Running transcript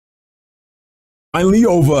Finally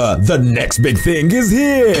over. The next big thing is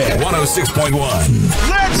here. 106.1.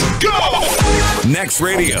 Let's go! Next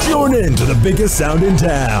Radio. Tune in to the biggest sound in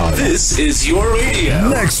town. This is your radio.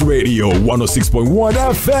 Next Radio 106.1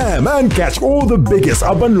 FM, and catch all the biggest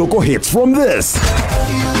urban local hits from this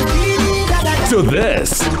to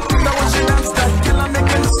this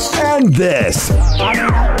and this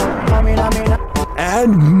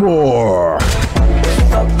and more.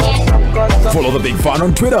 Follow the big fun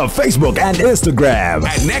on Twitter, Facebook, and Instagram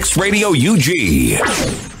at Next Radio UG.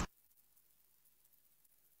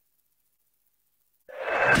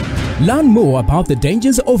 Learn more about the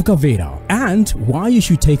dangers of Kavera and why you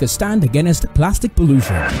should take a stand against plastic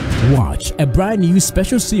pollution. Watch a brand new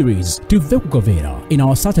special series to Veku Kavera in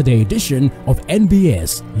our Saturday edition of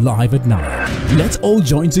NBS Live at 9. Let's all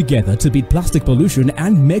join together to beat plastic pollution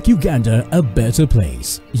and make Uganda a better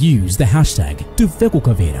place. Use the hashtag Veku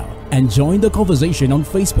Kavera and join the conversation on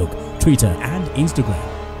Facebook, Twitter, and Instagram.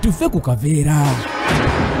 Veku Kavera.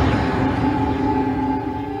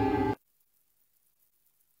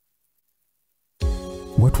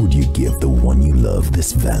 What would you give the one you love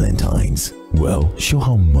this Valentine's? Well, show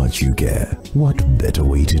how much you care. What better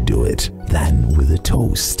way to do it than with a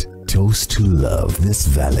toast? Toast to love this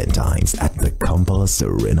Valentine's at the Kampala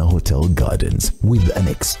Serena Hotel Gardens with an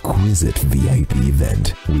exquisite VIP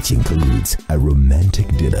event which includes a romantic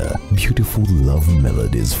dinner, beautiful love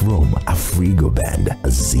melodies from Afrigo band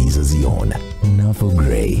Aziza Zion, Navo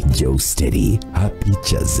Gray, Joe Steady, Happy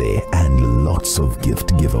Chaze, and lots of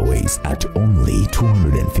gift giveaways at only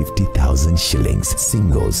 250,000 shillings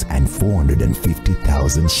singles and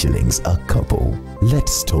 450,000 shillings a couple.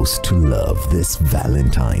 Let's toast to love this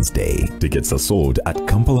Valentine's Day. Tickets are sold at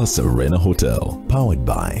Kampala Serena Hotel. Powered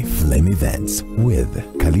by Flame Events with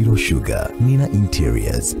Kalido Sugar, Nina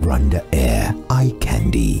Interiors, Randa Air, Eye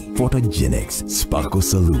Candy, Photogenics, Sparkle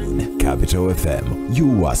Saloon, Capital FM,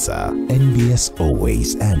 UWASA, NBS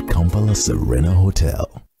Always, and Kampala Serena Hotel.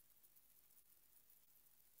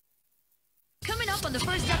 Coming up on the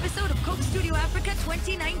first episode of Coke Studio Africa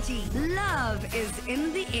 2019, love is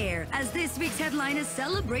in the air as this week's headliners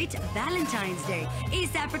celebrate Valentine's Day.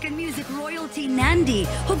 East African music royalty Nandi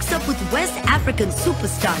hooks up with West African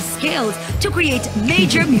superstar Scales to create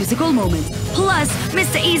major musical moments. Plus,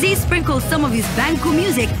 Mr. Easy sprinkles some of his Banku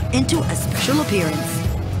music into a special appearance.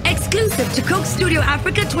 Exclusive to Coke Studio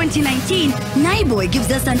Africa 2019, Naiboy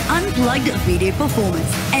gives us an unplugged video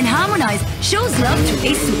performance, and Harmonize shows love to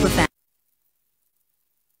a superfan.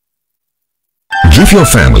 Give your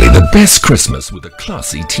family the best Christmas with a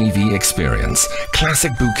classy TV experience.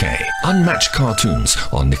 Classic Bouquet, unmatched cartoons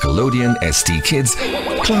on Nickelodeon, ST Kids,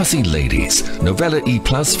 Classy Ladies, Novella E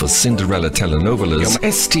Plus for Cinderella telenovelas,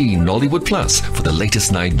 ST Nollywood Plus for the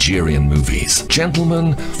latest Nigerian movies.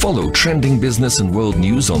 Gentlemen, follow trending business and world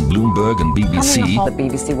news on Bloomberg and BBC,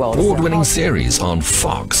 award-winning series on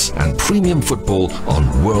Fox, and premium football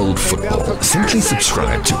on World Football. Simply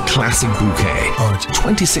subscribe to Classic Bouquet at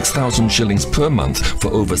 26,000 shillings per month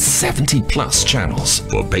for over 70 plus channels.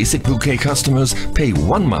 For basic Bouquet customers, pay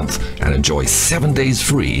 1 month and enjoy 7 days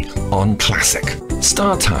free on Classic.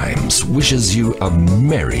 Star Times wishes you a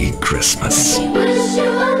Merry Christmas. We wish you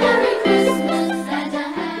a Merry Christmas and a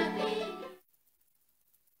happy.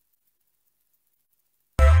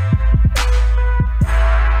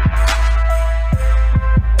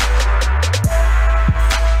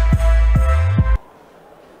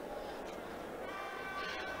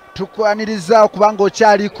 Tukwaniriza okubanga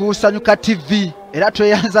okyali ku Sanyuka TV era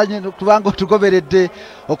tweyanzanye kubanga otugoberedde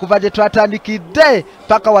okuva gye twatandikidde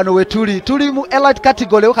paka wano tuli mu elite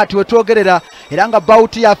category kati wetwogerera era nga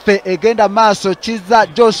bout yaffe egenda maaso Kiza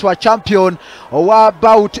Joshua champion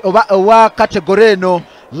owa category eno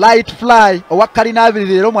light fly owa kalina abiri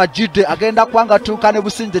leero mwajidde agenda kwanga tuuka ne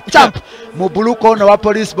Businje champ mu blue corner wa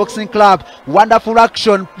Police Boxing Club. Wonderful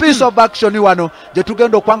action, piece of action wano gye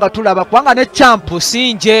tugenda okwanga tulaba kwanga ne champ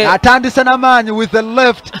Businje atandise n'amaanyi with the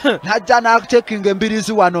left najja n'achecking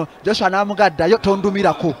embirizi wano Joshua n'amugaddayo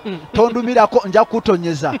tondumirako nja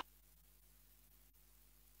kutonyeza.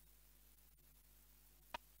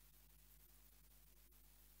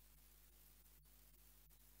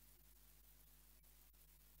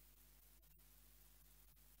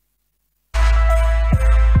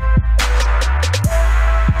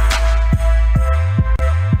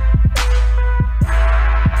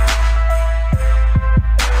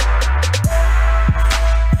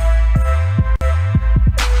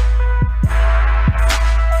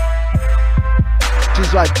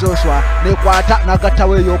 Joshua nekwata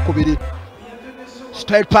nagattawo ey'okubiri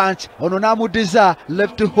straight punch ono n'amudiza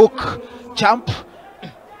left hook champ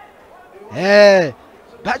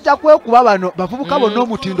bajja kwekuba bano bavubuka bonna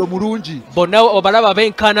omutindo mulungi bonna obalaba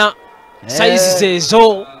benkana sizes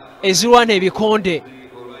ezo ezirwana ebikonde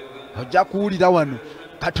ojja kuwulira wano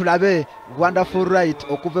katulabe wonderful right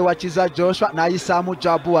okuva wakiza Joshua n'ayisaamu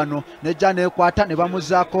jabu wano nejja nekwata ne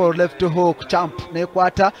bamuzaako left hook champ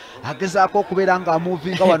nekwata agezaako okubeera nga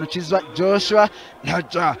amuvinga wano kiza Joshua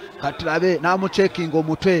najja katulabe n'amucekinga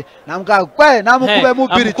omutwe namugaa gwe n'amukube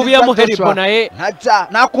mubiri najja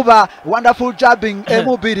n'akuba wonderful jabbing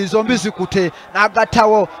emubiri zombi zikute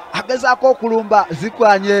n'agattawo agezaako okulumba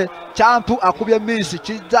zikwanye champu akubye miss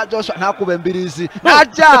kiza Joshua n'akuba embirizi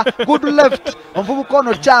najja good left omuvubuka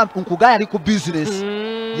ono champ nkugaya ali ku business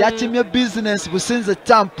yakimye business businze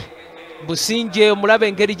champ businje omulaba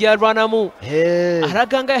engeri gyalwanamu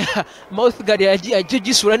alaganga mouth guard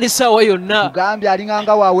agigisula n'essaawa yonna ugambye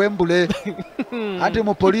alinganga wa Wembule anti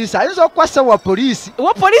mu poliisi ayinza okukwasa wa poliisi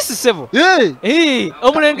sebo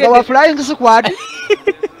omulengedde wa flying squad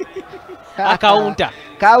akawunta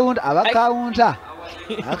abakawunta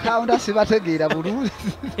akawunta sibategeera bulungi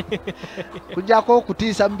kujjako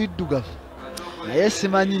okutiisa mu biddugavu naye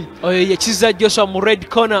simanyi oyo yekiza Joshua mu red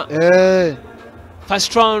corner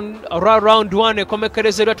first round round 1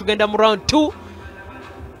 ekomekerezerwa tugenda mu round 2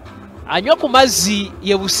 anywa ku mazzi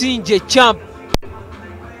ye Businje champ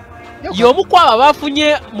y'omu kwabo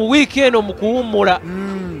bafunye mu wiiki eno mu kuwummula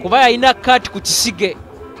kuba yalina kati ku kisige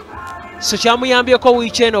so kyamuyambyeko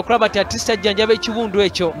wiiki eno okulaba ti atista ajjanjaba ekibundu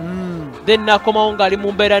ekyo then nakomawo ng'ali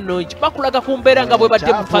mu mbeera nnungi bakulaga ku mbeera nga bwe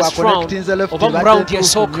badde mu first round oba mu round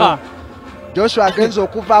esooka Joshua agenza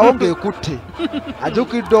okuvaawo ng'ekutte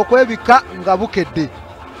ajjukidde okwebika nga bukedde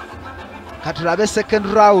katulabe second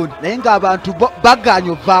round naye ng'abantu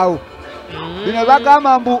baganye ovaawo bino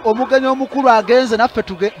bagamba mbu omugenyi omukulu agenze naffe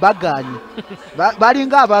baganye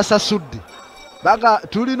balinga abasasudde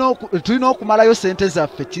tulina okumalayo sente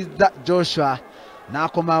zaffe kiza Joshua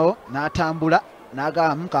n'akomawo n'atambula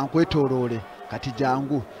n'agamba kankwetooloole kati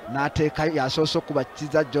jangu n'ateeka yasoose okuba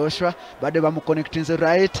kiza Joshua badde bamuconnectinze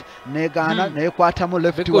right negaana neekwatamu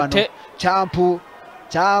left wano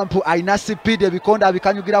champu alina speed ebikonde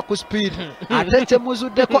abikanyugira ku speed ate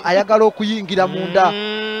kyemuzuddeko ayagala okuyingira munda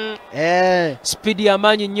speed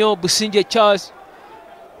y'amaanyi nnyo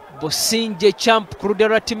Businje champ ku ludda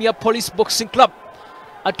lwa ttiimu ya Police Boxing Club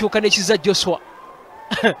atuuka ne kiza Joshua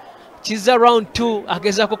kiza round 2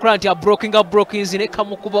 agezaako okulaba nti abrokinzi ne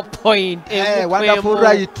kamukuba point wonderful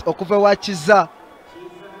right okuva wakiza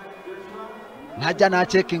najja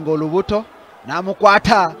n'acekinga olubuto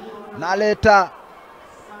n'amukwata n'aleeta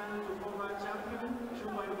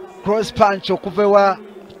cross punch okuva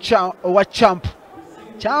wa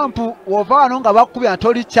champu wova wano nga bakubya nti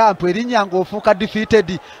oli champu erinnya ng'ofuuka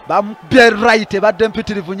defeated bamubye right ebadde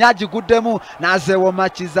mpitirivu nnyo agiguddemu n'azeewoma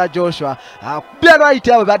kiza Joshua akubye right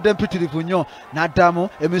abo ebadde mpitirivu nnyo n'addamu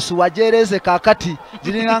emisuwa gyereeze kaakati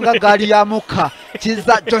giringanga gaali ya mukka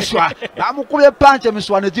kiza Joshua bamukubye panch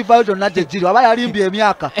emisuwa ne givaayo gyonna gye giri aba yalimbye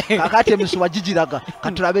emyaka kaakati emisuwa gigiraga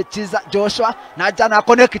katulabe kiza Joshua n'ajja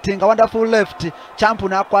n'akonekitinga wonderful left champu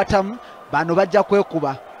n'akwatamu bano bajja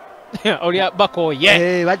kwekuba olya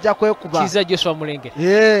bakoye bajja kwekuba kiza Joshua mulenge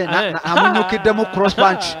amunyukiddemu cross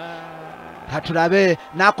punch katulabe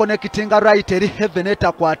n'akonekitinga right eri heaven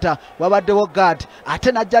etakwata wabaddewo guard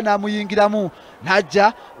ate najja n'amuyingiramu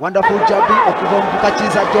najja wonderful jabi okuva omuvuka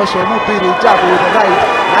kiza Joshua emubiri jabu with right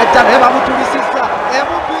najja naye bamutulisizza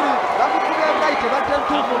emubiri bamukuba right badde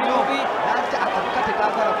ntuufu nnyo najja akavuka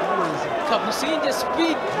tekagala kumuwezi Businje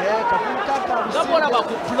speed kavuka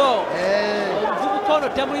ku flow omuvubuka ono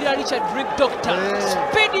tamulira Richard Drink Doctor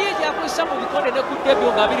speed ye gyakozesa mu bikonde ne ku debyo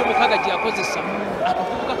nga 26 gyakozesa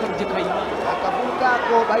akavubuka kano gye kayima akavubuka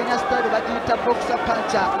ako balina style bagiyita boxer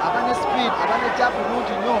puncher abane speed abane jabu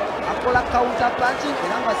bulungi nnyo akola counter punching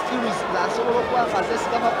era nga skills zasobola okuba nga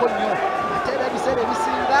zeesigamako nnyo ate era ebiseera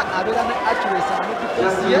ebisinga abeera ne accuracy mu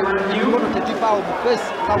defense ye emikono tegivaawo mu face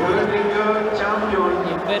kawula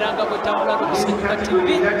embeera nga bwe tambula n'okusanyuka TV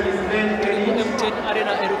tuli mu M10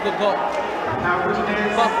 Arena e Lugogo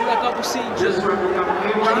bakulaga Businje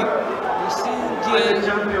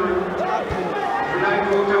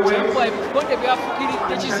ebikonde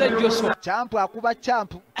byafukiridde kiza Joshua champu akuba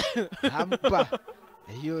champu amuba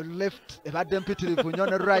eyo left ebadde mpitirivu nnyo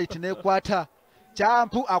ne right nekwata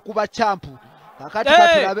champu akuba champu kakati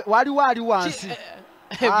katulabe wali wansi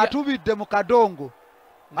atubidde mu kadongo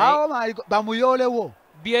awo bamuyoolewo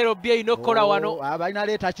biero bye inokola wano abalina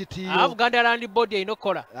leeta kitiyo Buganda Land Board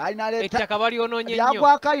inokola alina leeta ettaka balyonoonye nnyo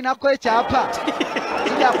yagwako alinako ekyapa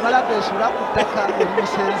kijja kumala kwesula ku ttaka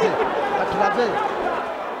olimusenze katulabe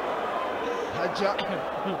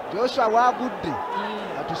Joshua wagudde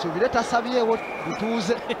atusuubire tasabyewo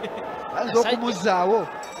butuuze bayinza okumuzaawo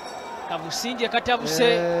Kabusinje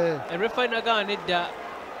katabuse refa inagamba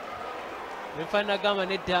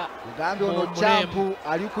nedda Ugambe ono champu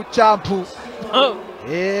ali ku champu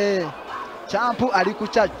champu ali ku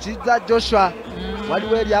Kiza Joshua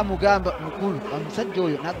waliwo eri amugamba mukulu omusajja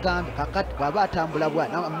oyo nagambe kakati bwaba atambula bwa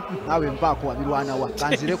nawe mpaako wabirwana wa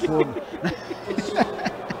kanzire kuono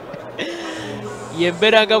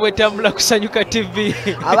yemberanga bwetambula kusanyuka TV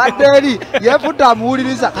abadde eri yevudde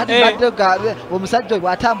amuwuliriza kati badde omusajja oyo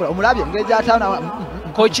bwatambula omulabye engeri gyatambula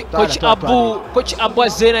Coach Abu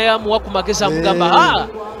Azena yamuwa ku magezi amugamba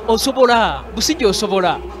osobola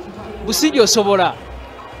Businje osobola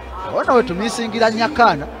ono we tumisingira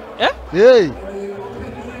Nyakana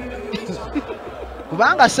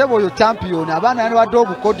kubanga sebo oyo champion abaana yani wadde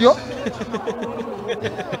obukodyo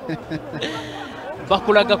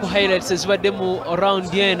bakulaga ku highlights ezibadde mu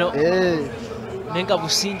round eno nenga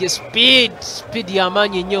Businje speed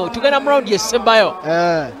y'amaanyi nnyo tugenda mu round yesembayo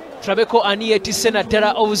tulabeko ani yeetisse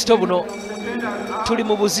naddala obuzito buno tuli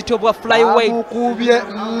mu buzito bwa flyweight amukubye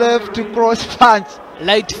left cross punch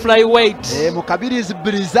light flyweight mukabirizi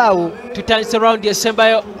bbirizawo tutandise round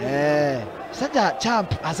yesembayo sajja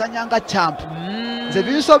champ azanyanga champ nze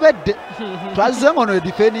binsobedde twazze ngono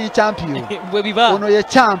defending champion bwe biba ono ye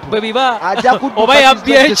champ bwe biba ajja kudduka oba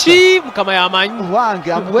yabbye eki mukama yamanyi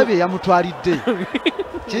wange amuwe bye yamutwalidde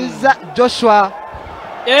Kiza Joshua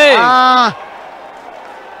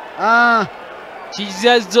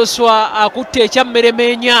Kiza Joshua akutte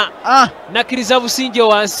ekyammeremenya nakkiriza Businje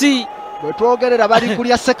wansi bwe twogerera bali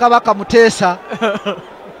kulya Ssekabaka Muteesa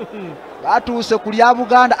batuuse kulya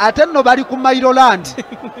Buganda ate nno bali ku Mairoland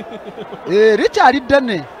likyali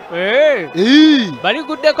ddene bali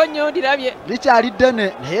guddeko nnyo ndirabye likyali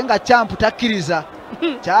ddene naye nga champu takkiriza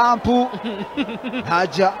champu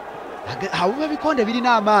haja awuba ebikonde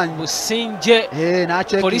birina amaanyi Businje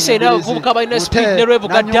poliisi erina abavubuka balina speed ne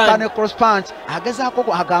lwebugaddane cross punch agezaako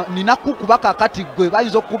nina kukuba kakati gwe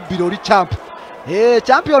bayinza okubbira oli champu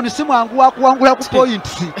champion si mwangu wakuwangula ku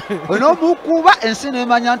points onomukuba ensi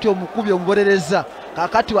nemanya nti omukubi omubolereza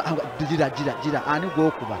kakati gira ani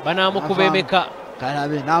gwokuba banamukuba emeka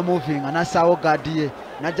kalabe namuvinga nasaawo gadiye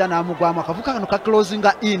najja namugwamu akavuka kano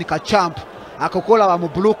kaklosinga in ka champ akakola wa mu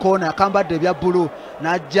blue corner akambadde ebya blue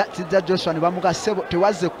najja Kiza Joshua ne bamuga sebo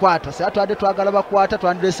tewazze kwata sasa twade twagala bakwata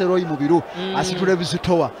twandilese royi mu biru asitule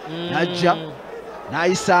bizitowa najja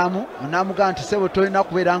nayisamu namuga nti sebo tolina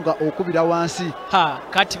kubeera nga okubira wansi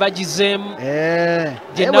kati bagizeemu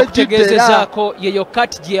gye nakutegeezezaako yeyo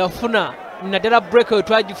kati gye yafuna naddala break eyo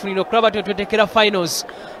twagifunira okulaba twetwetekera finals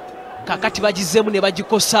kakati bagizeemu ne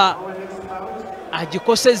bagikosa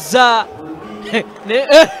agikosezza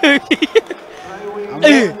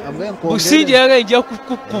Businje yaga nja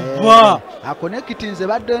kukuba akonekiti nze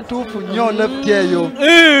badde ntuufu nnyo left eyo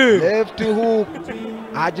left hook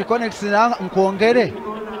agiconnects nkongere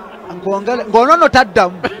ng'onono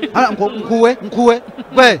taddamu nkuwe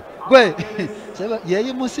gwe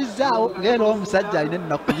yeeyimusizaawo ng'era omusajja alina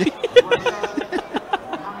ennaku ye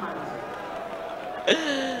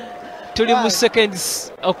tuli mu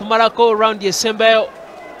seconds okumalako round yesembayo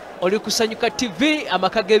oli kusanyuka TV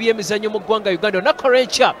amaka g'ebyemizannyo mu ggwanga Uganda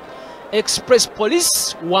onakorenca Express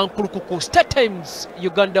Police wankulukuku Star Times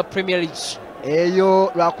Uganda Premier League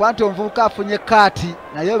eyo lwakuba nti omuvubuka afunye kaati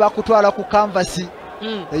naye bakutwala ku canvasi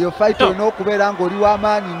eyo fight olina okubeera ng'oli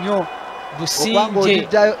w'amaanyi nnyo okubanga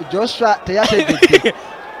olijjayo Joshua teyategedde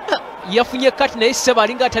yafunye kaati naye seba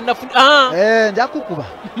alinga atanafuna nja kukuba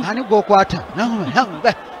ani gwokwata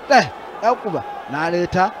akuba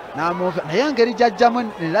n'aleeta n'amuva naye engeri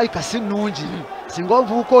gyajjamu nerabika si nnungi singa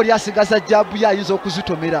omuvubuka oli asigaza jjabbu ye ayinza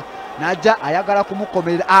okuzitomera najja ayagala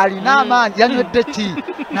kumukomerera alina amaanyi yanywedde ki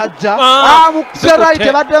najja amukuse right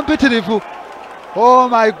ebadde mpitirivu oh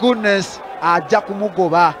my goodness ajja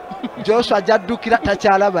kumugoba Joshua ajjaddukira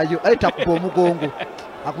takyalabayo takuba omugongo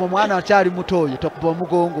akuba omwana akyali muto oyo takuba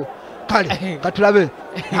omugongo kale katulabe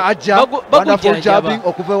najja wonderful jabbing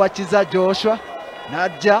okuva ewa Kiza Joshua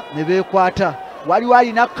najja ne beekwata waliwo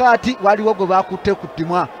alina kaati waliwo gwe bakutte ku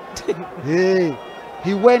ttimwa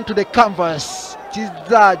he went to the canvas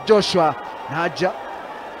Kiza Joshua najja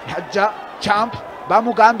champ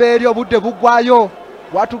bamugamba eri obudde buggwayo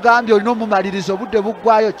watugambye olina omumaliriza obudde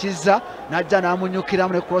buggwayo Kiza najja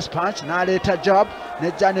n'amunyukiramu ne cross punch n'aleeta jab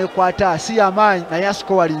nejja nekwata si yamaanyi naye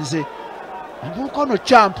asikowalinze omuvubuka ono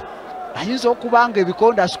champ ayinza okuba nga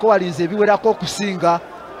ebikonde asikowalinze ebiwerako okusinga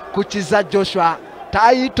ku Kiza Joshua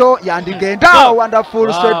taito yandigenda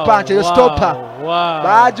wonderful straight punch eyo stopper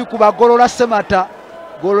bagikuba golola semata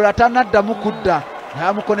golola tanaddamu kudda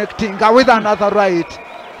namuconnectinga with another right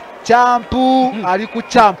champu ali ku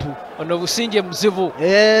champu ono Businje muzibu.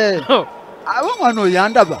 Abo mwana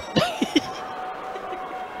oyandaba.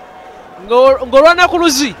 Ngolwana ku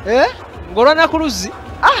luzi. Ngolwana ku luzi.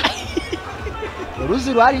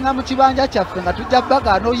 Oluzi lwalinga mu kibanja kyaffe nga tujja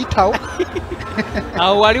baga anoyitawo.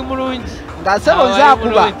 Awo wali mulungi. Nga sebo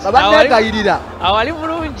nzaakuba abanegayirira. Awo wali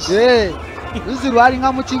mulungi. Oluzi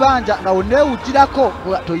lwalinga mu kibanja nga oneewugirako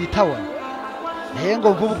toyitawo. Naye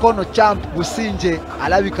ng'omuvubuka ono champ Businje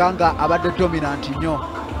alabika nga abadde dominant nnyo.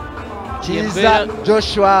 Kiza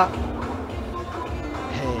Joshua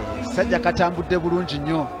sajja katambudde bulungi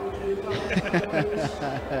nnyo.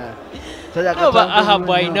 Oba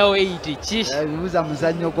Ahabu ayinawo 80 ki? Bibuuza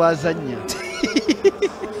muzannyo gwazannya.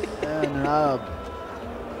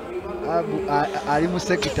 Abu ali mu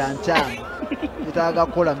sekita nkyama yetaaga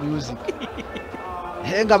kukola music.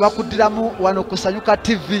 Nga bakuddiramu wano kusanyuka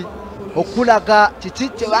TV okulaga kiki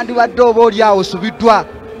kye bandibadde oba oli awo osubiddwa.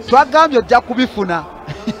 Twagambye ojja kubifuna.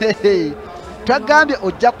 Twagambye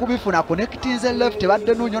ojja kubifuna. Connectinze left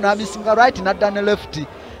badde nunyo n'amisinga right nadda ne left.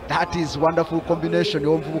 That is wonderful combination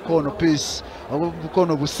y'omuvubuka ono Peace. Omuvubuka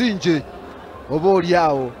ono Businje oba oli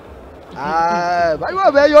awo.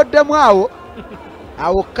 Baliwo beeyoddemu awo.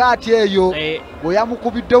 Awo kati eyo bwe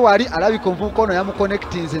yamukubidde wali alabika omuvubuka ono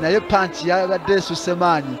yamuconnectinze naye punch yabadde esuse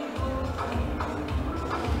maanyi.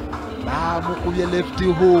 Bamukubye left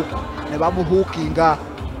hook ne bamuhookinga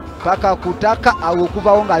paka kutaka awo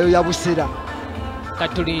okuvawo ng'ayo yabusera.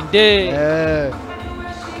 Katulinde.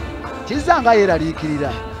 Kizanga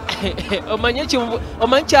yeraliikirira. Omanye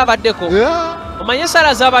kyabaddeko. Omanye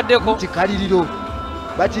sala zabaddeko. Kikaliriro.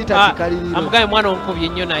 Bakiyita kikaliriro. Amugaye mwana onkubye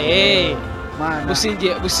nnyo naye.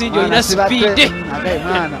 Businje olina speed.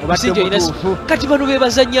 Businje olina speed. Kati bano be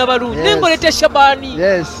bazannyi abalungi. Nengolete Shabani.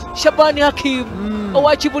 Shabani Hakim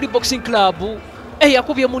owa Kibuli Boxing Club.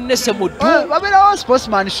 Yakubye munne Semuddu. Babeerawo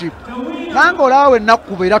sportsmanship. Nange olaawe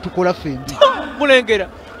ennaku era tukola fembi. Mulengera.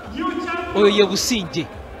 Oyo ye Businje.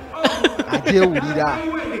 Ajewulira.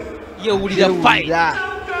 Yewulira fight.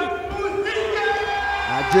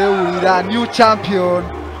 Ajewulira new champion.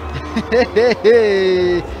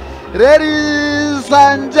 Ladies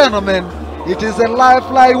and gentlemen, it is a live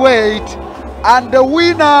flyweight and the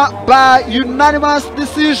winner by unanimous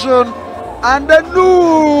decision and the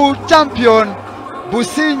new champion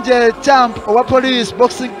Businje champ owa Police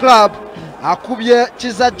Boxing Club akubye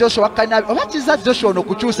Kiza Joshua Kanabi oba Kiza Joshua ono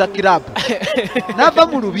kukyusa club nava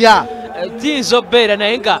mu lubya tinzo obeera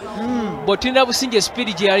naye nga bw'otinda Businje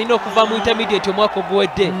speed gye yalina okuva mu intermediate omwaka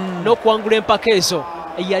oguwedde n'okuwangula empaka ezo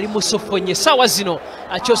yali musofonye sawa zino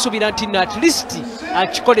akyosuubira nti at least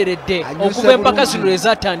akikoleredde okuva empaka zino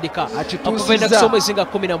ezatandika okuva ennaku omwezi nga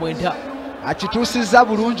 19 akituusiza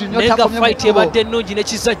bulungi nnyo nenga fight ebadde ennungi ne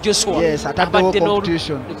Kiza Joshua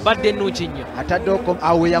badde ennungi nnyo ataddewo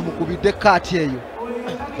awe yamukubidde kaati eyo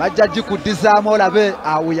bajja gikuddizaamu olabe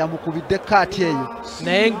awe yamukubidde kaati eyo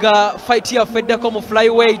naye nga fight yafeddako mu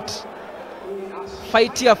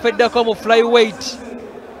flyweight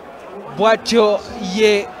bwatyo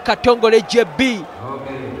ye Katongole JB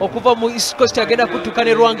okuva mu East Coast agenda kutuuka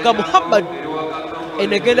ne Lwanga Muhammad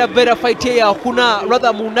enegenda beera fight ye yakuna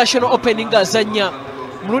rather mu national opening azanya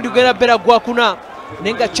mulundi genda beera gwakuna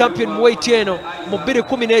nenga champion mu weight eno mu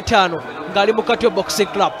 2015 ng'ali mu Katwe Boxing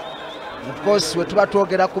Club. Of course we tuba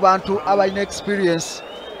twogera ku bantu abalina experience.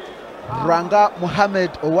 Lwanga Muhammad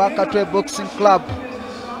owa Katwe Boxing Club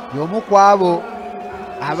y'omu ku abo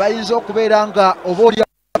abayinza okubeera nga oba oli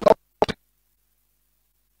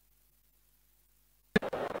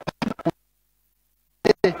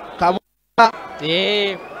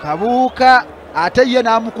Kabuuka ate ye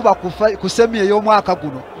n'amukuba ku semi ey'omwaka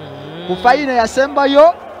guno. Ku fayina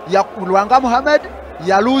yasembayo ya Lwanga Muhammad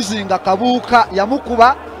ya losing Kabuuka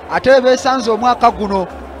yamukuba ate beesanze omwaka guno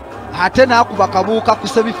ate n'akuba Kabuuka ku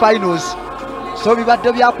semi finals. So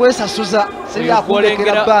bibadde byakwesasuza si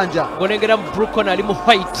byakulekera bbanja. Golengera mu Brooklyn ali mu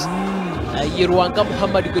fight. Ye Lwanga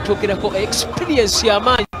Muhammad gwe twogerako experience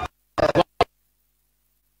y'amaanyi.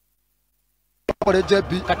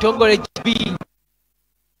 Katongole JB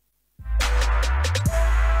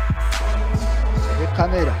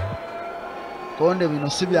kamera konde bino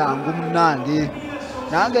si byangu munange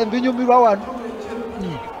nange mbinyumirwa wano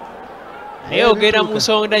naye ogenda mu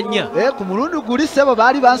nsonda nnya ku mulundi guli sebo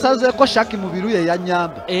baali bansazeeko Shaki mu biru ye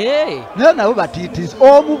yanyamba naye nabo batiitizi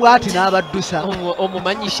omu bw'ati n'abaddusa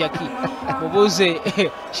omumanyi Shaki mubuuze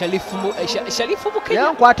Sharifu Bukenya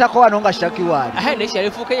yankwatako wano nga Shaki waali ne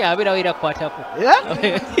Sharifu Bukenya abeerawo era kwatako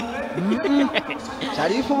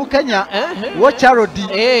Sharifu Bukenya wo Charodi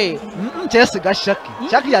kyesiga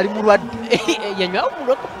Shaki yali mulwadde yanywa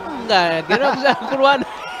nga agenda kulwana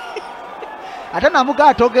ate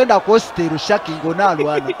namugaa togenda kwositeero Shaki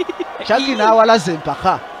ng'onaalwana Shaki n'awalaze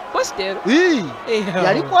empaka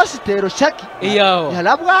yali kwositeero Shaki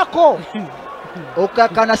yalabwako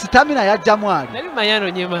okakana sitamina yajjamu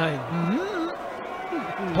ali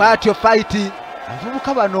bwatyo fight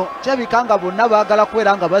abavubuka bano kyabika nga bonna baagala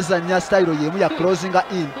kubeera nga bazannya style y'emu ya closing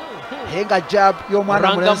in naye nga jab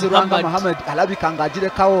y'omwana mulenzi Rwanga Muhammad alabika nga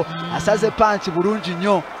agirekawo asaze panchi bulungi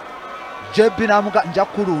nnyo Jebbi namuga nja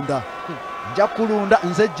kulunda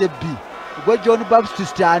nze Jebbi gwe John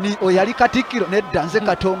Baptist ani oyo yali Katikkiro nedda nze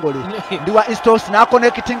Katongole ndi wa East Coast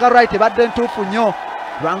connecting right ebadde ntuufu nnyo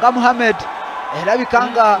Rwanga Muhammad erabika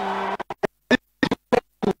nga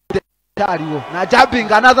taliwo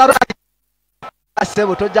najabinga another right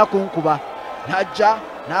asebo tojja kunkuba najja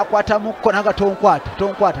nakwata mukko naga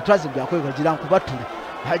tonkwata twazibya kwebagira nkuba tuli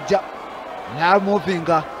najja na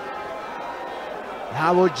movinga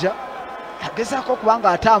nabojja agezako kubanga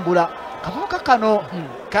atambula kavuka kano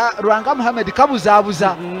ka Rwanga Muhammad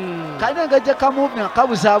kabuzaabuza kalina ngaje ka moving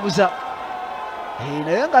kabuzaabuza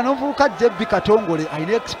naye nga novuka Jebbi Katongole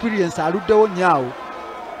alina experience aluddewo nyaawo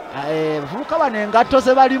vuka banengato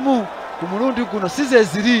ze balimu ku mulundi guno size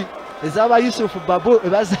ziri ezaba Yusufu Babu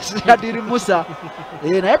ebazadiri Musa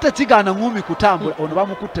naye tekigana ngumi kutambula ono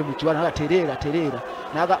bamukutte mu kiwana naga terera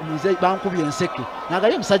naga muze bankubye enseke naga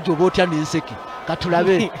ye musajja oba otya n'enseke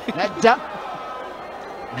katulabe najja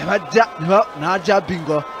nebajja naja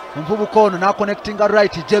bingo omuvubuka ono na connecting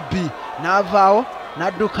right Jebbi navaawo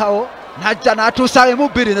naddukawo najja natuusa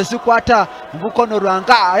emubiri nezikwata omuvubuka ono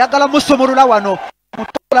Rwanga ayagala musomolula wano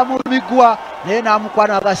mutola mu migwa naye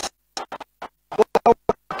namukwana agasi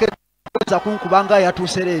kunkubanga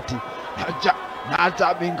yatuuse leeti najja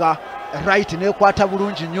natabinga right nekwata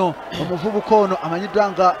bulungi nnyo omuvubuka ono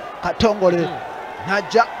amanyiddwa nga Katongole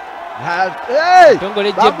najja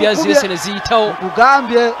Katongole Jebbi aziyese ne ziyitawo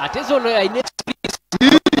kugambye ate zono yayina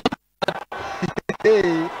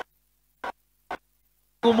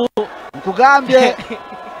nkugambye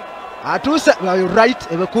atuuse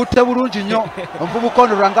right ebekutte bulungi nnyo omuvubuka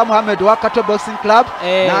ono Rwanga Muhammad wa Kato Boxing Club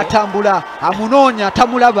n'atambula amunoonya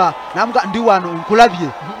tamulaba namuga ndi wano nkulabye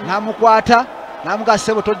namukwata namuga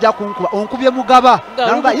sebo tojja kunkuba onkubye mugaba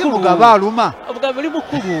namuga ye mugaba aluma obugabo buli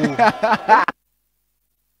mukulu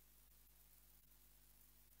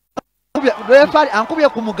refari ankubye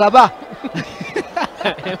ku mugaba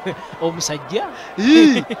omusajja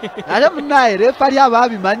ate munaye refari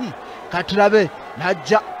ababimanyi katulabe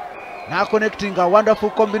najja na connecting a wonderful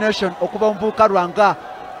combination okuva omuvubuka Rwanga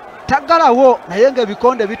tagalawo naye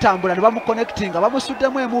ng'ebikonde bitambula ne bamuconnecting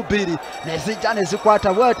bamusuddemu emubiri nezijja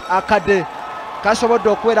nezikwata bwet akade kasobodde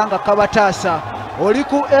okubeera nga kabataasa oli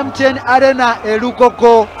ku MTN Arena e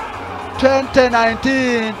Lugogo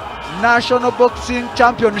 2019 National Boxing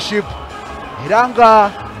Championship era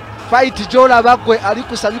nga fight gy'olaba gwe ali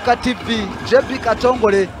ku Sanyuka TV Jebbi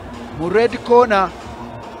Katongole mu red corner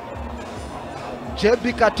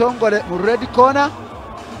Jebbi Katongole mu red corner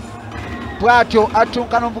bwatyo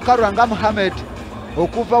atunkana omuvubuka Rwanga Muhammad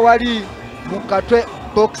okuva wali mu Katwe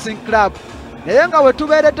Boxing Club naye nga we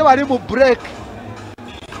tubeeredde wali mu break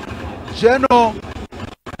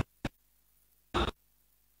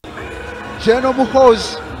Jeno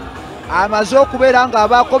Muhoozi amaze okubeera nga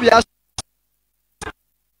abaako bya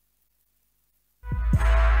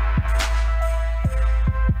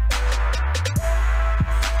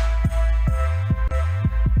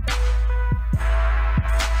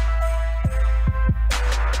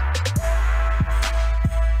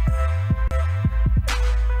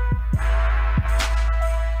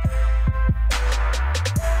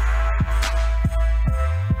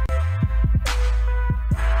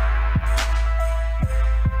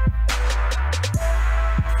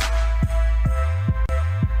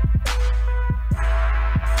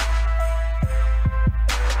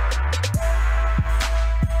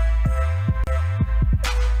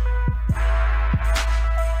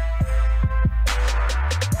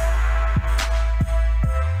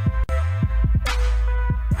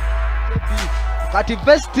kati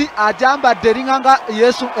vesti ajambadde eringanga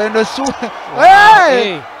Yesu enesu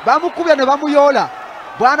bamukubya ne bamuyola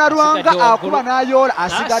bwana Rwanga akuba n'ayola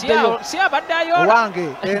asigaddeyo owange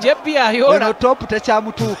eno top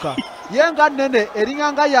tekyamutuuka ye nga nnene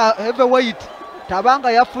eringanga ya heavyweight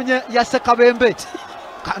tabanga yafunye ya Sekabembe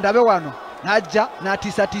kandabe wano najja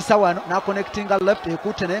n'atiisatiisa wano na connectinga left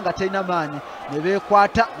ekutte naye nga terina maanyi ne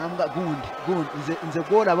beekwata namuga gundi nze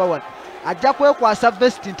gwolaba wano ajja kwekwasa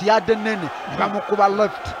vesti nti yadde nnene ne bamukuba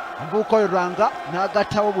left omuvubuka oyo Rwanga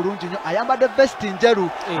n'agattawo bulungi nnyo ayambadde vesti njeru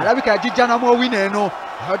alabika yagijjanamu owina eno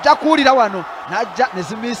ajja kuwulira wano najja ne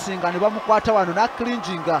zimiisinga ne bamukwata wano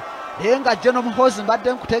n'akiringinga nga General Muhozi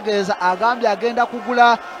mbadde nkutegeeza agambye agenda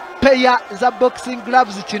kugula peya za boxing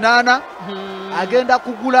gloves 8 agenda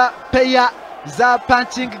kugula peya za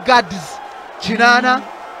punching guards 8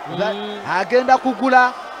 agenda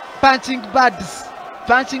kugula punching bags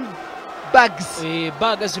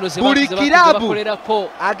buli kilabu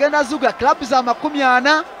agenda zugula club za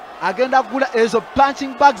 40 agenda kugula ezo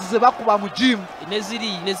punching bags ze bakuba mu gym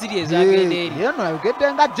neziri ezagenda eri yeno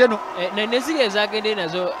ayogedde nga Jeno neziri ezagenda eri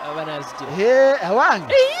nazo abanazitira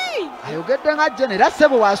awange ayogedde nga Jeno era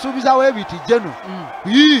sebo wasuubizawo ebiti Jeno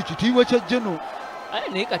kitiibwa kya Jeno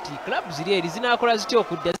naye kati club ziri eri zinakola zitya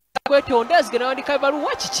okudda kwetonda zigenda wandika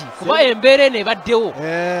baluwa kiki kuba embeera eno ebaddewo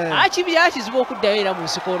akibi akizibu okuddayo era mu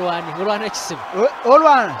nsiko olwana kisibu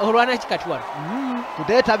olwana kikati wano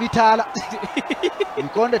kudeeta bitaala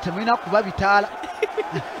bikonde temulina kuba bitaala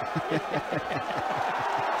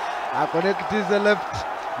akonekitize left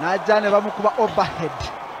najja ne bamukuba overhead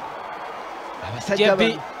abasajja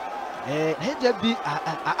naye jebi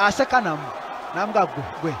asekanamu namuga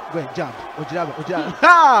gwe jump ogiraba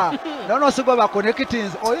nonosigwa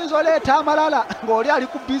bakonekitinze oyinza oleeta amalala ng'oli ali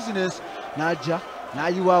ku business najja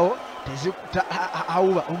nayiwawo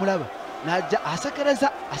awuba omulaba najja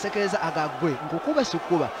asekereza agagwe nkukuba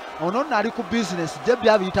sikuba ono nno ali ku business je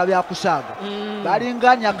byabiyita byakusaaga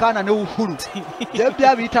balinga nyakana ne uhuru je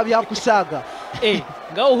byabiyita byakusaaga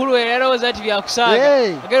nga uhuru eralowooza ati byakusaaga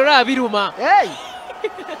agera abiruma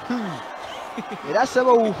era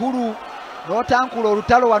sebo uhuru notankula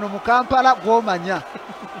olutalo wano mu Kampala gw'omanya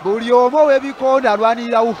buli omu ow'ebikonde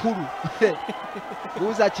alwanirira uhuru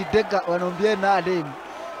buuza Kidega wano mbyenaalemu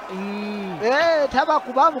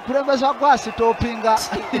tabakuba mukulembeza gwasitopinga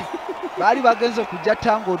baali bagenze kujja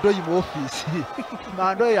Tangodoyi mu ofiisi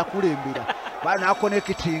mando oyo yakulembera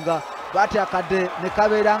banakonekitinga batyakadde ne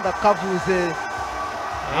kabeera nga kavuuze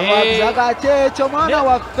abazaga kyekyo mwana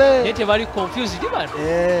waffe naye tebali confused bano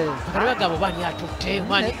bagabo bani atutte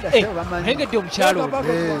mani engedde omukyalo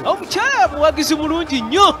omukyala muwagizi mulungi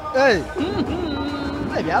nnyo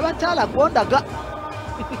ebyabakyala gondaga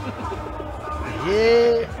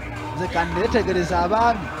nze kanneetegereza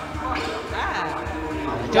abaami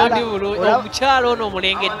omukyala ono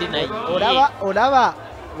omulengedde naye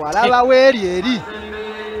walaba weeri eri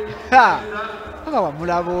aba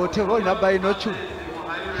wamulaba ote oba olina balinocu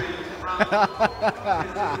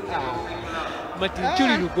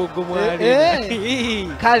matinchuli Lugogo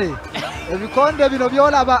mwali kale ebikonde bino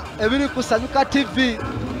byolaba ebiri ku Sanyuka TV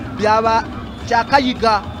byaba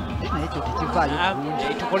kyakayiga naye ekyo tekivaayo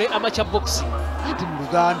tukole amacha box ati mu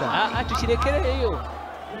Luganda tukirekereyo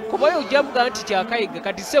kubayo ojja muga nti kyakayiga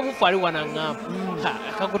kati sebufu ali wanaŋŋamba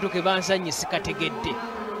akagoto ke bansanye sikategedde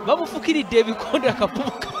bamufukiridde ebikonde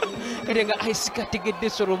akapubuka kati nga sikategedde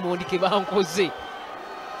Solomondi ke bankoze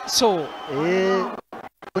so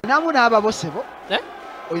olinamu n'ababo sebo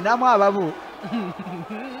olinamu ababo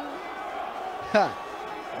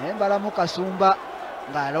naye mbalamu Kasumba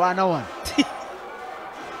ng'alwana wano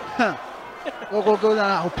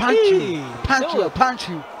punch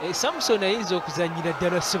you Samson ayinza okuzanyira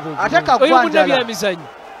ddala sebo ate Kagwanjala byamizanyo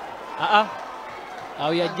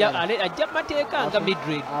awo ajja mateeka nga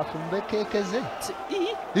midred afumbe kekeze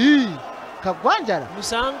Kagwanjala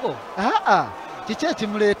musango kiki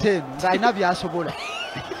ekimuleeta eno ng'alina byasobola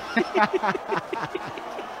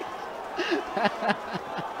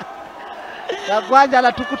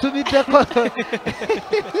Kagwanjala tukutumiddeko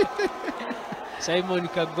Simon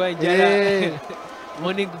Kagwanjala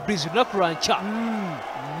morning breeze lunaku lwanca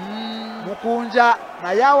mukunja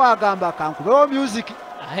naye awagamba kankubewo music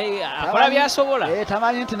akola byasobola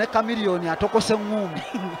tamanyi nti ne Kamiliyoni atokose ŋŋumbi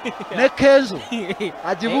ne Kenzo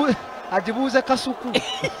agibuuze Kasuku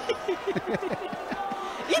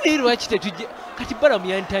ine lwaki tetujja kati balamu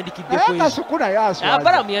yantandikiddeko Kasuku naye aswali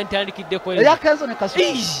balamu yantandikiddeko eya Kenzo ne Kasuku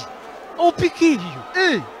opikiriyo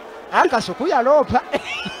Kasuku yaloopa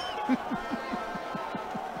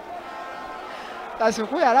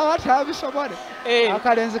Kasuku yalaba tabisobole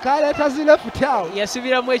akalenzi kaleeta zilefuti awo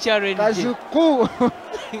yasubiramu ekyalo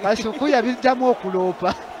Kasuku yabijjamu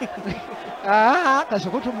okuloopa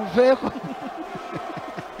Kasuku tumuveeko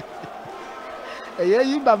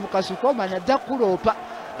eyeyimba mu Kasuku omanya ajja kuloopa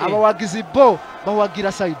abawagizi bo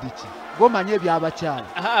bawagira sayidi ki gomanya ebyabakyala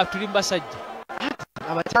tuli mbasajja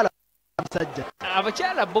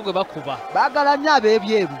abakyala bo gwe bakuba baagala nnyo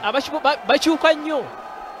ab'ebyeru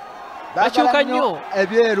bakyuka nnyo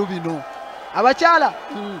ebyeru bino abakyala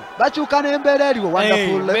bakyuka n'embeera eriwo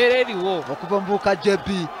wonderful okuva omuvubuka JB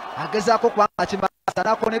agezaako kubanga kimasa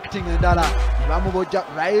na connecting endala ne bamubojja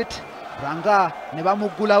right ranga ne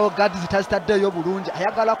bamugulawo gadi zitazitaddeyo bulungi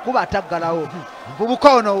ayagala kuba ataggalawo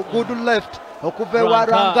omuvubuka ono good left okuva ewa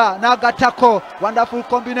Lwanga n'agattako wonderful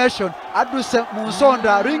combination adduse mu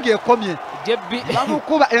nsonda ringi ekomye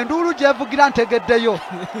bamukuba enduulu gyevugira ntegeddeyo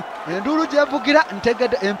enduulu gyevugira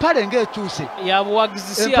ntegedde empale ng'ekyuse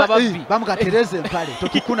yabuwagizi si ababbi bamugatereza empale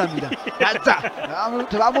totukunamira naza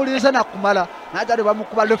tebamulinze nakumala naza ne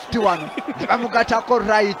bamukuba left wano ne bamugattako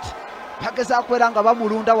right bageza kwera nga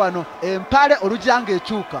bamulunda wano empale olujanga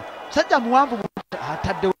ekyuka sajja muwanvu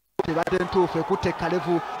ataddewo tebadde ntuufu ekutte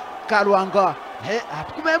kalevu ka Lwanga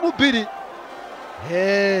atukumemu 2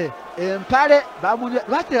 empale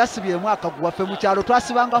lwaki basibyemu akagu waffe mu kyalo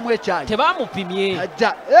twasibangamu ekyayi tebamupimye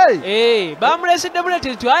ajja bamulesedde buleti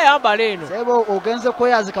nti ayambala eno sebo ogenze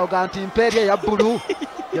kweyazika oga nti mpeeri eya bbulu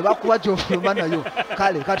tebakuba gyofuluma nayo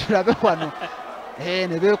kale katulabe wano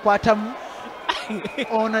ne beekwatamu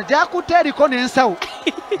ono gyakutte eriko n'ensawo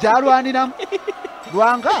gyalwaniramu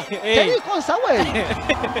Lwanga teriko nsawo eyo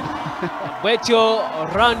bwetyo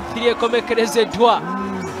round 3 ekomekerezeddwa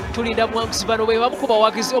tulinda muwanguzi bano bwe bamukuba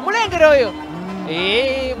wagizi omulengere oyo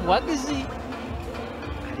muwagizi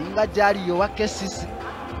alinga gyaliyo wa kesisi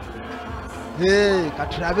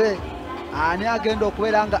katulabe ani agenda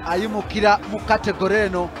okubeera nga ayimukira mu kategore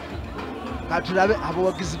eno katulabe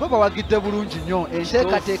abawagizi bo bawagidde bulungi nnyo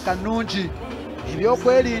enteekateeka nnungi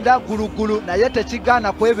ebyokwerinda gulugulu naye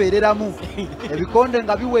tekigaana kwebeereramu ebikonde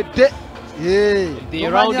nga biwedde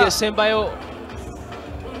round esembayo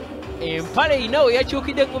empale inawe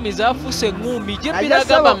yakyukidde eŋŋumi zafuuse eŋŋumi gye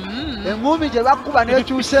biragaba eŋŋumi gye bakuba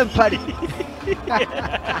n'ekyusa empale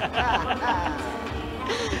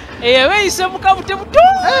eyo ebeeyise mukabute buto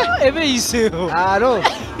ebeeyiseewo alo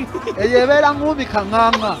eyo ebeera ŋŋumi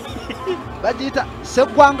kaŋŋaŋa bagiyita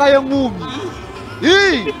seggwangayo eŋŋumi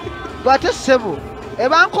bwate ssebo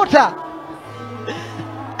ebankota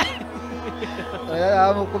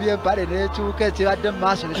amukubye empale n'ekyuka ekibadde mu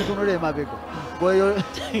maaso ne kitunula emabega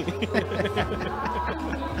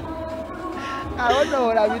awo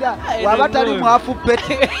noolabira waba tali mwafu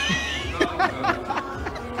pete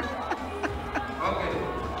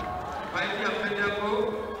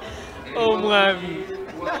omwami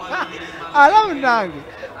alamu nange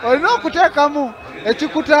olina okuteekamu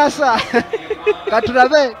ekikutaasa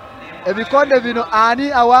katulabe ebikonde bino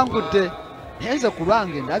ani awangudde nayenze ku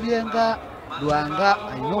lwange ndabyenga Lwanga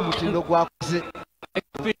alina omutindo gwakuze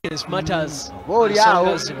obaoli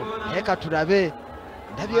awo naye katulabe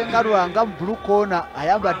ndabyenga Lwanga mu bulukoona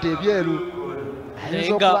ayambadde ebyeru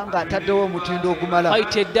ayinza okuba nga ataddewo omutindo ogumala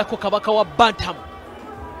fight eddako kabaka wa Bantam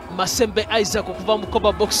Masembe Isaac okuva mu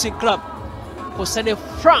Koba Boxing Club kosa ne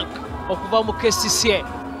Frank okuva mu KCCA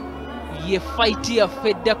ye fight yaffe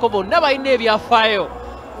eddako bonna balina ebyafaayo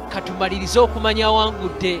katumalirize okumanya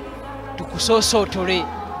awangudde tukusoosootole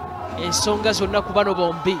ensonga zonna ku bano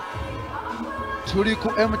bombi tuli ku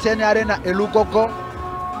MTN Arena e Lugogo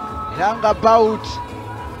era nga bout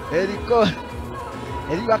eriko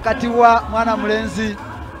eri wakati wa mwana mulenzi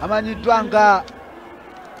amanyiddwa nga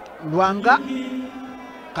Lwanga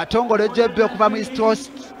Katongole Jebbe okuva mu East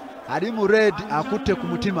Coast ali mu red akutte ku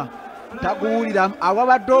mutima taguwulira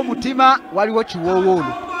awabadde omutima waliwo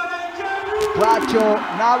kiwoowoolo bwatyo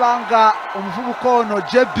n'abanga omuvubuka ono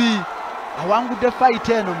Jebbi awangudde fight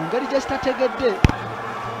eno mu ngeri gye sitategedde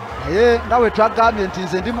naye nga bwe twagambye nti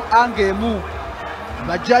nze ndi mu anga emu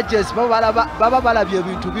ba judges baba balabye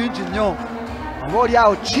ebintu bingi nnyo oba oli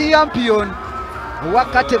awo champion owa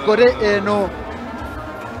kategore eno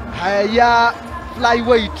ya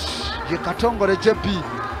flyweight ye Katongole Jebbi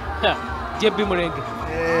Jebbi mulenge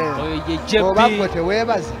oyo ye oba Jebbi gwe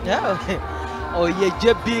teweebaza oyo ye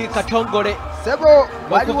Jebbi Katongole sebo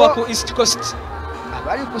okuva ku East Coast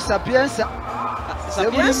abali ku Sapienza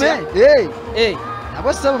Sapienza?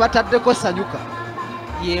 nabo sebo bataddeko sanyuka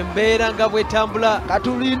yembeera nga bwetambula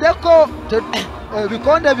katulindeko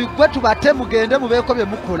ebikonde bigwe tubate mugende mubeeko bye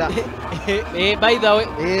mukola by the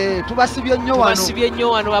way tubasibye nnyo wano tubasibye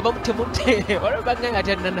nnyo wano abamutemute olabaganga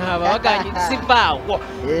tannanaba baganye sivaawo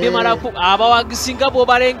bimalaku abawagisinga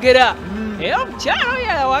bw'obalengera omukyalo oyo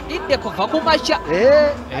yawagidde kuva ku makya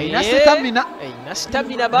ayina sitamina ayina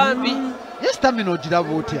sitamina bambi ye sitamina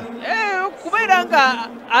ogiraba otya kubeera nga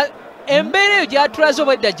embeera eyo gyatulaze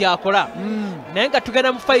obwedda gyakola naye nga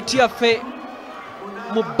tugenda mu fight yaffe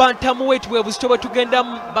mu bantamweight bwe buzito bwe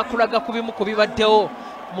tugendamu bakulaga ku bimu ku bibaddewo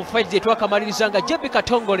mu fight gye twakamaliriza nga Jebbi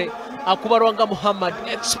Katongole akuba Lwanga Muhammad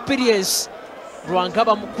experience Lwanga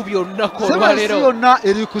bamukubye olunaku olwaleero yonna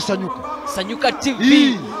eri kusanyuka Sanyuka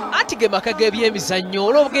TV anti ge maka g'ebyemizannyo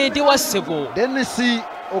olw'obugende wa ssebo Dennis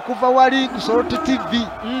okuva wali ku Soroti TV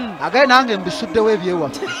agaye nange mbisuddewo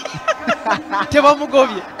ebyewaffe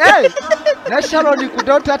tebamugobye ne Sharon ku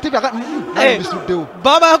Dota TV mbisuddewo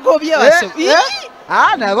babagobye wasebo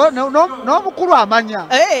nabo n'omukulu amanya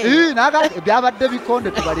naga byabadde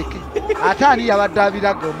bikonde tubaleke ate ani yabadde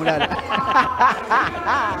abiraga omulala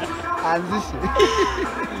anzise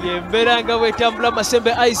yembeera nga bwetambula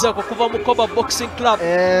Masembe Isaac okuva mu Koba Boxing Club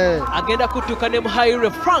agenda kutuuka ne Muhaire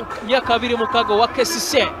Frank myaka 26 wa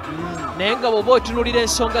KCC naye nga bw'oba otunuulira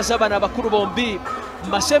ensonga z'abaana abakulu bombi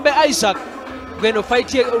Masembe Isaac gweno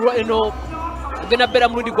fight eno agenda beera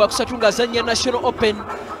mulundi gwa kusatu ng'azannya National Open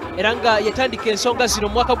era nga yatandika ensonga zino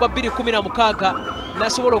mu mwaka gwa 2016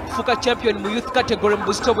 n'asobola okufuuka champion mu youth category mu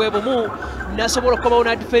buzito bwe bumu n'asobola okubawo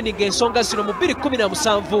n'adefending ensonga zino mu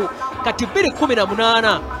 2017 kati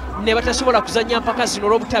 2018 ne batasobola kuzannya mpaka zino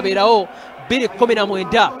olw'obutabeerawo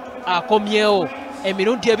 2019 akomyewo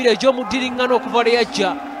emirundi ebiri egy'omuddiringano okuva lwe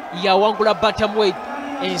yajja yawangula bantamweight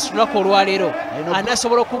ensulako olwaleero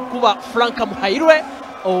anasobola okukuba Frank Muhairwe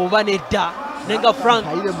oba nedda nenga Frank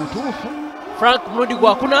mulundi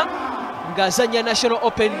gwakuna ng'azannya National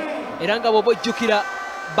Open era nga bw'oba ojjukira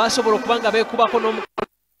basobola okuba nga beekubako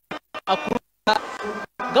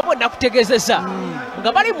nga bonna kutegeezeza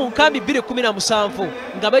nga bali mu nkambi 2017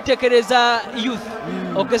 nga beetekereza youth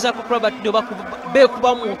ogezaako kulaba bati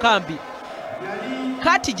beekuba mu nkambi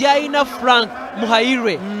kati gy'alina Frank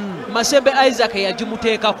Muhairwe Masembe Isaac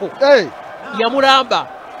yagimuteekako yamulamba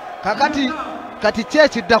kati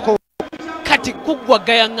kyekiddako kati kuggwa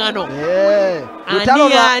gayaŋŋano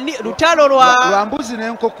lutalo lwa mbuzi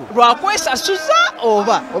n'enkoko lwakwesasuza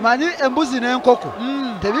oba omanyi embuzi n'enkoko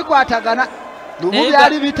tebikwatagana lumu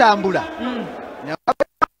byali bitambula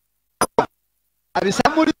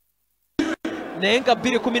abisamuli naye nga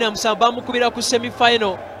 2017 bamukubira ku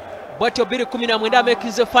semifinal bwatyo 2019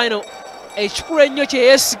 amekize final ekikulu ennyo kye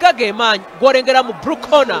yeesiga g'emaanyi gw'olengera mu blue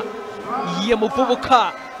corner ye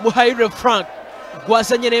muvubuka Muhaire Frank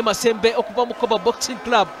gwazanye naye Masembe okuva mu Koba Boxing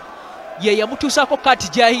Club ye yamutuusaako kati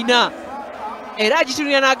gy'alina era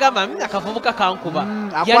agitunira n'agamba akavubuka kankuba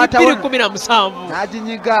yali 2017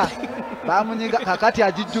 n'aginyiga bamunyiga kakati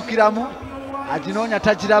agijjukiramu aginoonya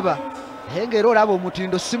tagiraba naye ng'era olaba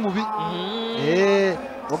omutindo si mubi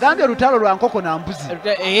ogambye olutalo lwa nkoko na mbuzi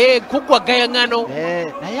kuggwa gayaŋŋano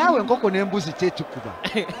naye awo enkoko n'embuzi kyekikuba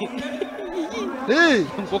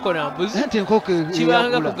enkoko na mbuzi nti enkoko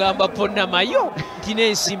kibanga kugamba ponnamayo nti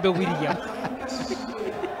n'ensimbe William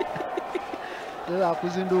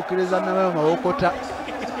akuzinduukiriza namayo mawokota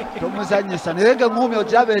tomuzanyisa naye ng'eŋŋumi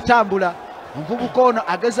ogiraba etambula omuvubuka ono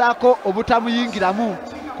agezaako obutamuyingiramu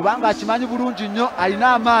kubanga akimanyi bulungi nnyo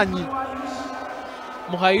alina amaanyi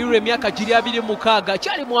Muhairwe emyaka giri 26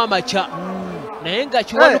 kyalimu amakya naye nga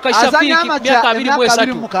kiwanuka Shafiki myaka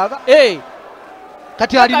 23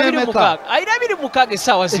 kati alina emeka alina 26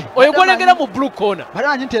 essaawa zino oyo gwolengera mu blue corner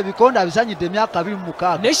balanyi nti ebikonde abizanyidde emyaka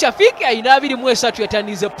 26 ne Shafiki alina 23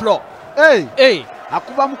 yatanize pro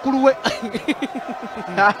akuba mukulu we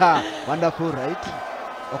wonderful right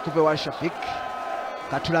okuva wa Shafik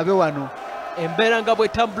katulabe wano embeera nga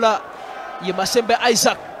bwetambula ye Masembe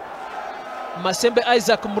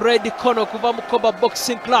Isaac mu red corner okuva mu Koba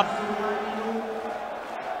Boxing Club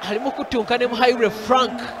alimu kutunka ne Muhaire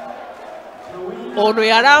Frank ono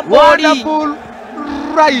yalamba oli wonderful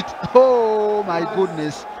right oh my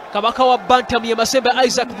goodness kabaka wa bantam ye Masembe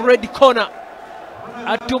Isaac mu red corner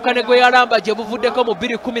atuuka ne gwe yalamba gye buvuddeko mu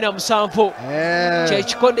 2017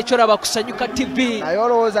 kyekikonde kyolaba kusanyuka TV naye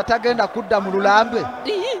olowooza tagenda kudda mu lulambe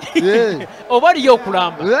oba aliyo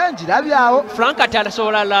okulamba njirabyawo Frank ati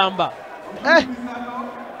alasobola lamba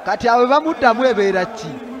kati awe bamuddamu ebeera ki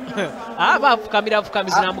abafukamira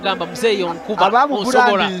namugamba muzeeyo nkuba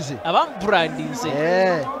osobola abamuburandinze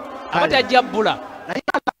abatajja bbula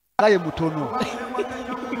naye mutono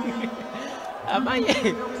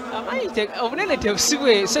amanyi obunene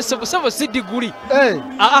tebusibwe busebo si diguli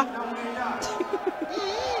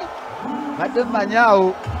badde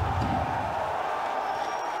mmanyaawo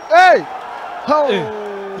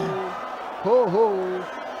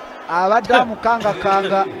abadde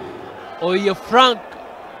amukangakanga oyo Frank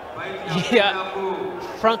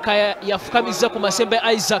yafukamiza ku Masembe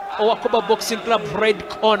Isaac owa Koba Boxing Club red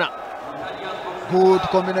corner good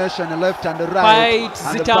combination left and right fight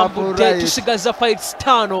zitambudde tusigaza fights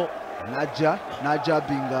 5 najja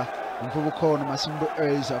binga omuvubuka ono Masembe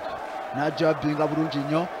Isaac najja binga bulungi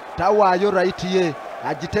nnyo tawaayo right ye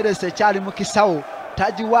agiterese ekyali mu kisawo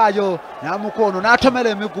tagiwaayo namukono n'atomera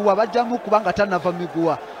emiguwa bajjamu kubanga tanava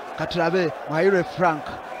miguwa katulabe Muhaire Frank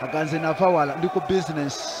aganze nava wala ndi ku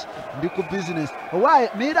business owaye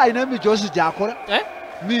Miro alina emijoozi gyakola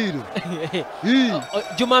Miro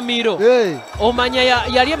Juma Miro omanya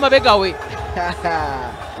yali emabega we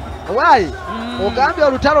owaye ogambye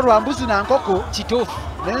olutalo lwa mbuzi na nkoko kituufu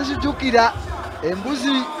nenzijukira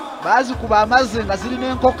embuzi bazi kuba amazzi nga zirina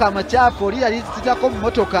enkoko amakyafu oli yali zitako mu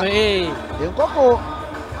motoka enkoko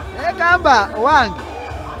egamba wange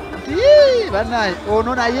nti banaye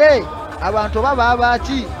ono naye abantu oba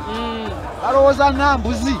baabaki balowooza nga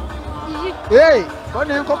mbuzi ko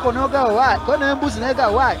n'enkoko nogawa ko n'embuzi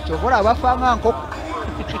negawa kyobola abafa nga nkoko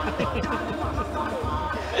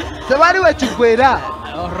tebaliwe kigwera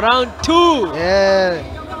round 2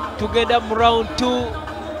 tugenda mu round 2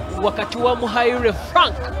 wakati wa Muhaire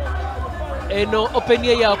Frank eno open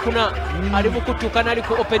ye yakuna ali mukutuuka nali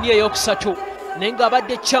ku open ye yokusatu naye nga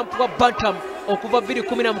abadde champ wa bantam okuva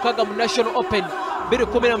 2016 mu national open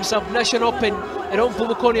 2017 national open era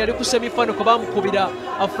omuvubuka ono yali ku semifinal kwe bamukubira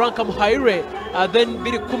Frank Muhaire then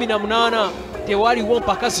 2018 tewaliwo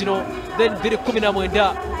mpaka zino then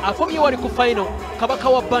 2019 akomye wali ku final kabaka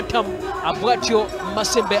wa bantam abwatyo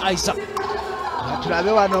Masembe Isaac.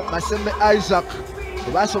 Tulabe wano Masembe Isaac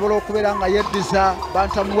basobola okubeera nga yeddiza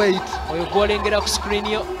bantam weight oyo gwolengera ku screen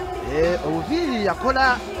yo obuviiri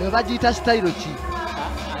yakola bagiyita style ki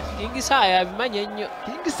Kingisa yabimanya ennyo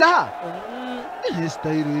Kingisa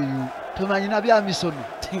style eyo tomanyina bya misono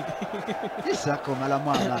Isaac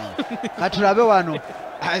omalamu amaanyi katulabe wano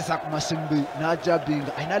Isaac Masembe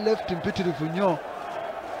najabinga aina left mpitirivu nnyo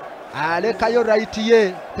alekayo right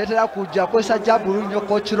ye tetera kujja kwesa jabulu nnyo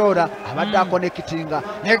kochirora abadde akonekitinga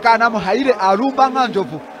nekana Muhaire arumba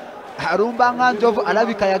nga njovu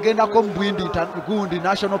alabika yagendako mbwindi gundi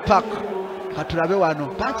national park katulabe wano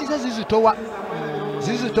panchi ze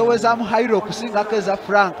zizitowe za Muhaire okusinga keza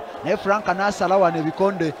Frank naye Frank anasala wano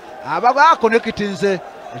ebikonde abaga akonekitinze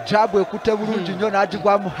jabu ekute bulungi nnyo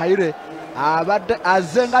najigwa Muhaire abadde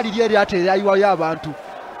azenga liri eryate eryayiwayo abantu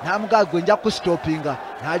namugagwe nja kustopinga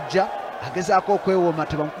najja agezaako okwewooma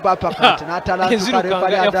tebamukuba pakati n'atalantuka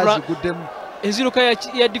refali adaziguddemu enziruka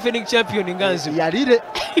ya defending champion nganzi yalire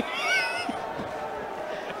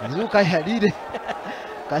enziruka yalire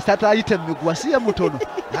kasita ayite mmigwa siye mutono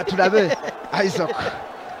natulabe Isaac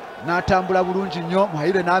n'atambula bulungi nnyo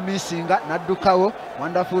Muhaire n'amisinga n'addukawo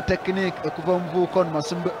wonderful technique ekuva omuvubuka ono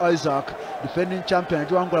Masembe Isaac defending champion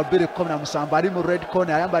agiwangula 2017 ali mu red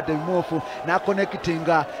corner ayambadde bimoofu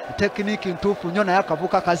n'akonekitinga technique ntuufu nnyo naye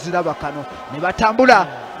akavuka kaziraba kano ne batambula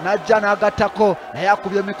najja n'agattako naye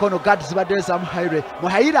akubye emikono gadi zibadde za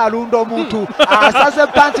Muhaire alunda omuntu asaze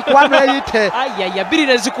panchi kwano eyite ayaya biri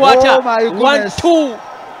ne zikwata 1-2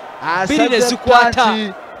 biri ne zikwata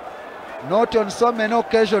not on so many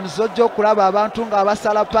occasions zojja okulaba abantu nga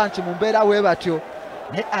abasala punch mu mbeera we batyo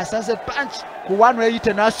ne asaze punch ku wano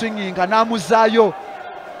eyite n'aswinginga n'amuzaayo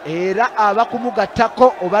era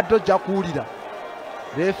abakumugattako obadde ojja kuwulira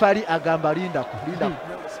refari agamba linda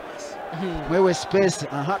mwewe space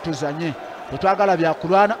tuzanye tetwagala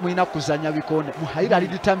byakulwana mulina kuzanya bikonde Muhaire ali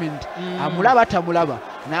determined amulaba tamulaba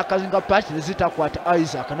n'akazinga punch nezitakwata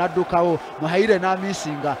Isaac n'addukawo Muhaire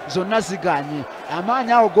n'amisinga zonna ziganye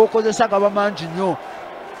amaanyi awo g'okozesa gaba mangi nnyo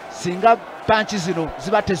singa punch zino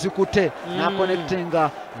ziba tezikutte n'aconnectinga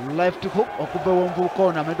left hook okuva w'omuvubuka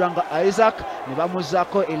ono amedwanga Isaac ne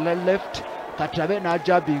bamuzaako left katulabe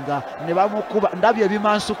n'ajabinga ne bamukuba ndabye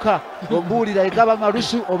ebimansuka ombuulira egaba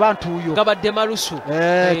malusu oba ntuuyo gabadde malusu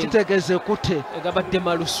kitegeeza ekutte gabadde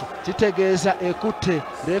malusu kitegeeza ekutte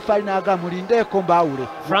refari n'aga mulindeeko mbawule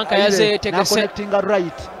Frank yazeetegese n'aconnectinga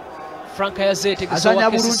right Frank yazeetegese azanya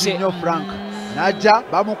bulungi nnyo Frank najja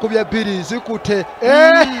bamukubye bbiri zikutte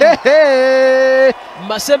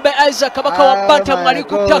Masembe Isaac kabaka wa Bantam ali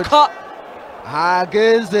ku ttaka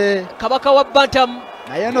agenze kabaka wa Bantam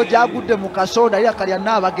naye no gyagudde mu kasonda era kalya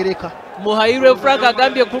n'abagereka Muhaire Frank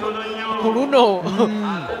agambye ku luno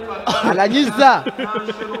alanyiza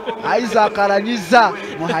Isaac alanyiza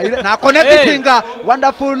Muhaire n'akonekitinga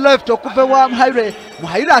wonderful left okuva wa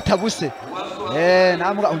Muhaire atabuse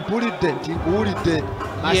namuga mpulidde nti nkuwulidde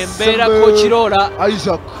yembeera Kochirora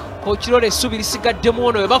Isaac Kochirora essubi lisigaddemu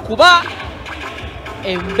ono we bakuba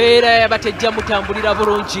embeera yabatejja mutambulira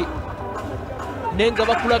bulungi nenga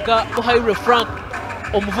bakulaga Muhaire Frank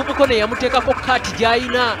omuvubuka ne yamuteekako kati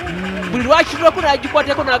gy'ayina buli lwakirirako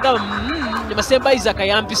n'agikwateko n'agamba ne Masembe Isaac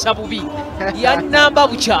yampisa bubi yannamba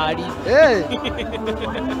bukyali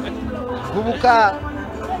muvubuka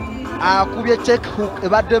akubye check hook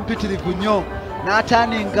ebadde mpitirivu nnyo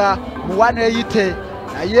n'ataaninga muwana eyite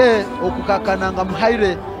naye okukakana nga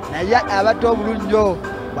Muhaire naye abadde obulungi nnyo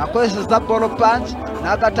bwakozeseza ball punch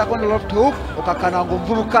n'agattako ne left hook okakana nga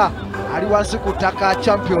omuvubuka ali wansi ku ttaka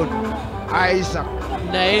champion Isaac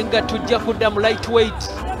naye nga tujja kudda mu lightweight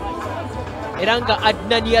era nga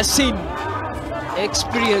Adnan Yassin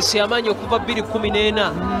experience yamanyi okuva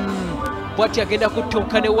 2014 bwati agenda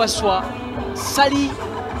kutuuka ne Waswa Sali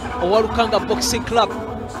owa Lukanga Boxing Club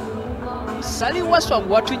Sali Waswa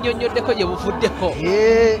gwatunyonyoddeko gye buvuddeko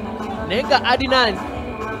naye nga Adnan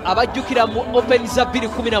abajjukira mu Open za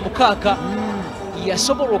 2016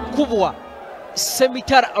 yasobola okubwa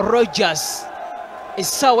Semitara Rogers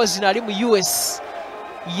essaawa zino ali mu US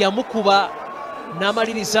yamukuba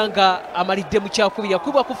n'amaliriza nga amalidde mu kyakubiri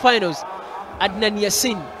yakubwa ku finals. Adnan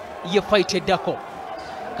Yassin ye fight eddako.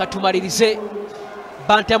 Katumalirize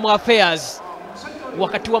Bantam Affairs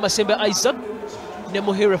wakati wa Masembe Isaac ne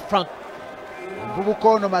Muhire Frank.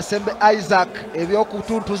 Bubukono Masembe Isaac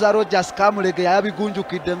ebyokutuntuza Rogers Kamulege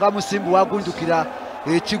yabigunjukidde nga musimbu wagunjukira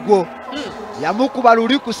ekigo yamukuba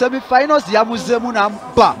luli ku semi-finals yamuzemu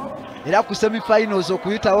n'amubba era ku semi-finals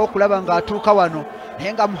okuyitawo okulaba ng'atuuka wano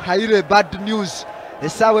naye nga Muhaire bad news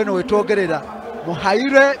essaawa eno wetwogerera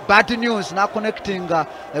Muhaire bad news na connectinga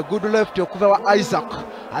a good left okuva wa Isaac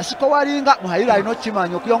asiko walinga Muhaire alina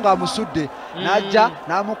okimanyi okuyonga amusudde najja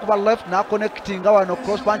n'amukuba left na connectinga wano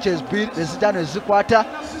cross punches bbiri ezijja ne zikwata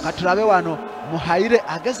katulabe wano Muhaire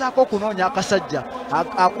agezaako okunoonya akasajja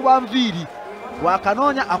akuba nviiri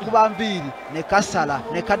wakanoonya akuba nviiri ne kasala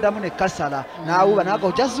ne kaddamu ne kasala n'awuba naga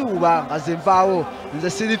ojaziwuba nga zenvaawo nze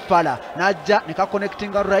siri fala najja ne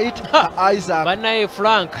kakonectinga right ka Isaac banaye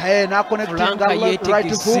Frank na connectinga right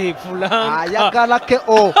hook ayagala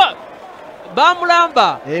KO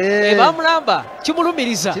bamulamba bamulamba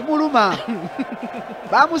kimulumiriza kimuluma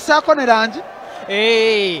bamusaako ne langi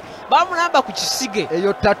bamulamba ku kisige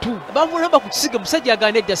eyo tatu bamulamba ku kisige musajja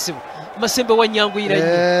aganedda sibu Masembe wanyanguyira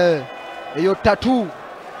nnyo eyo tatu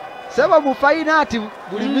seba mu fainati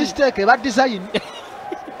buli mistake ba design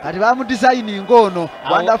kati ba mu designing ngono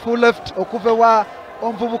wonderful left okuve wa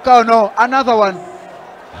omvubuka ono another one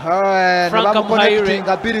Frank Muhaire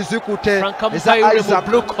ngabiri zikute eza Isaac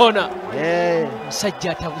blue corner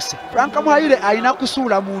musajja atabuse Frank Muhaire alina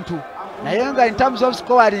kusuula muntu naye nga in terms of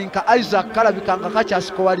scoring ka Isaac kalabikanga kacha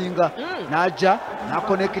scoringa naja na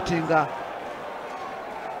connectinga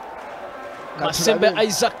Masembe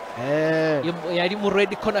Isaac yali mu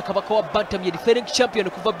red corner kabaka wa Bantam ye defending champion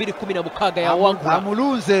kuva 2016 ya wangu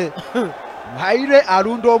amulunze Muhaire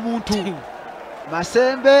alunda omuntu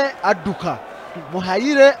Masembe adduka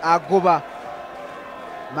Muhaire agoba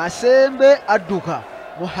Masembe adduka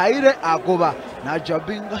Muhaire agoba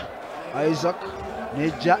najabinga Isaac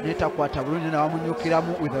neja netakwata bulungi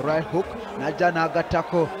nawamunyukiramu with the right hook naja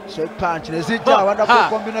nagattako sweep punch nezijja wonderful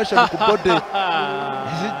combination ku body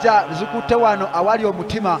nezijja zikutte wano awali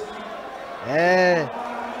omutima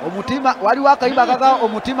omutima wali wakayiba kaga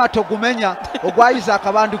omutima togumenya ogwa Isaac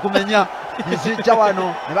abandi kumenya nezijja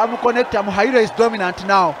wano ne bamuconnecta Muhaire is dominant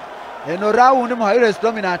now eno round Muhaire is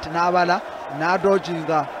dominant n'abala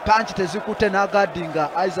n'adojinga punch tezikutte n'agadinga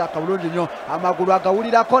Isaac bulungi nnyo amagulu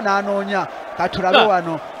agawulirako n'anoonya katulabe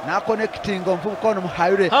wano na connecting omvubuka ono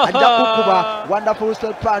Muhaire ajja kukuba wonderful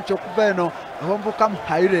step punch okuva eno omvubuka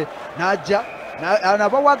Muhaire najja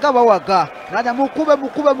bawaga naja mukube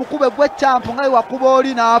gwe champ nga wakuba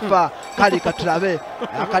oli n'afa kali katulabe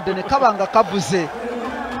akadde ne kabanga kabuze.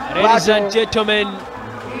 Ladies and gentlemen,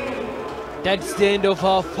 that's the end of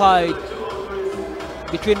our fight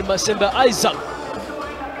between Masembe Isaac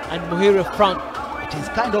and Muhire Frank. It is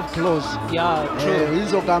kind of close. Yeah, true.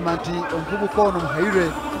 Hizo gamba nti omvubuka ono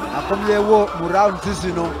Muhaire akomyewo mu rounds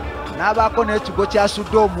zino n'abaako n'ekigo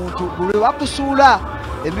kyasudde omuntu bwe bakusuula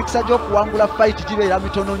emikisa gy'okuwangula fight gibeera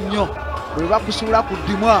mitono nnyo bwe bakusuula ku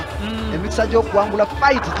ddimwa emikisa gy'okuwangula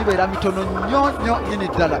fight gibeera mitono nnyo nyini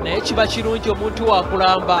ddala naye kiba kirungi omuntu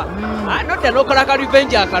wakulamba nodda n'okola ka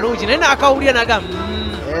revenge akalungi naye n'akawulira naga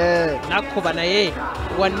nakkuba naye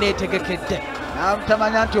wanneetegekedde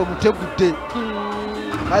namutamanya nti omutegudde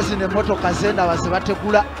kazi n'emmotoka z'endaba ze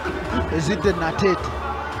bategula ezidde nateete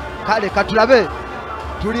kale katulabe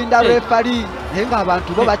tulinda refali naye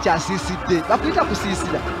ng'abantu bo bakyasiisidde bakuyita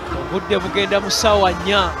kusiisira obudde bugenda mu ssaawa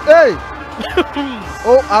 4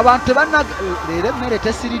 abantu tebanna leero emmere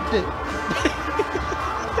tesiridde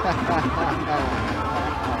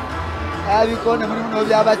abikoone mulimu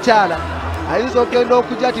n'obyabakyala ayinza okgenda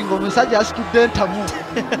okujja ati ng'omusajja asitudde entamu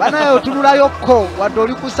banaye otunulayo-ko wadde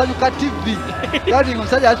oli kusanyuka TV ati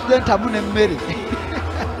ng'omusajja asitudde entamu n'emmere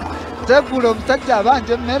tegula omusajja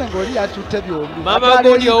abanja emmere ng'oli yatutte byombi maama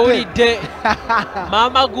gundi owulidde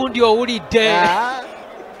maama gundi owulidde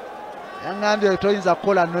yaŋŋambye toyinza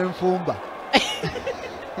kukola n'enfumba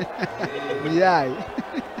muyayi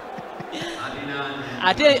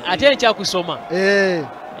ate enkyakusoma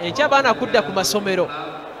enkyabaana kudda ku masomero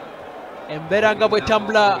embeera nga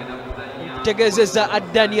bwetambula nkutegeezezza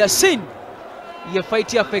Adnan Yassin ye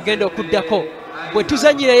fight yaffe egenda okuddako bwe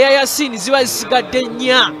tuzanyira ya Yassin ziba zisigadde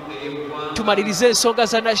nnya tumalirize ensonga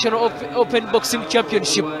za National Open Boxing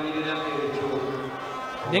Championship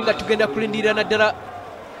naye nga tugenda kulindirira naddala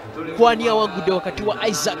kwani awangudde wakati wa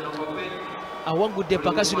Isaac awangudde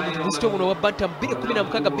empaka zino mu buzito buno wa bantam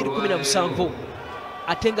 216-217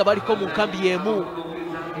 ate nga baliko mu nkambi y'emu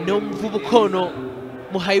n'omuvubuka ono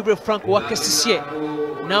Muhaire Frank wa Kesisye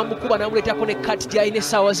n'amukuba n'amuleetako ne kati gy'alina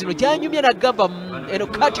essaawa zino gy'anyumye n'agamba eno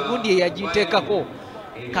kati gundi ye yaginteekako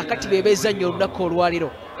kakati beebeezannya olunaku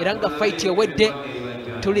olwaliro era nga fayiti ewedde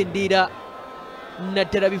tulindiira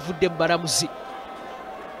naddala bivudde mu balamuzi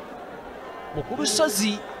mu ku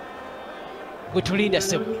lusozi gwe tulinda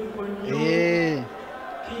ssebo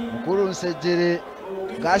mukulu nsejjere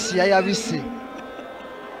gaasi yayabise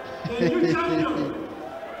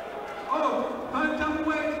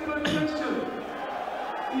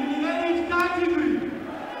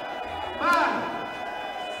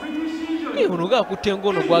ono gaakutte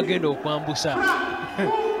ngono gwagenda okwambusa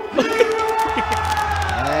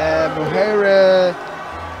Muhaire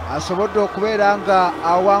asobodde okubeera nga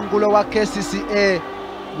awangula wa KCCA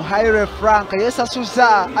Muhaire Frank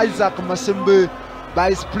yeesasuza Isaac Masembe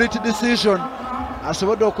by split decision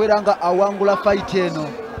asobodde okubeera nga awangula fight eno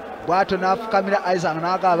bwato n'afukamira Isaac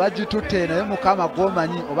n'agamba bagitutte naye mukama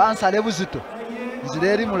gwomanyi oba nsale buzito nzira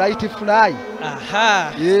eri mu light fly.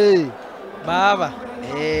 Aha baba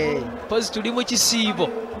pozi tuli mu kisiibo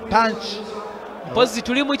punch pozi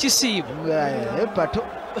tuli mu kisiibo epato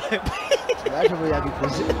bwato bwe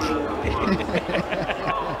yabikoze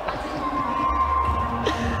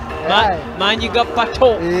maanyi ga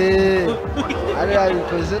pato ali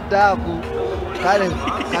yabikoze daaku kale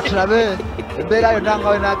katulabe embeera yonna nga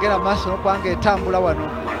we naagenda maaso n'okubanga etambula wano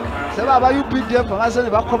seba aba UPDF amaze ne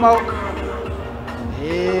bakomawo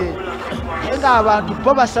naye ng'abantu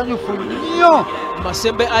bo basanyufu nnyo.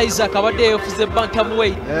 Masembe Isaac abadde yeefuze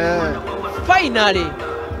bantamweight finally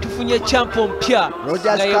tufunye champion mpya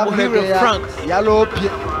nga ye Muhaire Frank yaloopye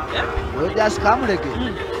Rogers Kamulege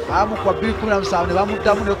bamukuba 217 ne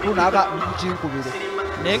bamuddamu nekulu naaga mukinkubire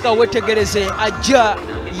naye nga wetegereze ajja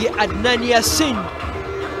ye Adnan Yassin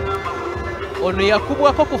ono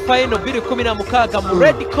yakubwako ku final 216 mu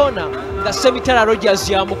red corner nga Semitala Rogers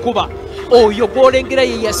yamukuba oyo gwolengera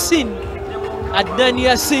ye Yassin Adnan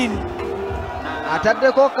Yassin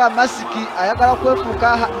ataddeko ka masiki ayagala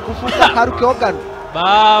kufuuka Haruki Hogan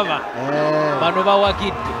baba bano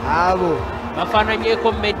bawagidde abo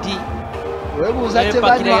bafaananyeko Medi webuuza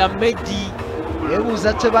ya Medi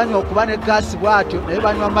webuuza tebanywa okuba ne gaasi bwatyo naye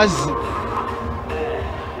banywa mazzi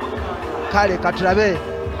kale katulabe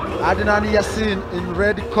Adnan Yassin in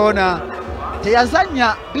red corner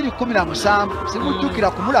teyazanya 217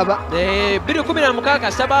 simujjukira kumulaba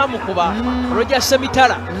 216 sabamukuba Roger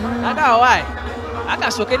Semitala agawaayi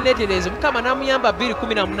akasooka enneetereze mukama n'amuyamba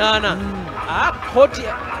 218 koti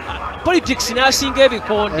politics n'asinga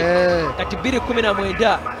ebikonde kati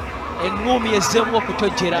 219 eŋŋumi ezzemu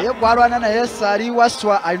okutojjera naye gwalwana naye Sali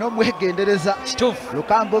Waswa alina omwegendereza kituufu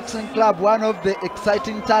Lukan Boxing Club one of the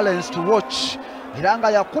exciting talents to watch era nga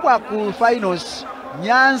yakubwa ku finals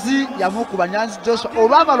Nyanzi yamukuba Nyanzi Joshua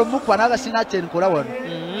obamala omukuba n'agasina kyenkola wano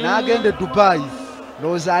n'agenda Dubai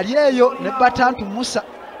looza ali eyo ne Batantu Musa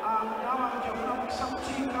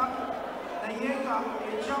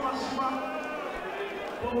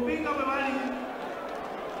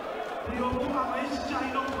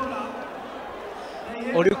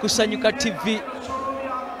oli kusanyuka TV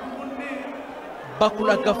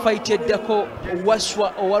bakulaga fight eddako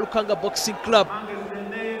Waswa owa Lukanga Boxing Club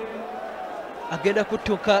agenda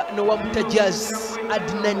kutuuka n'owa Mutajaz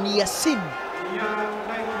Adnan Yassin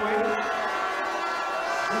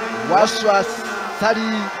Waswa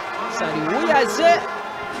Sali wuyaze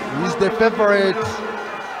is the favorite.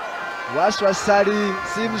 Waswa Sali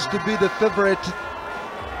seems to be the favorite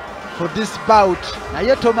for this bout.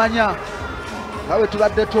 Naye tomanya kawe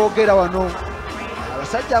tubadde twogera wano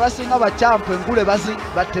abasajja abasinga bakyampu engule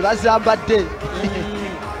tebazambadde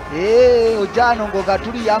ojano ngoga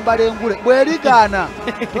tuli yambala engule bwerigaana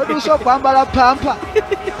toduusa okwambala pampa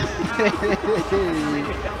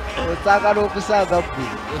osagala okusaaga ggwe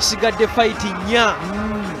esigadde fight nnya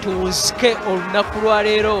tunzike olunaku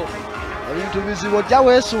lwaleero ebintu bizibu ojja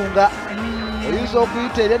weesunga oyinza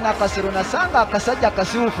okuyita eri nakasero nasanga akasajja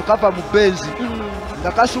kasiwufu kava mu benzi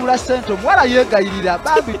nga kasuula ssente omuwala yeegayirira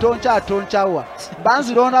bambi tonkyawa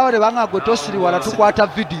banziroonawo ne banga gwe tosiriwala tukwata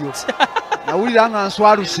vidiyo nawulira nga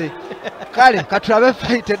nswaluse kale katulabe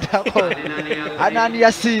fight eddako Adnan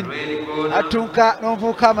Yassin atunka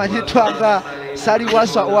n'omuvubuka amanyitwa nga Sali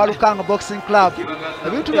Waswa owa Lukanga Boxing Club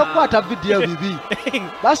ebintu by'okukwata vidiyo bibi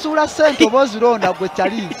basuula ssente oba ozironda gwe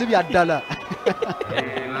kyali si bya ddala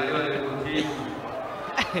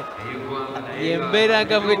yembeera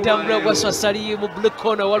nga bwetambula Waswa Sali mu blue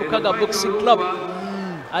corner owa Lukanga Boxing Club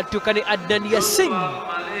atuuka ne Adnan Yassin.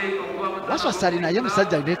 Waswa Sali naye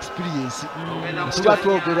musajja alina experience. Tuba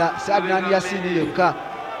twogera si Adnan Yassin yekka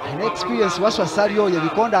alina experience. Waswa Sali oyo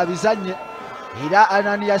ebikonde abizanye era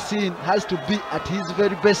Adnan Yassin has to be at his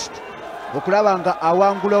very best okulaba nga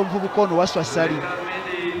awangula omuvubuka ono Waswa Sali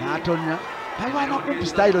n'atonya balwana kumpi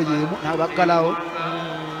style yemu n'abaggalawo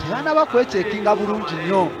tebanaba kwekyekinga bulungi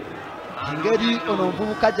nnyo engeri ono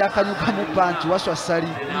omuvubuka gy'akanyukamu panchi Waswa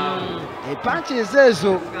Sali. Panchi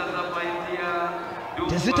ezo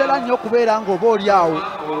tezitera nnyo okubeera nga oba oli awo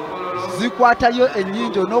zikwatayo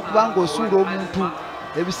ennyingi n'okuba ng'osuula omuntu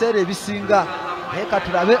ebiseera ebisinga naye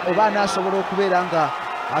katulabe oba anaasobola okubeera nga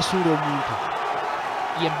asuula omuntu.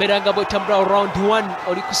 Yembeera nga bwetambula round 1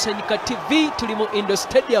 oli ku Sanyuka TV tuli mu Indo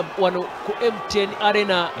Stadium wano ku MTN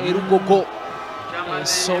Arena e Lugogo.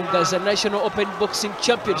 Ensonga za National Open Boxing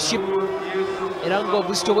Championship era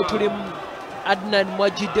ng'obuzito bwe tulimu Adnan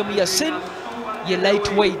Mwajiddemu Yassin ye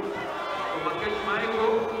lightweight.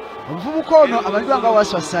 Omuvubuka ono amanyibwa nga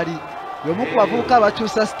Waswa Sali y'omu ku bavubuka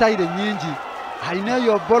abakyusa style ennyingi. Alina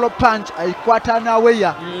eyo bolo punch ayikwata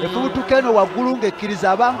naweya efubutuka eno waggulu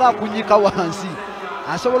ng'ekkiriza abanga akunyika wansi.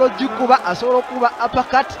 Asobola ogikuba, asobola okuba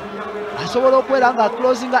uppercut, asobola okubeera nga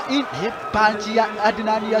closinga in. Naye panchi ya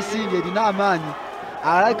Adnan Yassin erina amaanyi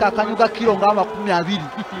alabika akanyuga kiro nga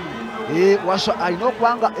 20. Waswa alina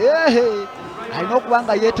okuba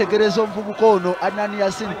nga yeetegereza omuvubuka ono Adnan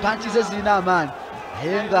Yassin panchi ze zirina amaanyi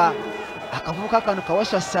naye nga akavubuka kano ka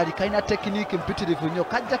Waswa Sali kalina tekiniki mpitirivu nnyo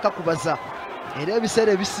kajja kakubaza era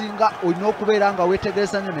ebiseera ebisinga olina okubeera nga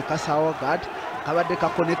weetegereza nnyo ne kasawa gad kabadde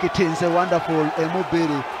kakonekitinze wonderful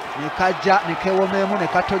emubiri ne kajja ne kewomeemu ne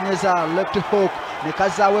katonyeza left hook ne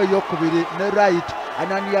kazaawo ey'okubiri ne right.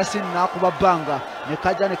 Adnan Yassin n'akuba bbanga ne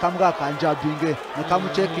kajja ne kamuga kanjabinge ne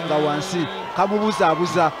kamucekinga wansi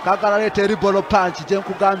kamubuzaabuza kagala leeta eri bolo punch gye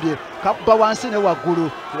nkugambye kakuba wansi ne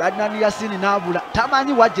waggulu. Adnan Yassin n'abula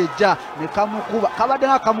tamanyi wajejja ne kamukuba kabadde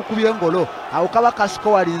nga kamukubye engolo awo kaba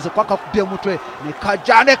kasikowalinze kwa kakubye mutwe ne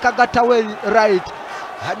kajja ne kagattawo right.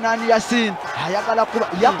 Adnan Yassin ayagala kuba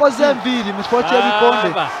yakoze enviiri mu kifo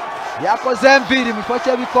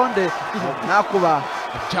ky'ebikonde n'akuba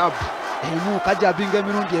jab emu kajabinga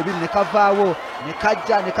emirundi ebiri ne kavaawo ne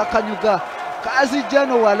kajja ne kakanyuga kazijja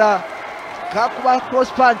eno wala kakuba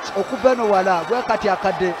cross punch okuba eno wala bwe kati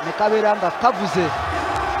akadde ne kabeera nga kavuze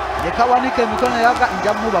ne kawanika emikono yaga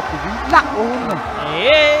nja muba kubira ono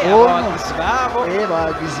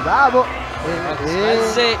bawagizi baabo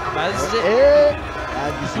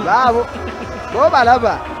bawagizi baabo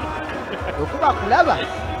bobalaba okuba kulaba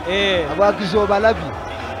abawagizi obalabi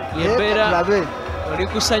yembeera oli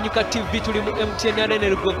ku Sanyuka TV tuli mu MTN Arena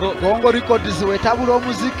Lugogo. Bongo Records wetabula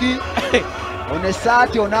omuziki ono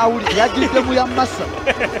esaati onaawuli yagiddemu ya masa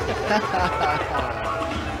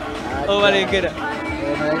obalengera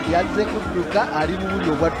yazze kudduka ali mu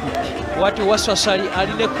buli obwadduka wati Waswa Sali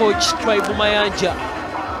ali ne coach Tribe Mayanja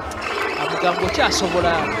amugamba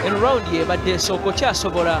okyasobola eno round yebadde ensooka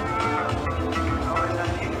okyasobola.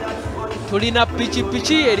 Tulina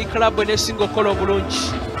pikipiki eri club enesinga okola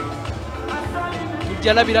obulungi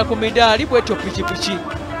jalabira ku midaali bwetyo pikipiki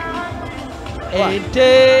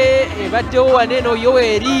ente ebaddewo waneeno yo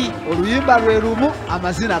eri oluyimba lwe lumu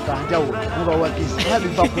amazina ganjawulo mubawagizi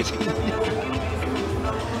abiva kuki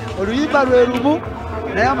oluyimba lwe lumu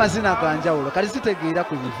naye amazina ganjawulo kati zitegeera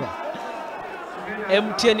ku biva.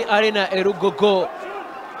 MTN Arena e Lugogo,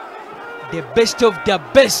 the best of the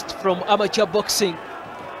best from amateur boxing.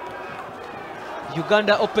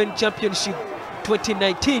 Uganda Open Championship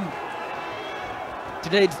 2019.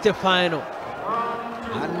 Today it's the final.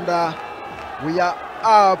 And we are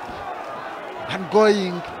up and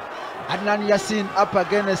going. Adnan Yassin up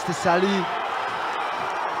against Sali.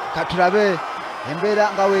 Katurabe embeera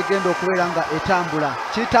nga weegenda okubeera nga etambula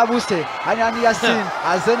kitabuse. Adnan Yassin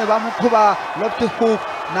azze ne bamukuba left hook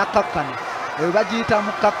n'akakkana eyo bagiyita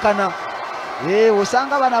mukakkana.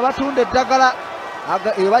 Osanga bano abatunda eddagala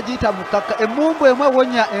eyo bagiyita mukakka. Emmumbu emu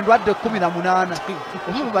ewonya endwadde 18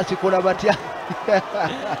 oba bakikola batya?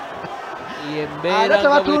 Yembeera nga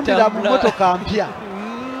tebatundira mu mmotoka mpya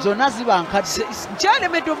zonna ziba nkadde.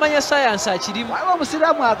 Nkyalemedde omanya sayansi akirimu. Waliwo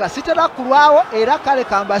omusiraamu agasitera kulwawo era kale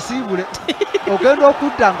kambasiibule ogenda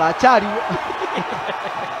okudda ng'akyaliwo.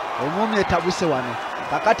 Omwami etabuse wano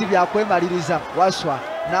kakati byakwemaliriza. Waswa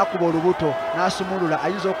n'akuba olubuto n'asumulula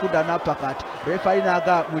ayinza okudda n'apakati refari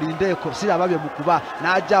n'aga mulindeeko siraba bye mukuba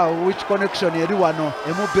n'ajja which connection eri wano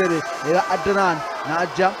emubere era Adnan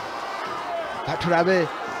n'ajja katulabe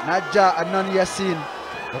n'ajja Adnan Yassin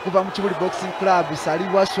okuva mu Kibuli Boxing Club. Sali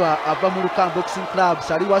Waswa ava mu Lukam Boxing Club.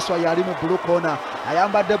 Sali Waswa yali mu blue corner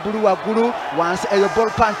ayambadde bulu waggulu wansi eyo ball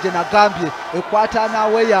punch gye nagambye ekwata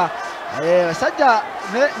naweya basajja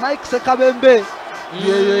ne Mike Sekabembe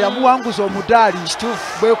yeyo yamuwanguza omudaali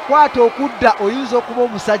bwekwata okudda oyinza okuba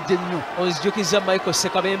omusajja ennyo onzijukiza Michael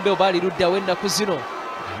Sekabembe oba aliruddawo ennaku zino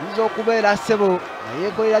ayinza okubeera ssebo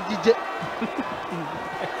nayeekolera gije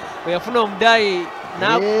bwe yafuna omudaali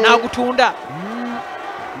n'agutunda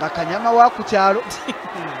nga kanyama wa ku kyalo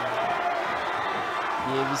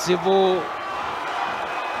ebizibu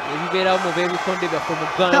ebibeerawo mu b'ebikonde byaffe mu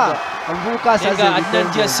Uganda omuvubuka asaze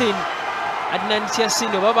Adnan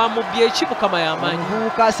Yasin oba bamubye eki Mukama y'amaanyi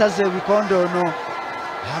omuvubuka asaze ebikonde ono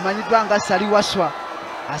amanyiddwa nga Saliwaswa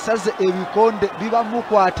asaze ebikonde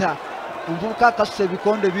bibamukwata omuvubuka akasusa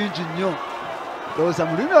ebikonde bingi nnyo ndowooza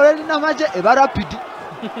mu lulimi olw'erinamagye eba rapidi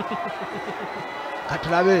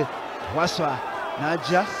katulabe Waswa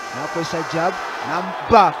najja nakozesa jab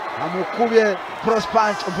namuba amukubye cross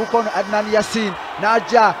punch omuvubuka ono Adnan Yasin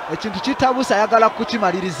najja ekintu kitabusa ayagala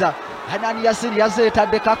kukimaliriza Adnan Yasin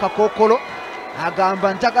yazeetaddeko akakookolo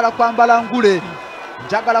agamba njagala kwambala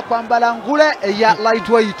ngule eya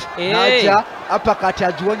lightweight najja apakati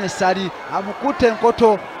agiwonye Sali amukutte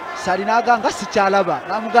enkoto Sali naganga sikyalaba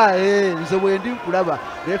namuga nze bwendi nkulaba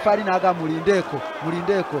refari naga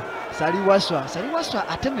mulindeeko Saliwaswa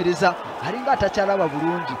atemereza alinga atakyalaba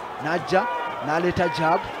bulungi najja naleeta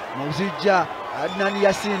jab muzijja Adnan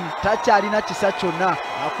Yasin takyalina kisa kyonna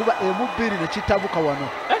akuba emubbiri nekitabuka wano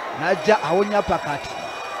najja awonya pakati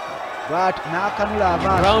n'akanula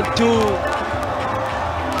amaaso round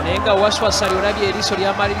 2 naye nga Waswa Sali olabye eriiso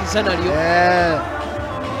lyamaliriza nalyo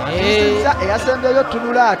eyasembeyo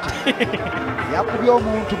tunula ati yakubye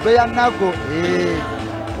omuntu beya nago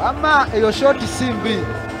wama eyo shoti simbi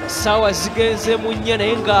saawa zigenze mu nnya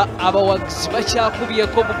naye nga abawagizi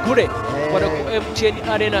bakyakubyeko bugule wano ku MTN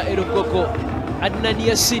Arena e Lugogo Adnan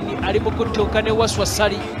Yasin ali mu kutuuka ne Waswa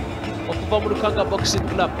Sali okuva mu Lukanga Boxing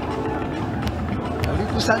Club oli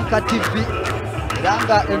kusanyuka TV era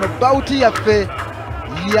nga eno bauti yaffe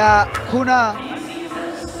yakuna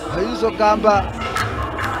oyinza ogamba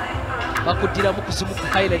bakuddiramu kuzimu ku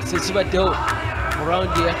highlights ezibaddewo mu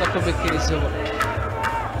rawundi eyakakomekerezebwa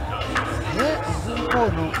omuvubuka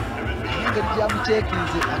ono engeri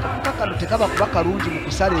gyamuceekinze akakuka kano tekaba kuba kalungi mu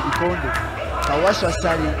kusala ebikonde Waswa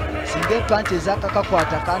Sali singa empanci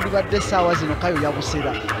ezakakakwata kandibadde essaawa zino kayo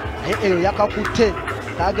yabusera naye eyo yakakutte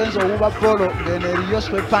kagenza owuba bolo ngeno eriyo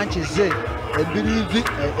swepanci ze embiriivi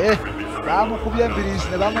bamukubye embiriizi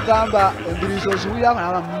ne bamugamba embiriizi oziwulira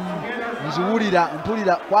nziwulira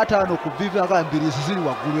mpulira kwata wano ku vivi agamba embiriizi ziri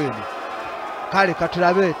waggulu eno kale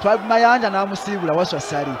katulabe twamayanja n'amusiibula Waswa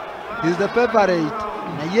Sali is the favorite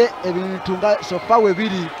naye ebintu nga sofa we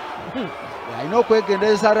biri alina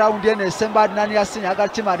okwegendereza rawundi eno esemba Adnan Yasin ayagala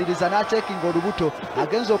kimaliriza n'acekinga olubuto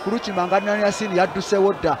agenza okulukima nga Adnan Yasin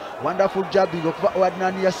yaddusewo dda wonderful jabbing okuva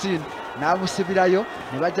Adnan Yasin n'amusibirayo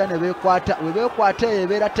ne bajja ne beekwata we beekwata eyo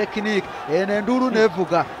ebeera tekinike eno enduulu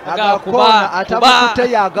neevuga agakoona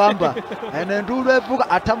atamukutte yagamba eno enduulu evuga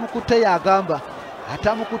atamukutte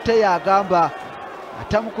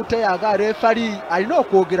yagamba refari alina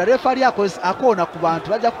okwogera refari akoona ku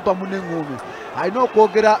bantu bajja kuba munengome alina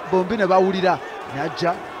okwogera bombi ne bawulira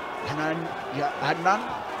najja Adnan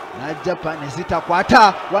najja pane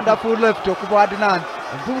zitakwata wonderful left okuva Adnan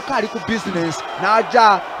omuvubuka ali ku business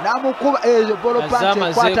najja namukuba eyo bolo punch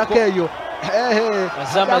ekwatako eyo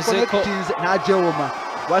najewoma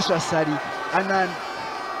Waswa Sali Adnan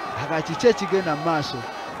akakiki ekigenda mu maaso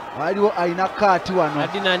waliwo alina kaati wano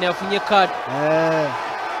Adnan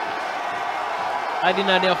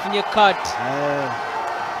afunye kaati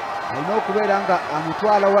alina okubeera nga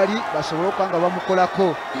amutwala wali basobole okuba nga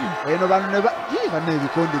bamukolako eno bano banna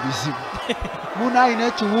ebikonde bizibu muna alina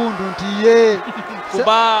ekiwundu nti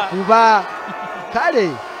kuba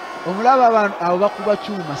kale omulaba abantu abo bakuba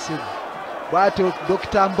kyuma sebo bwatyo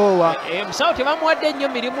Dr. Mbowa musawo tebamuwadde nnyo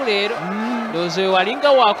mirimu leero ndowooza oyo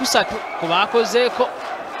walinga wakusatu kuba akozeeko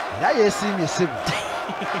era yeesiimye sebo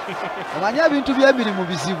omanye ebintu by'emirimu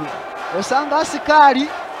bizibu osanga asikaali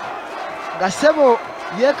nga sebo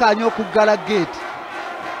yeekanya okuggala geeti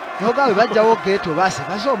nogawe bajjawo geeti obaase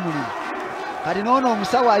baze omulimu kati noono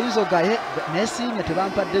omusawo ayinza ogaye neesiimye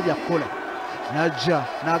tebampadde byakukola najja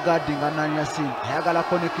n'agaddinga Adnan Yasin ayagala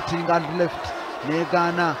connectinga left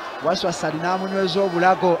negaana Waswa Sali n'amunyweza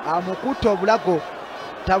obulago amukutta obulago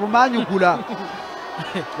tabumanyugula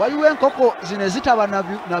waliwo enkoko zino ezitaba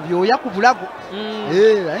na byoya ku bulago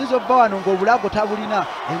ayinza obba wano ng'obulago tabulina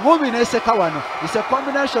engumi n'eseka wano is a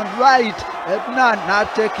combination right Adnan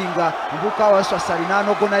n'atekinga omuvubuka Waswa Sali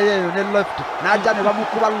n'anogonayo eyo ne left n'ajja ne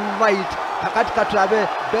bamukuba right kakati katulabe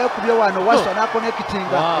bekubye wano waswa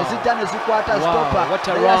nakonekitinga ezijja ne zikwata stopa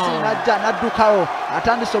yasin najja naddukawo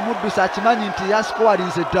atandise omuddusa akimanyi nti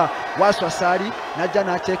yasikowalinze dda waswa saali najja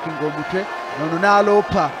nacekinga omutwe nono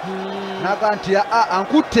n'aloopa naga nti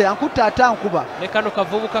ankutte ate ankuba ne kano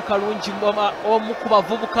kavubuka kalungi omu ku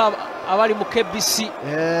bavubuka abali mu KBC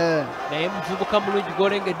naye muvubuka mulungi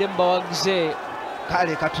gwolengedde mu bawagize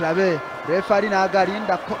kale katulabe refari naga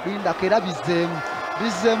lindako era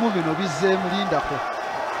bizeemu bino lindako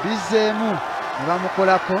bizeemu ne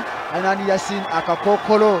bamukolako Anani Yasin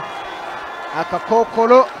akakookolo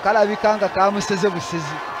kalabika nga kamuseze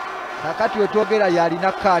busezi kakati wetwogera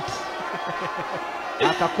yalina kati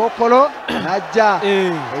akakookolo najja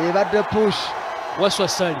ebadde push waswa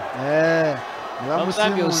sali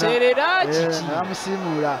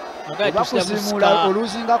nebamusimuula bakusimuula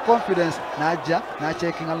oluzinga confidence najja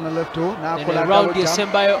nacekinga na left nakola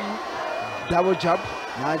double jab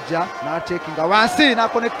najja nacekinga wansi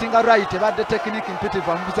nakonectinga right ebadde technique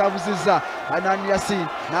mpitivu amubuzabuzizza Anani Yasin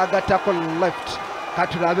nagattako left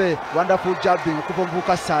katulabe wonderful jabbing okuva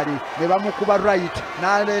omuvubuka Sali ne bamukuba right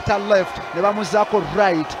naleeta left ne bamuzaako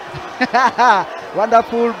right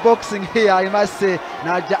wonderful boxing here I must say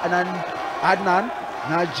Adnan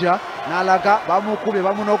najja nalaga bamukubye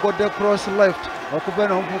bamunogodde cross left okuva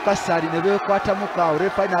n'omuvubuka Sali ne beekwatamukawo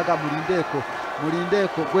refa naga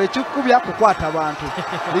mulindeeko gwekikubya kukwata bantu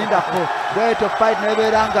lindako bweto fight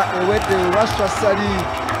nebeera nga ewedde Waswa Sali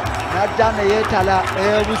najja ne yeetala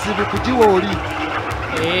obuzibu kugiwa oli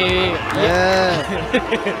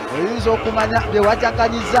oyinza okumanya bye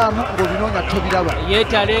wajakanyizaamu ng'obinoonya tobiraba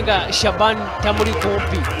yeetale nga Shaban tamuli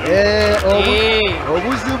kumpi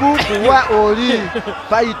obuzibu kuwa oli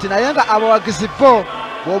fight naye nga abawagizi bo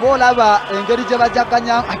bw'oba olaba engeri gye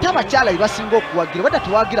bajaganyamu ate abakyala basinga okuwagira badda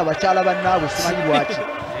tewagira bakyala bannaabwe simanyi lwaki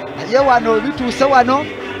naye wano bituuse wano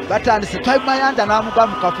batandise twamayanja n'amuga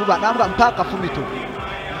mu kafuba n'amuga mpa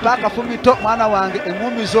akafumito mwana wange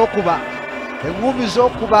eŋŋumi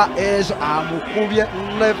z'okuba ezo amukubye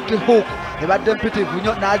left hook ebadde mpitivu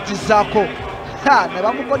nnyo n'agizaako ne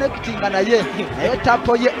bamukonekitinga naye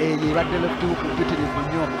tapo ye eyo ebadde left hook mpitirivu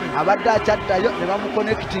nnyo abadde akyaddayo ne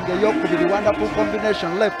bamukonekitinga eyokubiri wonderful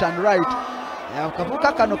combination left and right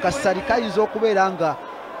akavubuka kano Kasali kayinza okubeera nga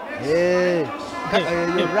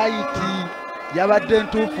eyo right yabadde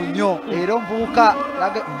ntuufu nnyo era omuvubuka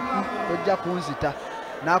tojja kunzita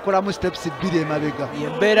n'akolamu steps 2 emabega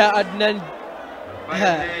yembeera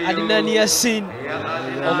Adnan Yasin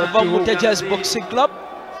okuva mu Tejas Boxing Club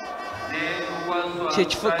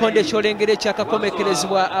kyekikonde ekyolengera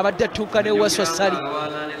ekyakakomekerezebwa abadde atuuka ne Waswa Sali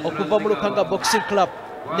okuva mu Lukanga Boxing Club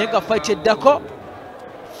naye nga fight eddako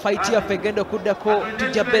fight yaffe egenda okuddako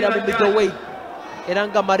tujja beera mu middleweight era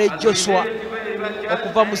nga Mare Joshua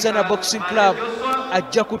okuva mu Zana Boxing Club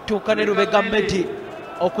ajja kutuuka ne Lubega Medi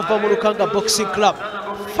okuva mu Lukanga Boxing Club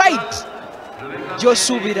fight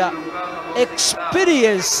gy'osuubira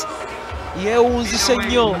experience yeewunzise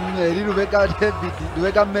nnyo eri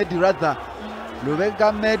Lubega Medi rather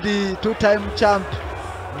Lubega Medi two-time champ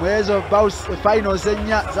mwezo finals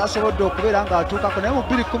ennya zasobodde okubeera nga atuukako naye mu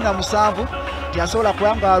 2017 tiyasobola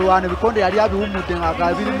kuba nga alwana ebikonde yali abiwumudde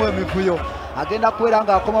nga birimu emivuyo agenda kubeera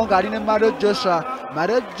nga akomawo ng'ali ne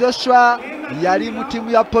Mare Joshua yali mu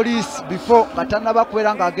ttiimu ya police before nga tannaba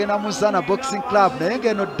kubeera ng'agenda mu Zana Boxing Club naye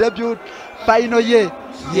ng'eno debut final ye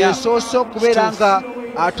yesoose okubeera nga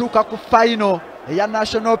atuuka ku final eya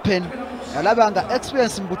National Open yalaba nga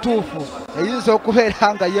experience mu butuufu eyinza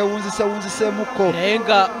okubeera nga yeewunziseemukko naye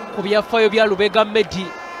nga ku byafaayo bya Lubega Medi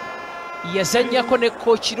yazannyako ne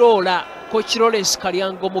Coach Lawrence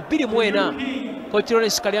Kalyango mu 2004 Coach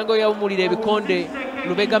Lawrence Kalyango yawumulira ebikonde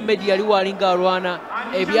Lubega Medi yali waali ng'alwana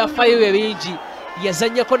ebyafaayo bye bingi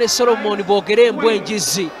yazannyako ne Solomon boogera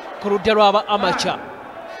embwenjizi ku ludda lw'aba amateur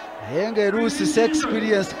naye ng'eruusi se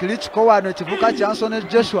experience kilikiko wano ekivuka kyansone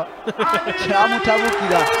Joshua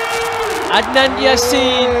kyamutabukira Adnan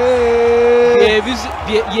Yasin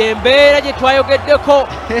yembeera gye twayogeddeko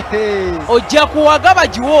ojja kuwaga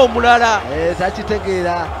bagiwa omulala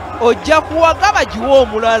takitegeera ojja kuwaga bagiwa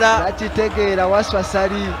omulala takitegeera Waswa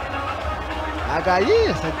Sali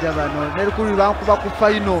agayi sajja bano nerukulu bankuba ku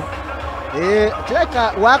final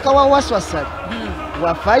kireka wakawa Waswa Sali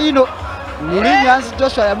wa final Nyanzi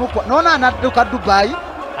Joshua yamukwa nona anadduka Dubai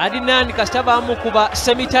Adnan kasita bamukuba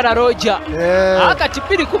Semitala Roja akati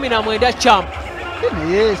 2019 champ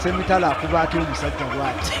naye Semitala akuba ate omusajja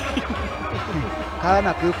bwati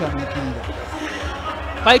kana kwekamikirira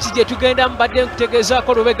fight gye tugenda mbadde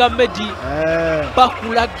nkutegezaako Lubega Medi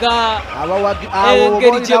bakulaga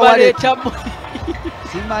engeri gye baleetamu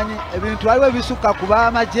simanyi ebintu waliwo ebisukka kuba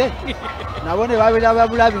amagye nabo ne babiraba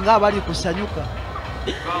bulabi ng'abali kusanyuka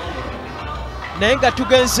naye nga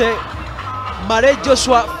tugenze Male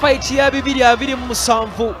Joshua fight ya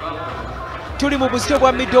 227 tuli mu buzito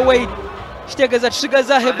bwa middleweight kitegeeza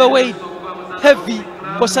tusigaza heavyweight heavy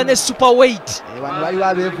kosa ne superweight wano waliwo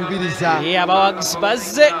abeevubiriza abawagizi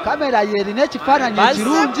bazze kamera yerina ekifaananyi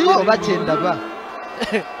ekirungi oba kyendaba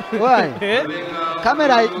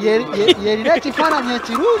kamera yerina ekifaananyi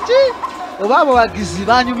ekirungi oba abawagizi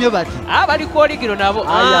banyumye bati bali kwoligiro nabo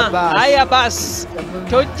aya basi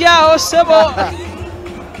tojjaawo sebo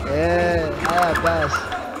aya basi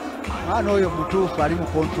mwana oyo mutuufu ali mu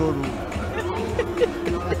control room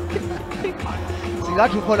singa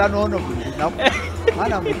tukola noono buli lunaku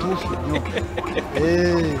mwana mutuufu nnyo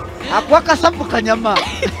akuwa kasapu kanyama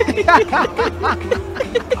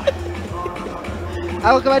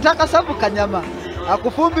ako kebaita kasapu kanyama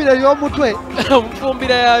akufumbira ery'omutwe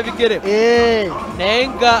omufumbira ya bigere naye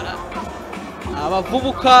nga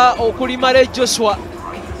abavubuka okuli Male Joshua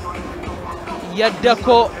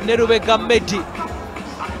yaddako ne Lubega Medi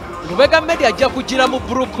ajja kugira mu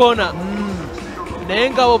blue corner naye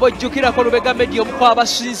nga oba ojjukirako Lubega Medi omu ku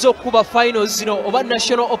abasinze okuba finals zino oba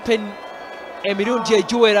national open emirundi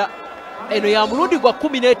egiwera eno ya mulundi gwa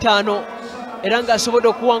 15 era ng'asobodde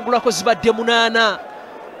okuwangulako zibadde 8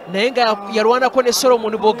 naye nga yalwanako ne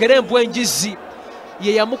Solomon Bogere Embwenjizi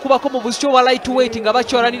ye yamukubako mu buzito bwa lightweight nga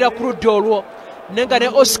bakyolanira ku ludda olwo naye nga ne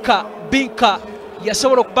Oscar Binka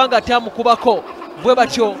yasobola okuba nga atamukubako bwe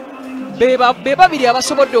batyo be babiri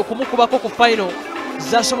abasobodde okumukubako ku final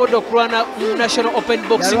zasobodde okulwana National Open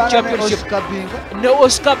Boxing Championship ne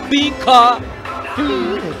Oscar Binka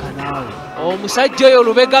omusajja oyo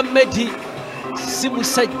Lubega Medi si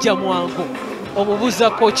musajja mwangu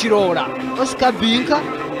omubuzako kiroola Oscar Binka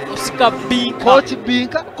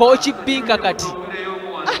Coach Binka kati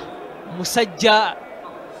musajja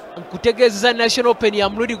nkutegeeza National Open ya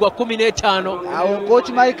mulundi gwa 15 awo Coach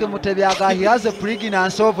Mike Mutebyaga he has a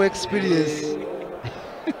pregnancy of experience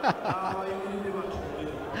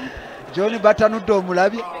John Batanudde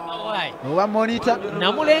omulabye owa monitor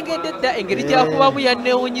namulengedde dda engeri gyakubamu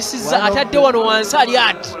yanneewunyisizza atadde wano wansi ali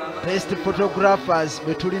ati best photographers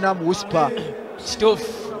betulina mu Whisper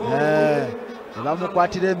kituufu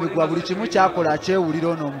bamukwatira emigwa buli kimu kyakola akyewulira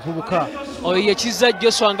ono omuvubuka oyo ye Kizza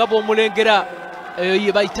Joshua nga bw'omulengera eyo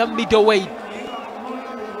ye bayita middleweight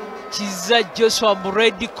Kizza Joshua mu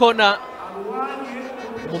red corner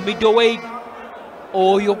mu middleweight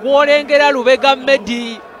oyo gw'olengera Lubega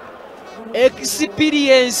Medi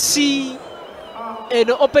experience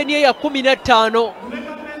eno open ye ya 15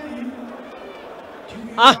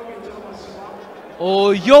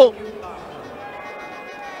 oyo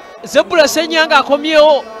Zebula Senyanga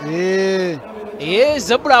akomyewo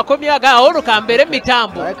Zebula akomye agaolo kambere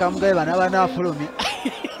mitambo kamugaye bana banafulumye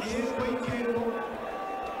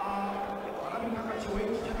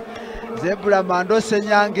Zebula Mando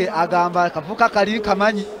Senyange agamba kavuka kali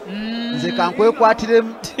kamanyi nze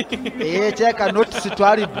kankwekwatiremu kyeka notice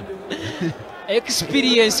twalibu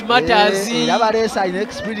experience matters yabalesa ina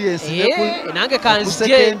experience nange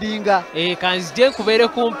kanzije nkubere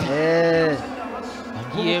kumpi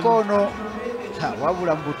kono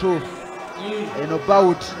wabula mu butuufu eno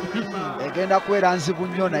bout egenda kwera nzibu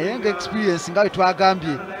nnyo naye nga experience nga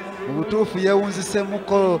bwetwagambye mu butuufu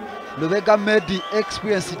yeewunzisemuko Lubega Medi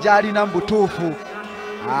experience gy'alina mu butuufu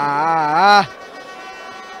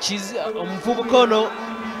omuvubuka ono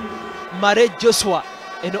Male Joshua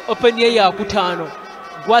eno open ye ya 5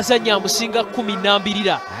 gwazanya amusinga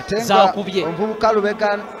 12 zakubye omuvubuka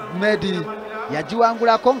Lubega Medi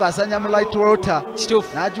yagiwangulako ng'azanya mu light water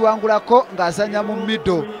n'agiwangulako ng'azanya mu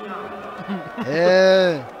middle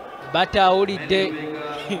batawulidde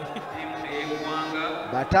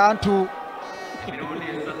batantu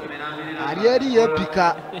ali eri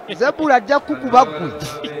yeepika Zebula ajja kukuba ggwe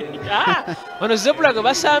ono Zebula gwe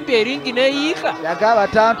basambye eringi neeyiika yaga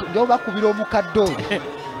batantu njo bakubira omukadde oyo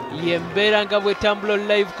yembeera nga bwetambula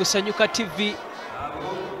live ku Sanyuka TV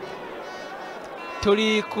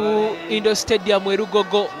tuli ku Indo Stadium e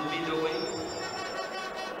Lugogo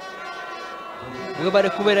webale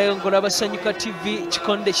kubeerayo ng'olaba Sanyuka TV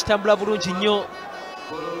kikonde kitambula bulungi nnyo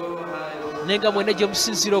nenga mwene gye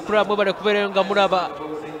musinzira okulaba mwebale kubeerayo nga mulaba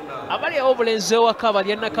abali awo obulenzi ewaka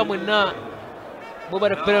abali ennaka mwenna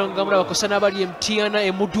mwebale kubeerayo nga mulaba kosa n'abali emutiana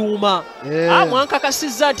emuduuma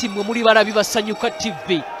mwankakasizza nti mwe muli balabi ba Sanyuka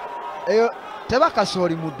TV eyo teba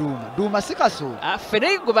kasooli mu duuma si kasooli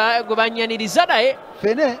fene gwe banyaniriza naye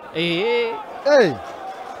fene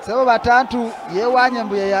sebo batantu yeewanye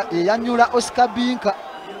mbu yeyanyula Oscar Binka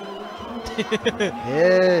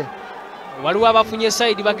waliwo abafunye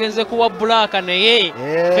side bagenze kuwa black naye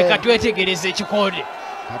feka twetegereze ekikode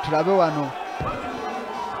katulabe wano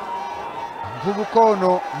muvubuka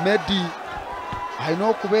ono Medi alina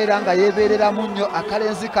okubeera nga yeebeereramu nnyo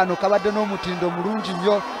akalenzi kano kabadde n'omutindo mulungi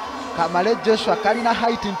nnyo kamale Joshua kalina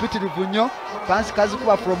height mpitirivu nnyo fansi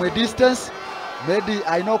kazikuba from a distance Medi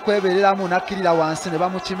alina okwebeereramu nakkirira wansi ne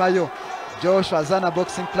bamukimayo Joshua Zana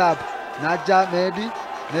Boxing Club najja Medi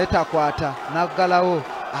netakwata naggalawo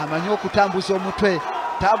amanyi okutambuza omutwe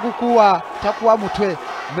takuwa mutwe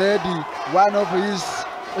Medi one of his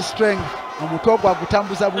strength omutwe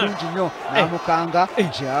gwagutambuza bulungi nnyo namukanga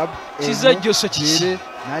jab kiza Joshua kiki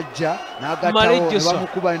najja nagattawo ne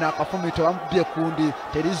bamukuba n'akafumito bamukubye kundi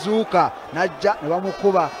terizuuka najja ne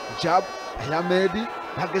bamukuba jab era Medi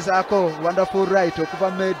bagezaako wonderful right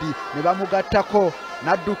okuva Medi ne bamugattako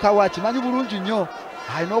nadduka wakimanyi bulungi nnyo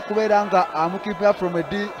alina okubeera nga amukipa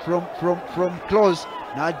from close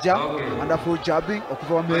najja wonderful jabbing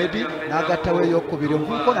okuva Medi n'agattawo eyokubiri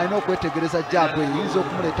omuvubuka alina okwetegereza jabwe eyinza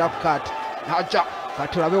okumuleeta ku kati najja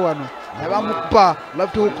katulabe wano ne bamukuba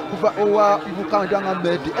left hook kuva owa muvubuka nga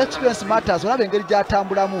Medi experience matters olaba engeri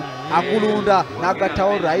gy'atambulamu akulunda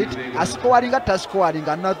n'agattawo right asikowalinga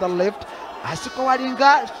tasikowalinga another left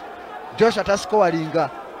asikowalinga Joshua tasikowalinga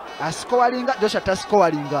Joshua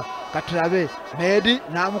tasikowalinga katulabe Medi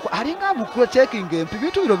alinga amukuba checking empi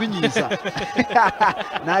bintu biro binyiza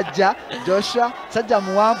najja Joshua sajja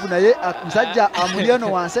muwanvu naye musajja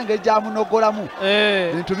amulyeno wansi engeri gyamunogolamu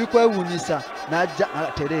bintu bikwewuunyisa najja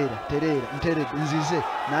terera nzize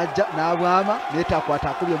najja n'abwama netakwata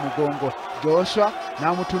akubye mugongo Joshua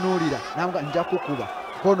n'amutunuulira namuga nja kukuba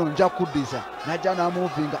kono nja kuddiza najja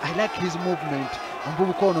n'amuvinga I like his movement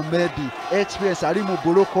omuvubuka ono Medi experience ali mu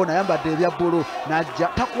bulu kona yambadde ebya bulu najja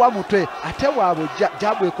takuwa mutwe ate waabo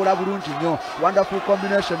jabu ekola bulungi nnyo wonderful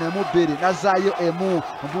combination emu-bbiri nazaayo emu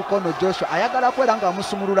omuvubuka ono Joshua ayagala kwera nga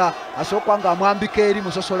amusumulula asooka nga amwambika eri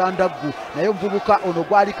musosola ndaggu naye omuvubuka ono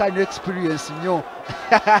gwaliko alina experience nnyo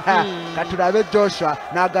katulabe Joshua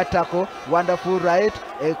n'agattako wonderful right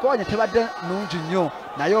ekonya tebadde nungi nnyo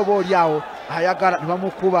naye oba oli awo ayagala ne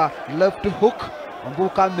bamukuba left hook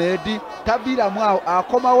omuvubuka Medi taviiramu awo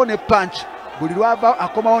akomawo ne punch buli lwava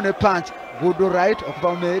akomawo ne punch good right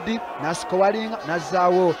okuva Medi nasikowalinga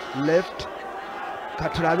nazaawo left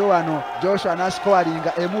katulabe wano Joshua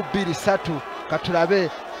nasikowalinga emu-bbiri ssatu katulabe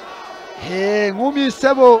ngumi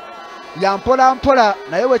sebo ya mpola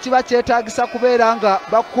naye bwe kiba kyetaagisa kubeera nga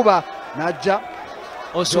bakuba najja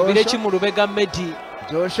osuubire ki mu lubega Medi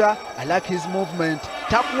Joshua I like his movement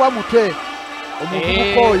takuwa mutwe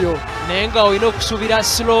omuvubuka oyo naye nga olina okusuubira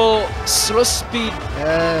slow speed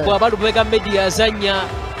bw'aba lubega Medi yazannya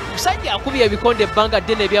musajja akubye ebikonde ebbanga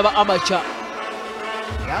ddene ebyaba amateur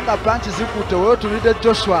yanga panchi zikutte weyo tulidde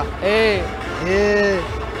Joshua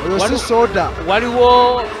oyo si soda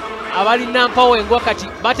waliwo abalina mpawo kati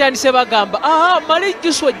batandise bagamba male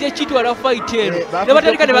Joshua jja kitwala fight eno ne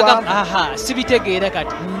batandika ne bagamba sibitegeera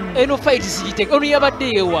kati eno fight sigitegeera ono yabadde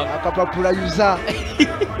yeewaka akapapula yuza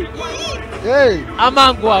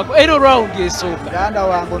amangu ago eno round esooka ganda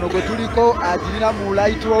wange ono gwe tuliko agirina mu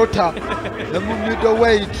light water ne mu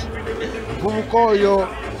middleweight muvubuka oyo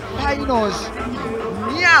finals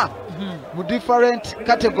nya mu different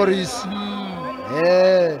categories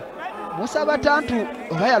Musa Batantu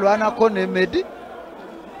oba yalwanako ne Medi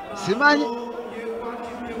simanyi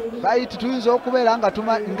fight tuyinza okubeera nga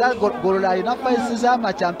golola alina fights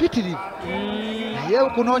z'amakya mpitirivu naye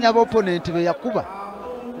okunoonya b'opponent be yakuba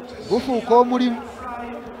gufuuka omulimu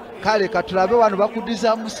kale katulabe wano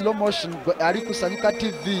bakuddizamu slow motion ali ku Sanyuka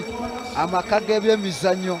TV amaka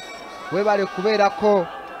g'ebyemizannyo webale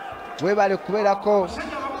kubeerako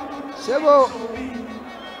sebo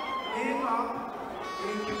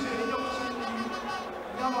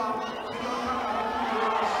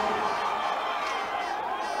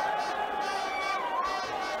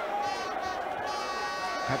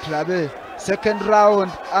katulabe second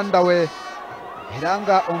round underway era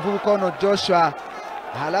nga omuvubuka ono Joshua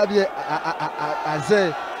alabye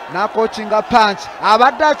aze n'akocinga punch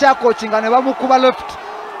abadde akyakocinga ne bamukuba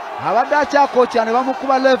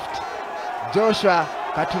left Joshua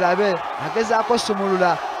katulabe agezaako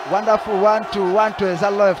sumulula wonderful 1-2 eza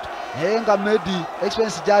left naye nga Medi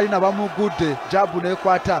experience gy'alina bamugudde jabu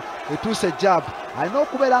n'ekwata etuuse jabu alina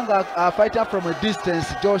okubeera nga fighter from a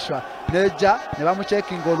distance Joshua nejja ne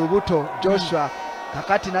bamucekinga olubuto Joshua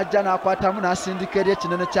kakati najja n'akwatamu n'asindika eri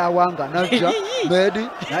ekinene kyawanga najja Medi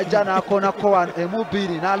najja n'akoonako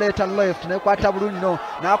emu-bbiri n'aleeta left n'ekwata bulungi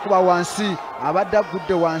n'akuba wansi abadde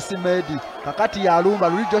agudde wansi Medi kakati yalumba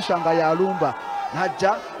luli Joshua nga yalumba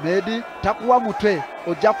najja Medi takuwa mutwe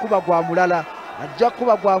ojja kuba gwa mulala ajja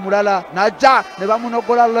kuba gwa mulala najja ne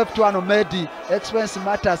bamunogola left wano Medi Expense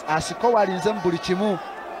Matters asiko walinze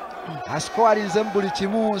mbuli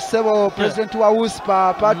kimu sebo president wa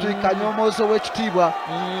USPA Patrick Kanyomozo w'ekitiibwa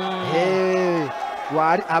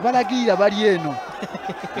wali abalagirira bali eno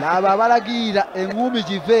laba abalagirira engumi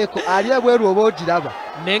giveeko ali ebweru oba ogiraba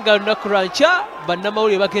nenga lunaku lwankya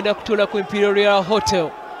bannamawulire bagenda kutuula ku Imperial Hotel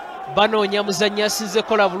banoonya muzannyi asinze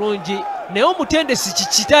kola bulungi naye omutendesi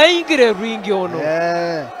kikitayingira eringi ono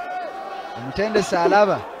omutendesi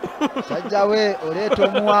alaba sajja we oleeta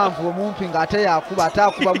omuwanvu omumpi ng'ate yakuba ate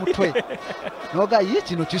akuba mutwe noga ye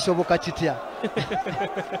kino kisoboka kitya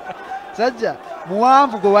sajja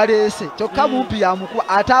muwanvu gwe waleese kyokka mumpi yamukuba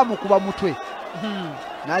ate amukuba mutwe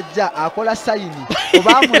najja akola sayini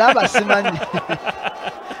oba amulaba simanyi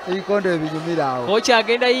ebikondo ebinyumira awo kocha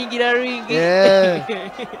agenda yingira ringi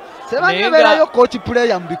sebanyo beerayo coach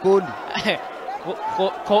player mu bikondi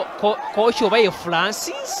kocha oba ye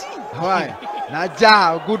Francis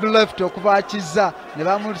najja good left okuva akiza ne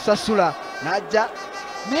bamusasula najja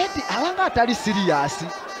Medi abanga atali serious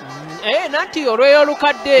nanti olweyo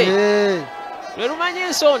olukadde lwe lumanyi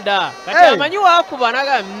ensonda kati amanyi waakuba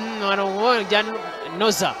naga wano nja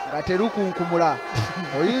noza nga terukunkumula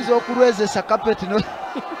oyinza okulwezesa kapeti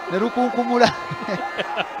ne lukunkumula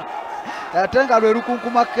ate nga lwe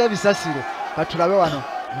lukunkumako ebisasiro katulabe wano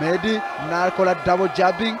Medi nakola double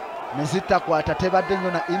jabbing nezitakwata tebadde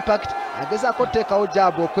nnyo na impact agezaako teekawo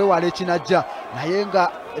jaabu okwewala ekinajja naye nga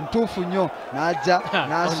ntuufu nnyo n'ajja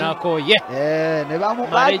nakoye ne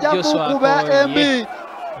bajja mukuba embi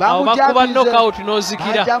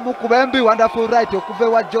bajja mukuba embi wonderful right okuva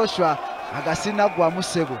ewa Joshua agasina gwamu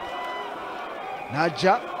ssebo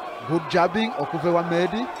n'ajja good jabbing okuva ewa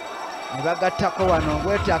Medi ne bagattako wano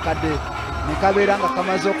ngwetyakadde ne kabeera nga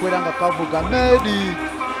kamaze okubeera nga kavuga Medi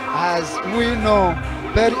as we know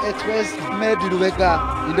very express Medi Lubega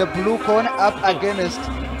in the blue corner up against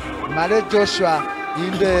Male Joshua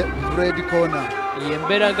in the red corner.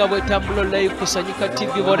 Yembera nga bwetambula live kusanyika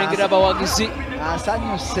TV bolengera abawagizi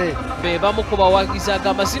asanyuse be bamu ku bawagizi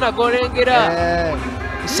amazina golengera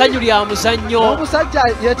sanyu lya muzannyo omusajja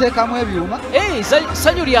yeteekamu ebyuma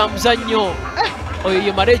sanyu lya muzannyo oyo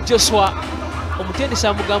ye Male Joshua omutendesi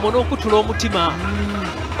amugamba onookutula omutima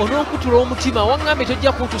onookutula omutima waŋŋambe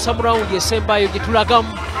tojja kutuusa mu rawundi esembayo gye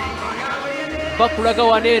tulagamu bakulaga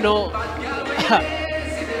waneeno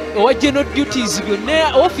owa general duties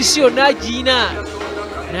byonna ofisi yonna agiina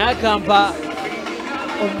naye agamba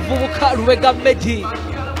omuvubuka Lubega Medi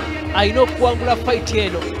alina okuwangula fight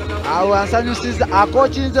eno awo ansanyusiza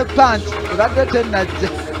akokinze punch ebadde tennajja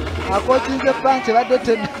akokinze punch ebadde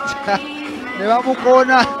tennajja ne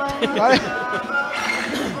bamukoona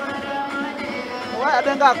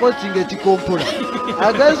ate nga akokinga ekikompola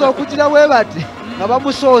agenza okugira bwe bati nga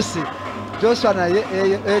bamusoose Joshua naye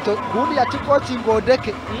ekyo gundi yakikokinga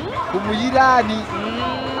odeke ku muyiraani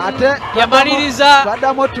ate yamaliriza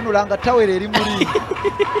baddamu otunula nga tawera eri mulingi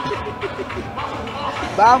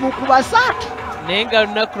bamukuba saatu naye nga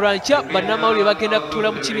lunaku lwankya bannamawulire bagenda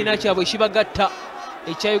kutuula mu kibiina kyabwe ekibagatta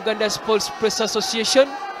ekya Uganda Sports Press Association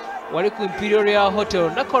wali ku Imperial Hotel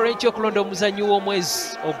lunaku olw'enkya okulonda omuzannyi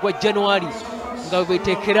w'omwezi ogwa January nga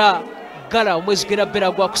beteekera gala omwezi genda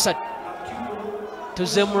bbeera gwa kusatu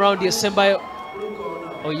tuze mu rawundi esembayo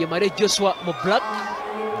oye Male Joshua mu black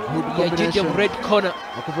yajidde mu red corner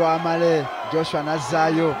okuva wa Male Joshua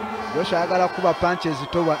nazzaayo Joshua ayagala kuba panchi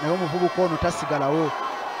ezitoba naye omuvubuka ono tasigalawo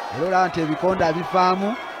era olaba nti ebikonde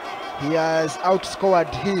abivaamu he has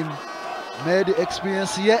outscored him Medi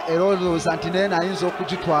experience ye era olowooza nti naye naayinza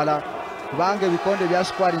okugitwala kubanga ebikonde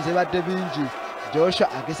byasukwalinze badde bingi Joshua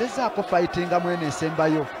agezezzaako fightinga mwene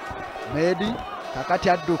esembayo Medi kakati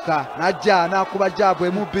adduka najja nakuba jaabu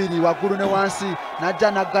emu bbiri waggulu ne wansi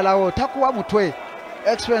najja naggalawo takuwa mutwe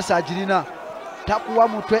experience agirina takuwa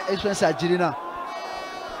mutwe experience agirina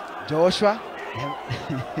Joshua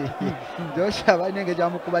balina engeri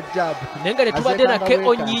gyamukuba jaabu naye nga tetubadde na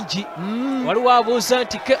KO nnyingi waliwo abuuza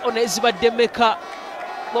nti KO naye zibadde meka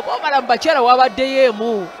bw'oba omala mu bakyala wabaddeyo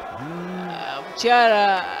emu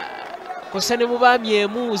mukyala kosa ne mubaami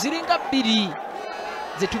emu ziringa bbiri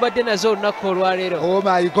zetubadde nazo olunaku olwaleero. Oh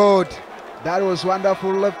my God, that was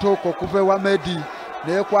wonderful left hook okuva ewa Medi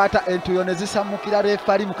neekwata entuyo ne zisamukira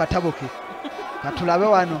refari mu katabo ke katulabe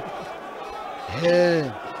wano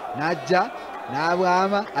najja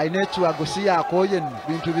n'abwama alina ekiwago si yakooye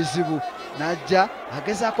bintu bizibu najja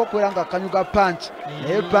agezaako okubeera nga kanyuga punch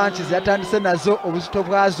naye punch zeyatandise nazo obuzito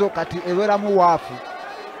bwazo kati ebeeramu waafu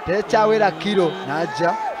tekyawera kiro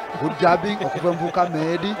najja good jabbing okuva envubuka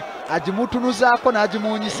Medi agimutunuzaako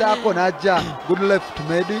n'agimuunyisaako najja good left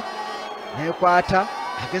Medi neekwata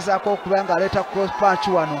agezaako okuba nga aleeta cross punch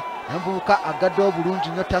wano omuvubuka agadde obulungi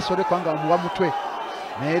nnyo tasobole nga muwa mutwe.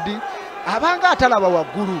 Medi abanga atalaba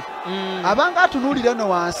waggulu abanga atunuulira eno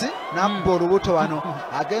wansi n'akuba olubuto wano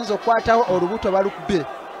agenza okukwataho olubuto balukube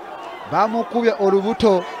bamukubye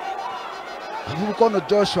olubuto omuvubuka ono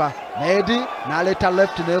Joshua. Medi n'aleeta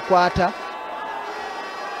left n'ekwata.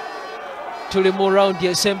 Tuli mu round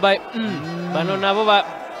esembayo bano nabo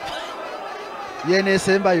yene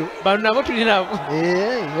esembayo bano nabo tuli nabo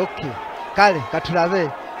okay kale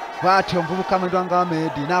katulabe bwatyo omuvubuka mwendwanga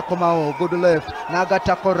Medi n'akomawo good left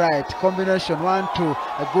n'agattako right combination 1-2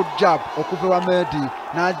 a good job okuva wa Medi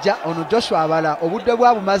n'ajja ono Joshua abala obudde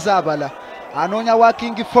bwabumaze abala anoonya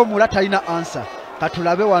working formula talina answer.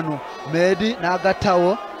 Katulabe wano Medi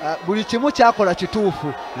n'agattawo buli kimu kyakola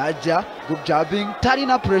kituufu n'ajja good jobbing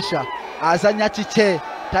talina pressure azanya kike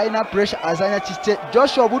talina pressure azanya kike.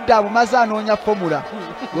 Joshua obudde abumaze anoonya formula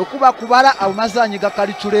bwekuba kubala abumaze anyiga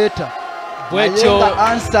calculator bwekyo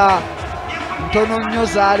answer ntono nnyo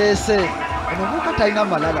zaleese omuvubuka talina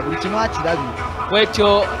malala buli kimu akirabye.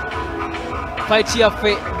 Bwekyo fight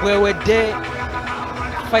yaffe bwewedde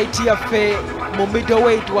fight yaffe mu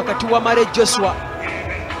middleweight wakati wa Mare Joshua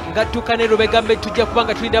ngatuuka ne Lubegambe tujja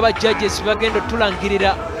kubanga tulinda aba judges bagenda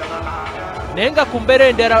tulangirira naye nga ku mbeera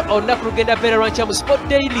endala olunaku lugenda beera lwankya mu Sport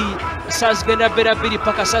Daily saa zigenda beera 2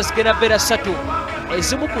 paka saa zigenda beera 3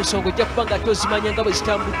 ezimu ku nsonga ojja kuba nga tozimanya nga bwe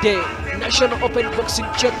zitambudde. National Open Boxing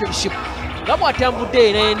Championship nga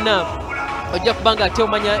bw'atambudde yenna ojja kuba nga ate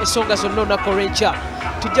omanya ensonga zonna olunaku olw'enkya.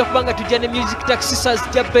 Tujja kuba nga tujja ne music taxi saa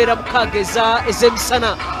zijja beera 6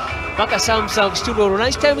 ez'emisana paka saa 7 kitundu olwo.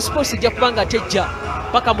 Lunch time sports ejja kuba nga tejja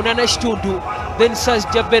paka 8 kitundu then saa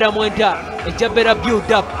zijja beera 9 ejja beera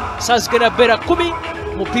build up saa zigenda beera 10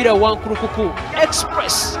 mupiira wankulukuku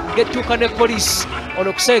express ng'ettuuka ne police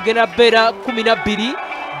ono kusaa egenda beera 12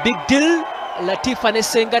 big deal Latifa ne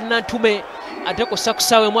Senga Nantume ate kussa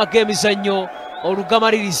kusaawemu ag'emizannyo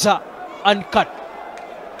olugamaliriza uncut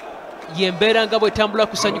yembeera nga bwetambula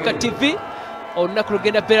ku Sanyuka TV olunaku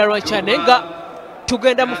lugenda beera lwankya naye nga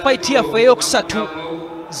tugenda mu fight yaffe ey'okusatu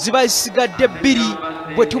ziba zisigadde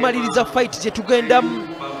 2 bwe tumaliriza fight gye tugendamu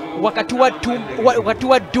wakati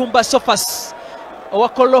wa Dumba Sofas owa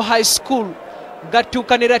Kolo High School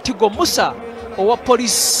ngatuuka ne Ratigo Musa owa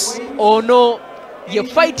police. Ono ye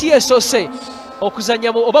fight yesoose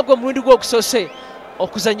okuzanya oba gwe mulundi gw'okusoose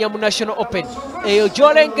okuzanya mu National Open. Eyo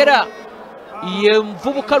gy'olengera ye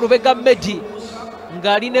muvubuka Lubega Medi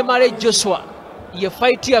ng'ali ne Mare Joshua ye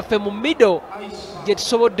fight yaffe mu middle gye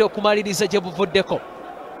tusobodde okumaliriza gye buvuddeko.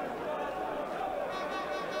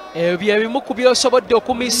 Ebyo bye bimu ku by'osobodde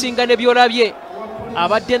okumisinga ne by'olabye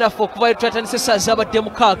abadde naffe okuva twatandise saa zabadde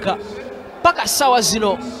 6 paka ssaawa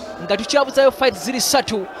zino nga tukyabuzayo fight ziri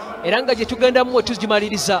 3 era nga gye tugendamu we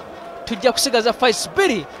tugimaliriza tujja kusigaza fights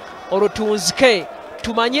 2 olwo tunzike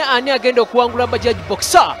tumanye ani agenda okuwangula Bajaj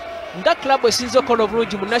Boxer nga club esinze okola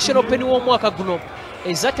obulungi mu National Open w'omwaka guno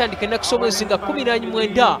ezatandika ennaku z'omwezi nga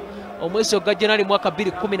 19 omwezi ogwa January mwaka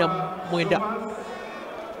 2017.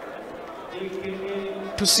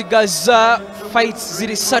 Tusigaza fights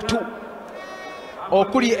ziri 3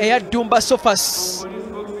 okuli eya Dumba Sofas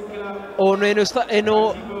ono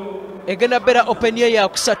eno egenda beera open year ya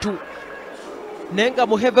kusatu naye nga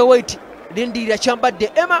mu heavyweight lindirira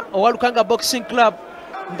kyambadde Emma owa Lukanga Boxing Club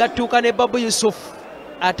ngatuuka ne Babu Yusuf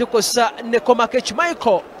ate kosa ne Komakech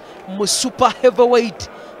Michael mu super heavyweight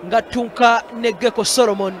ngatuuka ne Geko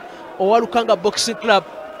Solomon owa Lukanga Boxing Club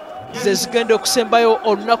ze zigenda okusembayo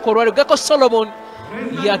olunaku olwali. Geko Solomon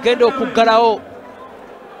yagenda okuggalawo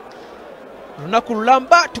lunaku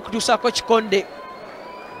lulamba tukutuusaako kikonde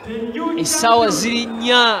essaawa ziri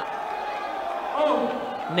 4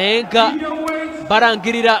 naye nga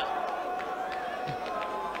barangirira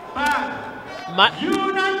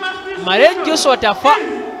Mare Joshua tafa.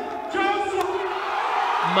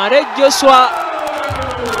 Mare Joshua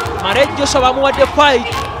bamuwadde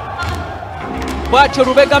fight bwatyo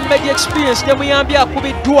Lubega Medi experience temuyambye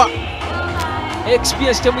akubiddwa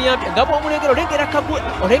experience temuyambye nga bw'omulengera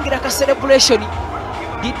olengera ka celebration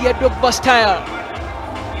Didier Drogba style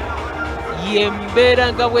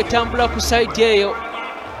yembeera nga bwetambula ku side eyo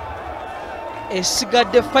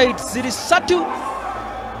esigadde fight ziri 3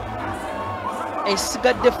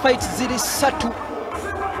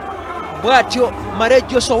 bwatyo Mare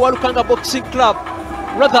Joshua owa Lukanga Boxing Club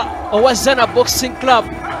brother owa Zana Boxing Club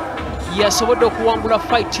yasobodde okuwangula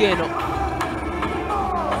fight eno.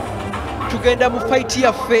 Tugenda mu fight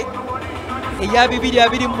yaffe eya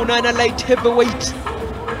 228 light heavyweight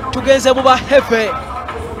tugenze mu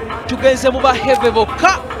ba heavy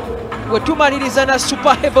bokka we tumaliriza na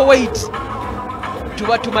super heavyweight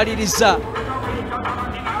tuba tumaliriza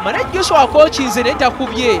mane Joshua akokinze naye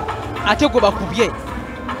takubye ate gwe bakubye.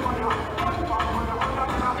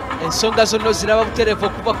 Ensonga zonna ziraba butereevu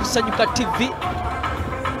okuva ku Sanyuka TV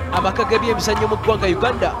amaka g'ebyemizannyo mu ggwanga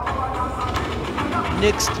Uganda.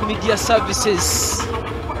 Next Media Services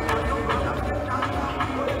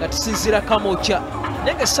nga tusinziira Kamokya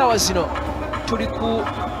naye ng'essaawa zino tuli ku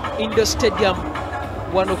Indo Stadium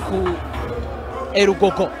wano ku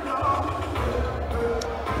Lugogo.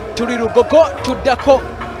 Tuli Lugogo tuddako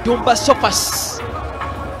Dumba Sopas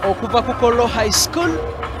okuva ku Kolo High School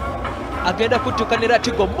agenda kutuuka ne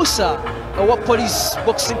Latigo Musa owa Police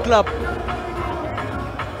Boxing Club.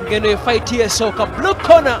 Ngeno ye fight yesooka blue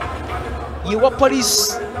corner yewa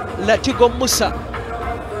Police Latigo Musa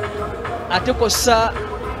ate kossa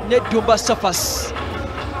ne Dumba Sopas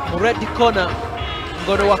mu red corner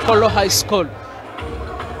ngono wa Kolo High School.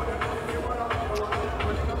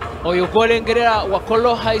 Oyo gwolengerera wa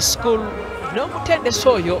Kolo High School n'omutendesi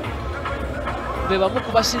oyo be bamu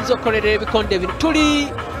ku basinze okukolera ebikonde bino.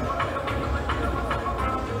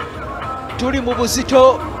 Tuli mu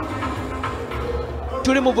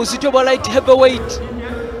buzito bwa light heavyweight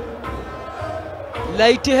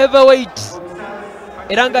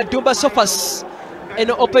era nga Dumba Sopas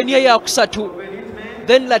eno open year ya kusatu,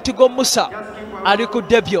 then Latigo Musa ali ku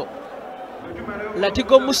debyo.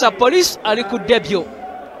 Latigo Musa Police ali ku debyo.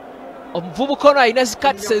 Omuvubuka ono alina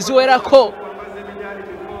zikatisi eziwerako,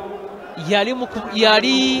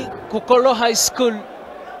 yali ku Kolo High School.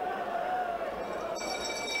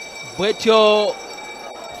 Bwetyo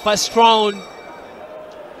first round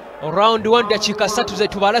 1 dakiika 3 ze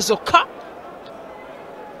tubala zokka.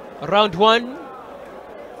 Round 1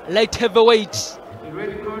 light heavyweight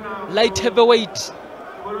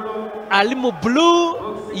ali mu blue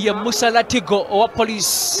ye Musa Latigo owa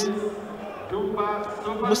Police.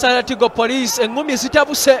 Musa Latigo Police engumi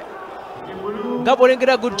zitabuse nga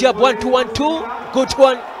bwolengera good job 1-2-1-2 good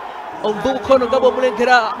one. Omuvubuka ono nga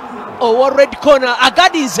bwomulengera owa red corner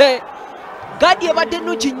agadize gadi ebadde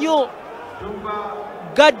nnungi nnyo.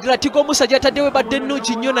 Gadi Latigo Musa gyataddewo ebadde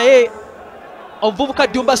nnungi nnyo naye omuvubuka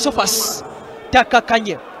Dumba Sopas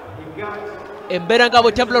takakanye. Embeera nga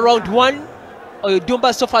bwetambula round 1 oyo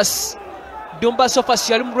Dumba Sopas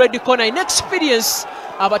yali mu red corner in experience.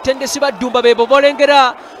 Abatendesi ba Dumba bebo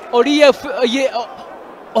bolengera oli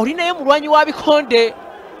naye mulwanyi wa bikonde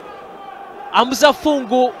Amuza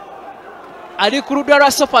Fungu ali ku ludda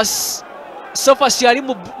lwa Sopas yali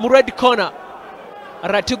mu red corner.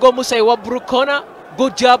 Latigo Musa ewa blue corner.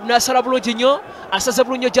 Good job nasala bulungi nnyo, asaze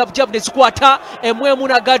bulungi jab nezikwata emu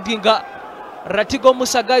nagadinga. Latigo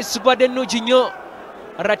Musa guys zibadde nnungi nnyo.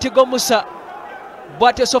 Latigo Musa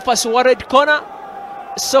bwate Sopas wa red corner.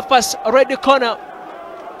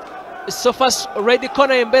 Sopas red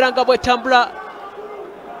corner embeera nga bwetambula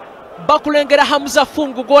bakulengera Hamuza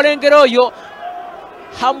Fungu gwolengera oyo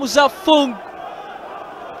Hamuza Fungu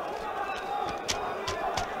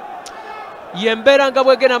yembeera nga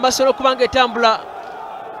bwegenda amaaso n'okubanga etambula.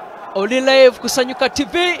 Oli live ku Sanyuka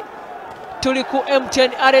TV tuli ku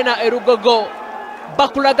MTN Arena Lugogo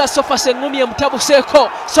bakulaga Sopas engumi emutabuseeko.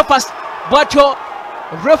 Sopas bwatyo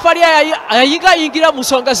refari ayingira mu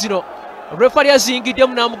nsonga zino. Refari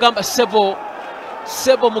aziyingiddemu n'amugamba Sebo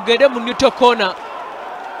mugende mu neutral corner.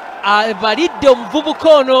 Abalidde omuvubuka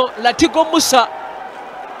ono Latigo Musa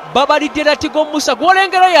babalidde Latigo Musa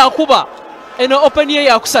gwolengera yakuba eno open year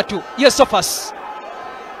ya kusatu ye Sopas.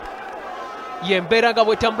 Yembeera nga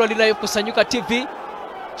bwetambula live ku Sanyuka TV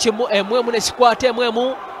kimu emu nesikwata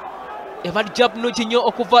emu ebali jab nnungi nnyo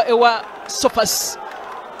okuva ewa Sopas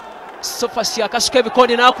yakasuka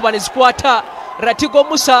ebikonde n'akuba nezikwata. Latigo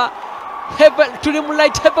Musa tuli mu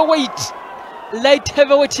light heavyweight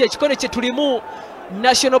yekikonde kye tulimu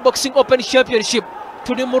National Boxing Open Championship.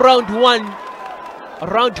 Tuli mu round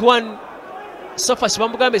 1 Sopas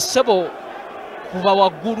bamugambe Sebo kuba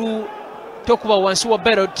waggulu tokuba wansi wa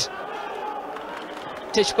belt.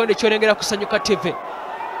 Tekikonde kyolengera ku Sanyuka TV.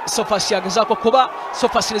 Sopas yagezaako kuba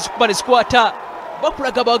Sopas nezikuba nezikwata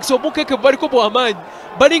bakulaga abawagizi omukeeke baliko bwamaanyi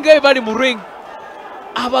balinga bali mu ring.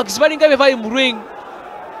 Abawagizi balinga bali mu ring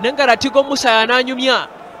naye nga Latigo Musa yananyumya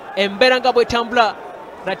embeera nga bwetambula.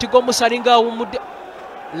 Latigo Musa alinga awumudde.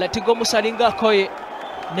 Latigo Musa alinga akoye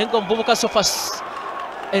naye nga omuvubuka Sopas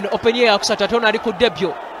eno open year yakusatu ate ono ali ku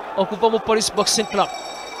debyo okuva mu Police Boxing Club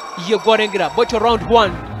ye gwolengera. Bwetyo round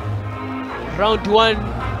 1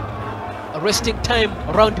 resting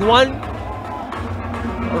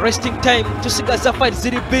time. Tusigaza fight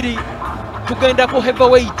ziri bbiri. Tugenda ku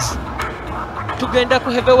heavyweight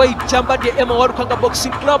kyambadde Emma Warukanga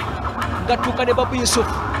Boxing Club nga tuuka ne Babu Yusuf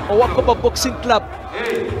owa Koba Boxing Club.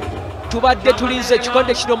 tubadde tulinze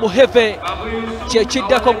ekikonde kino mu heve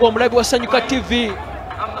kyekiddako ng'omulabi wa Sanyuka TV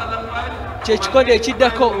kyekikonde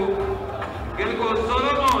ekiddako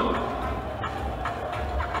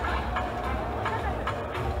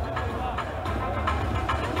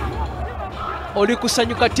oli ku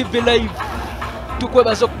Sanyuka TV live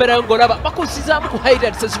tukwebaza okubeerayo ng'olaba bakuzizaamu ku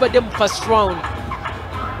highlights ezibadde mu first round.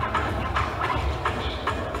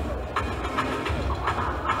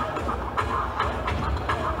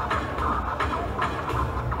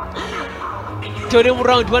 tuli mu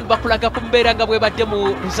round 1 bakulaga ku mbeera nga bwebadde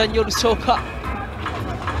mu luzannyo olusooka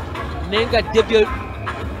naye nga debyo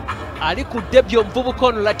ali ku debyo omuvubuka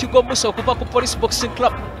ono Latigo Musa okuva ku Police Boxing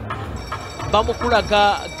Club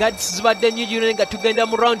bamukulaga guards zibadde nyingi naye nga tugenda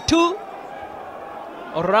mu round 2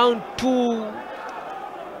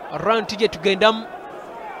 gye tugendamu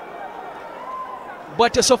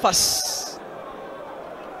bwate Sofas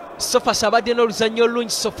abadde n'oluzannyo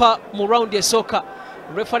olungi sofa mu round esooka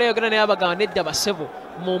refari yagana naye abagamba nedda basebo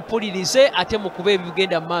mumpulirize ate mukube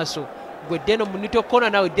ebigenda mu maaso gwe ddeno mu neutral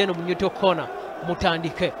corner nawe ddeno mu neutral corner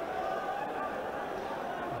mutandike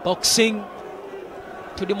boxing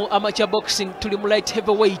tuli mu amateur boxing tuli mu light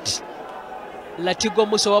heavyweight Latigo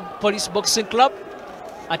Musa wa Police Boxing Club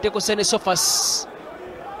ate ko Sene Sofas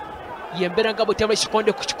yembera nga butema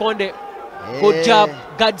kikonde ku kikonde good job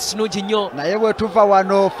guards nungi nnyo naye bwe tuva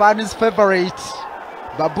wano fans favorite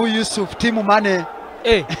Babu Yusuf timu mane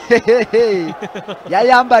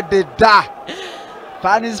yayambadde dda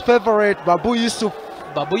fans favorite Babu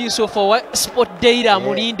Yusuf owa sport day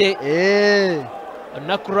amulinde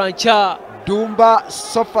olunaku lwanca Dumba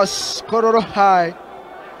Sofas Kororo High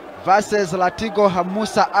versus Latigo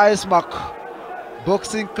Musa Icemark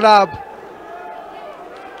Boxing Club.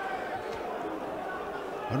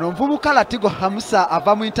 Ono mvubuka Latigo Musa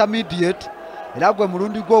ava mu intermediate era gwe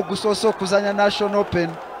mulundi gwe ogusoose okuzanya National Open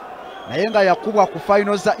naye nga yakubwa ku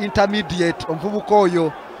final za intermediate. Omuvubuka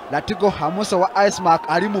oyo Latigo Musa wa Icemark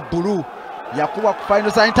ali mu blue yakubwa ku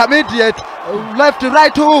final za intermediate left to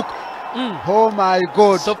right hook. Oh my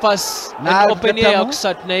god. Sofas na open ya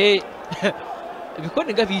kusat naye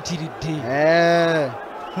bikonde nga biyitiridde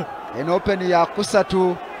eno open ya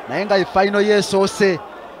kusatu naye nga final yesoose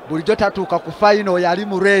bulijjo tatuuka ku final yali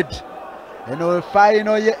mu red eno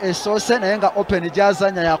final ye esoose naye nga open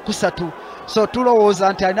gyazanya ya kusatu so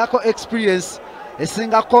tulowooza nti alinako experience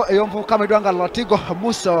esingako ey'omuvubuka mwedwanga Latigo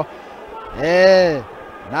Musa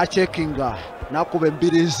nacekinga nakuba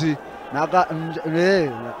embirizi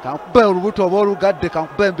kankube olubuto oba olugadde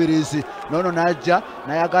kankube embirizi nono najja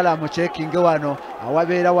nayagala mucekinge wano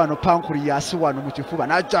awabeera wano pancreas wano mu kifuba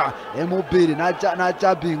najja emubiri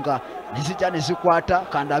najja binga nezijja nezikwata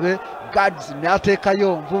kandabe guards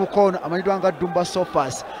nateekayo nvubuka ono amanyidwa nga Dumba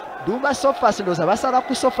Sofas ndowooza basala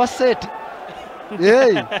ku sofa set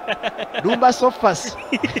Dumba Sofas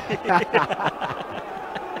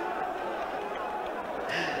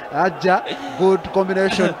ajja good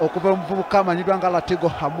combination okuva omuvubuka amanyidwa nga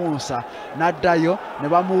Latigo Musa naddayo ne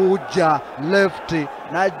bamuwujja left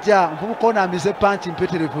najja omuvubuka ono amize panchi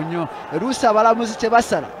mpitirivu nnyo eruusi abalamuzi kye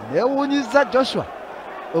basala neewuunyiza Joshua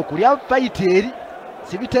okulya fight eri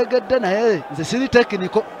sibitegedde naye nze siri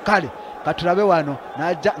tekiniko kale katulabe wano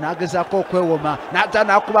najja nagezaako okwewoma najja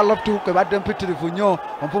nakuba left hook ebadde mpitirivu nnyo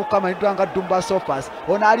omuvubuka amanyidwa nga Dumba Sofas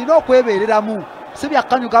ono alina okwebeereramu si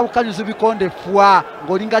byakanyuga bukanyuzi bikonde fwa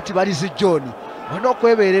ng'olinga Tibalizi John olina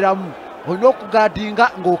okwebeereramu olina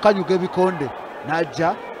okugadinga ng'okanyuga ebikonde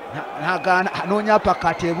najja nagaana anoonya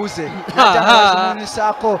pakati ebuze najja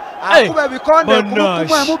nazimunisaako akuba ebikonde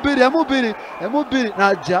kumukumu emubiri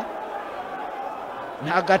najja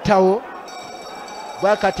nagatawo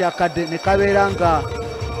bwakati akadde ne kabeera nga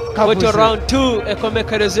kabuze round 2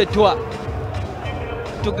 ekomekerezeddwa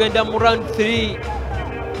tugenda mu round 3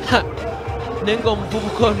 nenga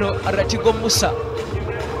omuvubuka ono Latigo Musa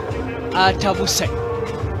atabuse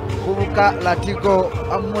muvubuka Latigo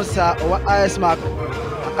Musa owa Icemark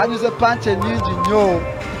akanyuze panche nyingi nnyo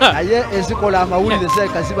naye ezikola amawulire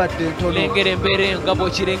zeka zibadde ntono lengera embeera nga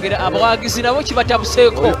bw'okirengera abawagizi nabo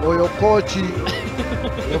kibatabuseeko oyo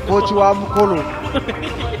kooki wa mukolo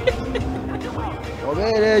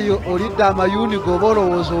obeera eyo olidde amayuni g'oba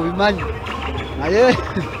olowooza obimanyi naye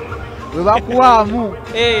bwe bakuwaamu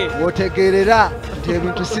otegeerera nti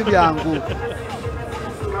ebintu si byangu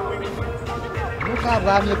muka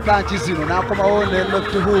abwamye panchi zino n'akomawo ne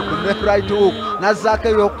left hook ne right hook n'azzaako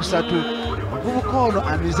ebyokusatu omuvubuka ono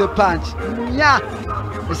amize panchi nnya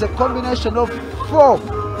is a combination of 4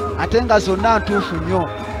 ate nga zonna ntuufu nnyo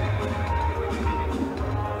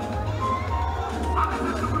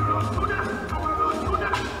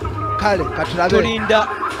kale katulabe tulinda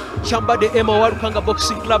Chambade Emma Warukanga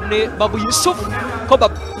Boxing Club ne Babu Yusuf Koba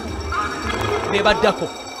ne baddako.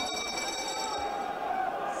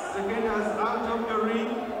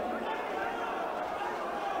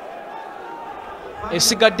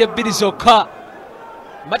 Esigadde bbiri zokka.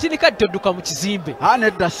 Matinika dodduka mu kizimbe.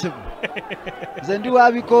 Nedda ssebo. Nze ndi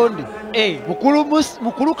wa bikonde.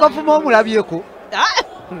 Mukulu Kavuma omulabyeko.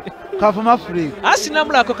 Kavuma Fred.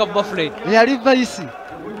 Asinamulako Kavuma Fred. Yali vice.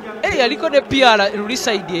 Yaliko ne PR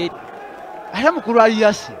Lulisaidi. Ate mukulu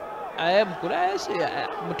aliyasi. Mukulu ayasi.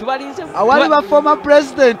 Mutubalinze. Awali ba former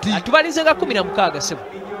president. Atubalinze nga 16 sebo.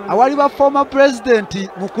 Awali ba former president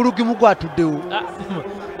mukulu gimu gwatuddewo.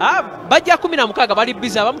 Bajja 16 bali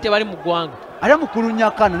busy abamu tebali mu ggwanga. Ate mukulu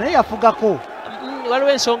Nyakana naye yafugako.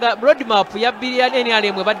 Waliwo ensonga roadmap ya biliyani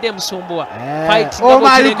alemwe badde emusumbuwa. Oh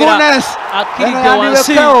my goodness. Akiridde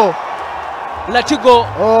wansi. Latigo.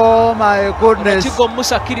 Oh my goodness. Latigo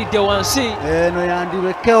Musa akiridde wansi. Eno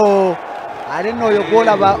yandiwekeo. Ate n'oyo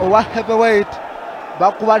gwolaba owa heavyweight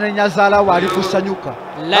bakuba nenyazaala wali kusanyuka.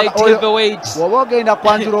 Light heavyweight. Woba ogenda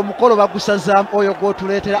kwanjula omukolo bagusazaamu oyo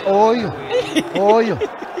gw'otuleetera oyo. Oyo.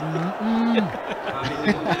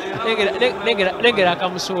 Nengera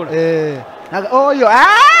akamusuula. Oyo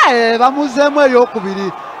bamuzeemu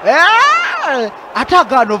eryokubiri. Ate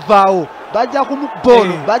agaano vaawo bajja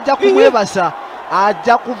kumubolo bajja kumwebasa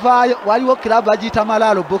ajja kuvaayo. Waliwo kilabu bagiyita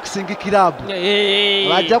Malaalo Boxing Club.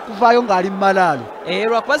 Bajja kuvaayo ng'ali mu Malaalo.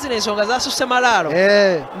 Lwakuba zino ensonga zasusse Malaalo.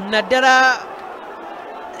 Naddala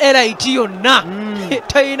eraiti yonna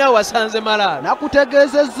talina wasanze Malaalo.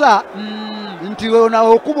 Nakutegeezezza nti wena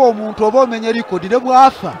okuba omuntu oba omenye likodi ne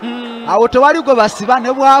bwafa awo tewali gwe basiba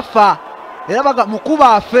ne bwafa era baga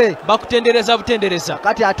mukuba afe bakutendereza butendereza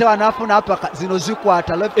kati ate wanaafuna apaka zino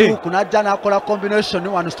zikwata left hook najja nakola combination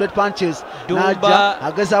one straight punches najja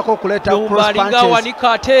agezaako okuleeta cross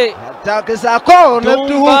punches agezaako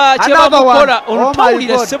left hook another one oh my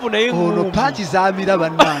god ono punch zaamira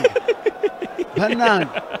bannange bannange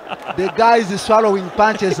the guy is swallowing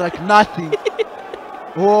punches like nothing.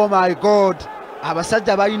 Oh my god.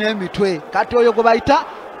 Abasajja balina emitwe kati oyo gwe bayita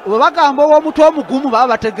bwe bagamba ow'omutwe omugumu baba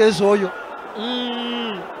bategeeza oyo.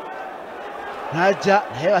 Najja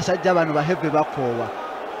naye basajja bano baheve bakoowa.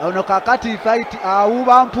 Ono kakati fight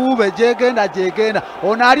awuba mpuube gyegenda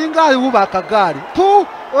ono alinga awuba akagaali pu.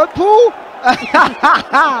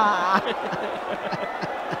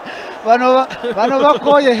 Bano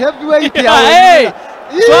bakooye heavyweight yawe.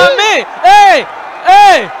 Swami!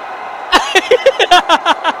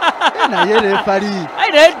 Naye refari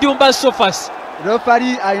naye Dumba Sofas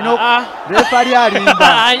refari alina refari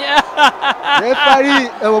alimba refari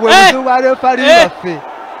obwebuzi bwa refari baffe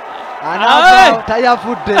anaba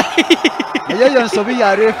tayavudde eyo yonsobi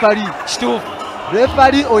ya refari kituufu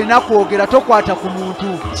refari olina kwogera tokwata ku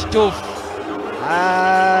muntu kituufu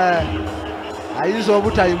ayinza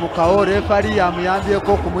obutayimukawo refari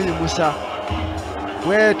yamuyambyeko okumuyimusa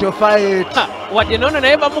weto fight wadde nono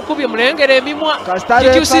naye bamukubye mulengera emimwa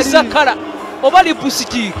kikyusizza kala oba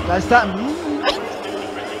lipusitiki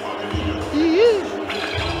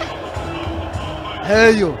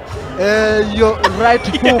eyo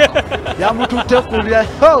right hook yamututte kulya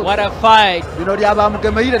bino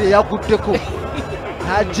lyabamugemeire lyeyaguddeko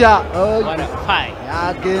najja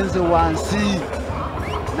yagenze wansi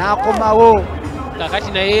n'akomawo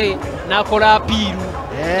kakati naye n'akola apiiru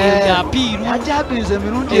yajabinze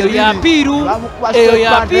emirundi eyo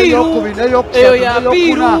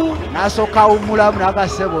yapiiru n'asooka awummulamu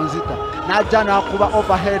n'agasebo nzita n'ajja n'akuba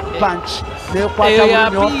overhead punch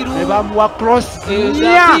nekwata munyo ne bamuwa cross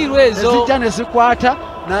ezijja ne zikwata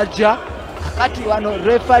n'ajja kakati wano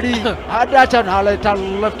refari adata n'aleeta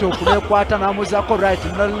left okunekwata n'amuzaako right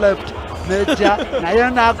ne left nejja naye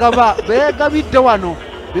n'agaba beegabidde wano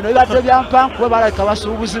bino bibadde byampankuwe balabika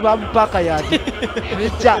basuubuzi ba mupaka yadi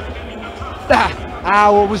bijja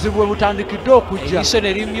awo obuzibu bwe butandikidde okujja eriso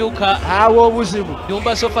ne limyuka awo obuzibu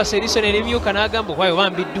Dumba Sofas eriso ne limyuka n'agamba kwayo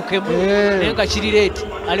bambiddukemu naye nga kirireeti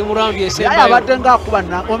ali mu lwambi esembayo abadde ng'akuba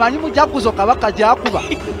omanyi mujaguzo kabaka gy'akuba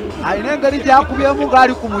alina engeri gy'akubyemu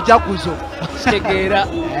ng'ali ku mujaguzo kitegeera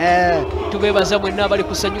tubeebaza mwenna abali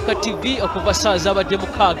ku Sanyuka TV okuva ssaawa zabadde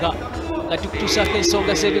 6 nga tukutuusaako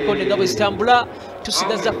ensonga z'ebikonde nga bwe zitambula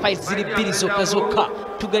tusigaza fight ziri 2 zokka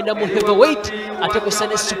tugenda mu heavyweight ate kwesa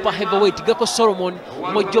ne super heavyweight Geko Solomon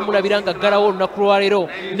mojjo mulabira nga ggalawo olunaku lwaleero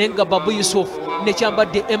nenga Babu Yusuf ne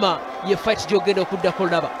Kyambadde Emma ye fight gyogenda okuddako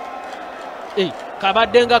laba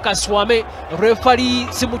kabadde nga kaswame refari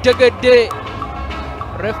simutegedde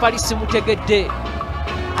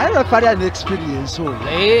aye refari alina experience oyo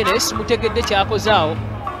naye simutegedde kyakozaawo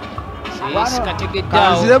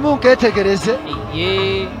sikategeddaawo kanziremu nketegereze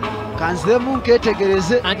kanzemu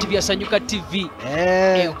nketegereze anti byasanyuka TV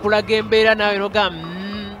okulaga embeera nawe noga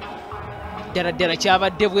ddala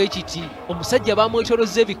kyabadde bwe kiti omusajja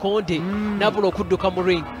bamwetoloza ebikonde nabula okudduka mu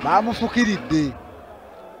ring bamufukiridde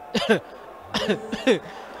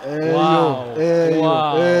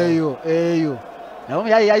eyo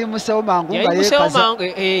naye yayimusewo mangu nga yeekaza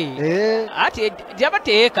ati gyaba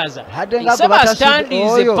teyeekaza isaba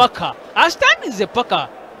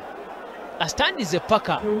astandize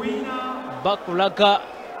paka bakulaga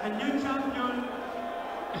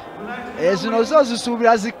zino zo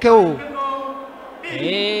zisuubira zikkewo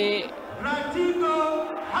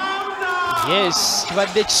yes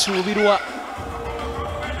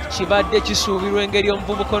kibadde kisuubirwa engeri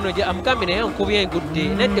omuvubuka ono amugambi naye nkubye engudde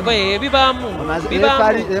neddeko ebibaamu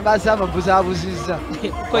emaze amabuzabuzizza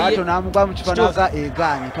ato namugwa mu kifanaga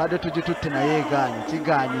eganye twadde tugitutte naye eganye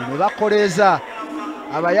kiganye ne bakoleeza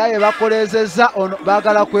abayaye bakoleezezza ono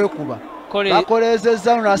baagala kwekuba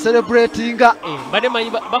bakoleezezza ono acelebratinga badde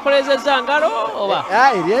manyi bakoleezezza ngalo oba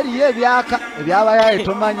eriyo ebyaka ebyabayaye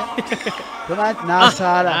tomanya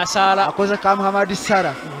nasaala akoze ka Muhammad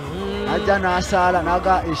Sara ajja nasaala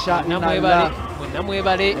naga esha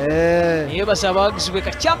namwebale naye basaba abawagizi bwe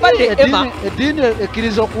kakyambadde ema eddiini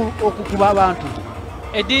ekkiriza okukuba abantu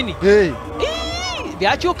eddiini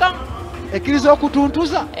byakyuka ekkiriza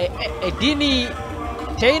okutuntuza eddiini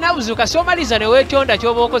terina buzuuka somaliza ne weetonda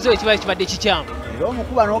kyoba okozewo kiba kibadde kikyamu era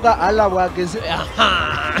omukuba noga Allah bwageze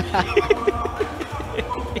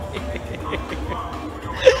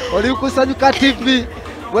oli kusanyuka TV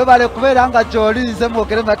webale kubeera nga gy'oli nze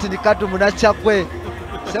mwogere Martin Kaddu munakyagwe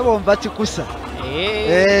sebo nva kikusa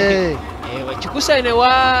kikusa ne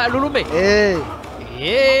wa lulume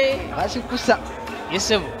bakikusa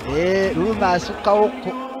yesebu lulume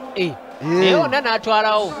asukkawoko naye ona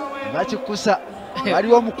n'atwalawo bakikusa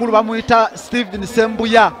waliwo omukulu bamuyita Steven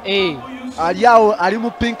Sembuya ali awo ali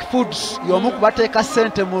mu Pink Foods y'omu kubateeka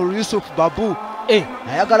ssente mu Yusuf Babu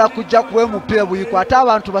ayagala kujja kuwa omupiira buyiko ate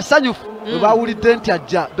abantu basanyufu bwe bawulidde nti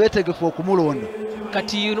ajja beetegefu okumulonda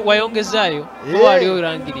kati wayongezaayo wali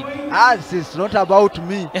orangiridde it's not about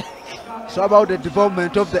me it's about the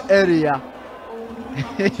development of the area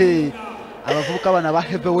abavubuka bana ba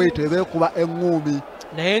heavyweight beekuba eŋŋuumi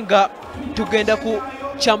naye nga tugenda ku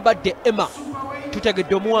kyambadde Emma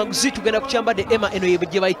tutegedde omuwanguzi tugenda ku kyambadde Emma eno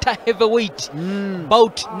gye bayita heavyweight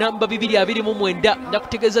bout namba 229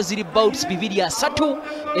 nakutegeeza ziri bouts 230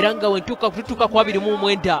 era nga wentuuka ku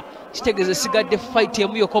 229 kitegeeza sigadde fight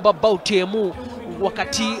emu yokoba bout emu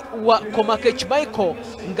wakati wa Komakech Michael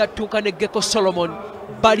nga tuuka ne Gecko Solomon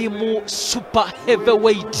bali mu super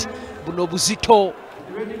heavyweight buno buzito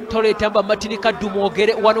toleeta mba Martin Kaddu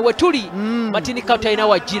mwogere wano wetuli Martin Kaddu talina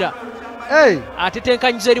wajjira ate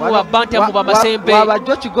tenkanyiza erimu babbanta mu bamasembe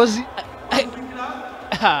wabajjo kigozi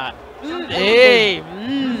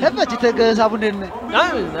ebe kitegeeza bunene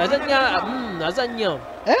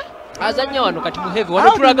azanya wano kati muhevi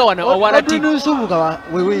wano tulaga wano owaratibnusubuka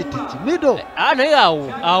weweti kimido naye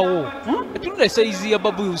awo tunula esaizi ya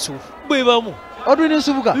Babu Yusuf bwebamu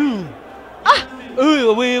odwinisubuka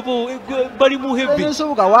bali muhevi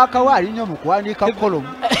nsubuka wakawaali nnyo mu kuwandiika kolomu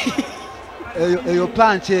eyo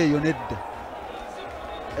panchi eyo nedda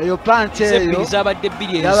eyo panchi eyo zabadde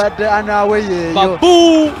bbiri yabadde anaawe yeeyo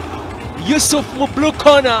Babu Yusuf mu blue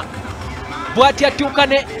corner bw'ati atuuka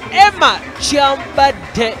ne Emma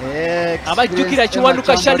kyambadde abajjukira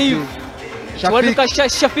Kiwanuka Sharif Kiwanuka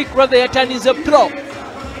Shafik rather yatanize pro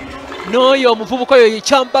n'oyo omuvubuka oyo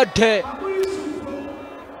yekyambadde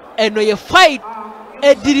eno ye fight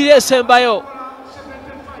eddirira esembayo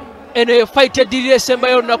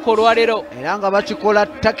olunaku olwaleero era nga bakikola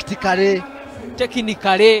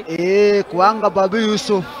tekinikale kubanga Babu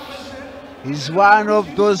Yusuf is one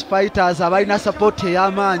of those fighters abalina support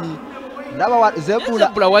ey'amaanyi ndaba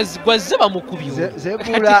Zebula wazze bamukubyo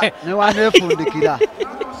Zebula ne waneefundikira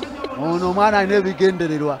ono omwana alina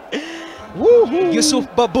ebigendererwa Yusuf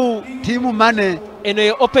Babu tiimu mane eno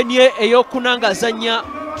ye open ye ey'okuna ng'azannya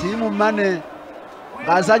tiimu mane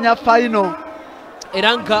ng'azannya final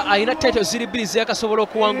era nga alina title ziri bbiri zeyakasobola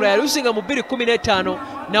okuwangula yalusinga mu 2015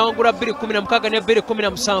 n'awangula 2016 ne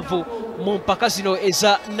 2017 mu mpaka zino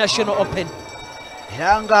eza National Open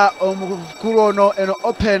era nga omukulu ono eno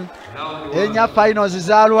Open enya finals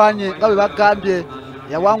zaalwanye nga bwe bagambye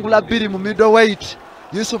yawangula 2 mu middleweight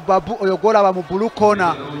Yusuf Babu oyo gwolaba mu blue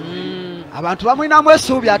corner abantu bamwinamu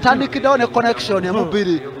essuubi atandikiddewo ne connection emu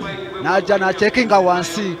 2 n'ajja n'acekinga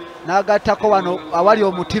wansi n'agattako wano awali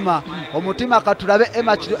omutima katulabe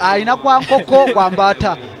Emma alina gwa nkoko gwa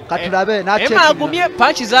mbaata katulabe Emma agumye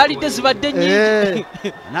panchi zaalidde zibadde nnyingi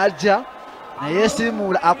n'ajja ne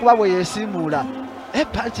yeesiimuula akuba bwe yeesiimuula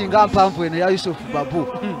panchi nga mpanvu eno ya Yusuf Babu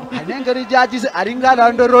anengeri jagize alinga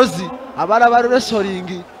Landorozi abalaba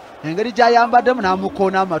wrestling engeri gyayambaddemu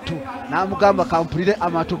n'amukoona amatu n'amugamba kampulire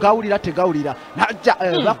amatu gawulira tegawulira najja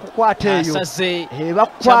bakukwata eyo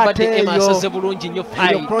bakukwata eyo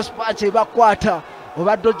crosspatch bakwata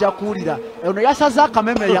obadde ojja kuwulira ono yasaze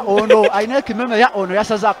akamemeya ono alina ekimemeya ono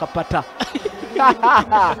yasaze akapata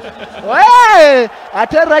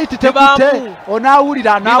ate right tekute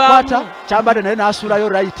onaawulira n'akwata kyambadde naye n'asuulayo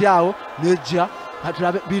right awo nejja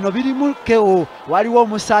bino birimu keo waliwo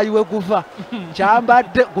omusaayi we guva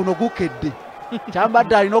kyambadde guno gukedde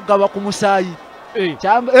kyambadde alina okugaba ku musaayi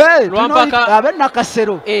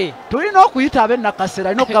ab'ennakasero tulina okuyita ab'ennakasero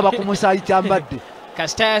alina okugaba ku musaayi kyambadde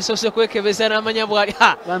kasita yasoose kwekebeza n'amanya bwali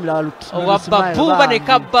owa babu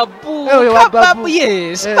baneka babu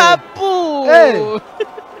yes babu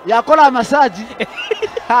yakola amasaagi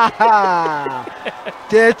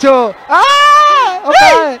kyekyo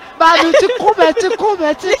banu kikume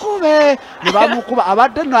ne bamukuba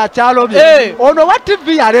abadde no akyalobye ono wa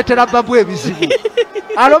TV yaleetera babu ebizibu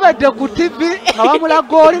alobedde ku TV nga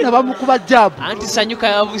bamulaga oli ne bamukuba jabu anti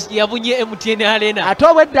sanyuka yabunye MTN Arena ate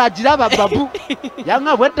obwedde agiraba babu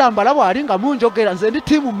yanga bwedde mbala bwali nga munjogera nze ndi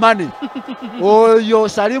tiimu mane oyo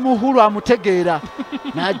Salimu Hulu amutegeera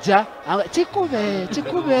najja kikube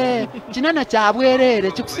kinene kya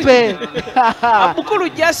bwereere kikupe mukulu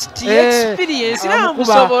just experience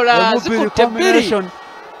namusobola zikutte bbiri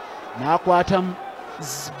n'akwatamu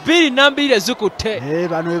bbiri nambiri ezikutte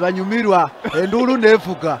bano we banyumirwa enduulu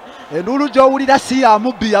neevuga enduulu gy'owulira si ya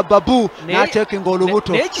mubbi ya babu n'ateekinga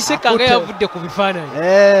olubuto naye kiseka nga yavudde ku bifaananyi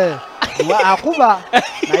akuba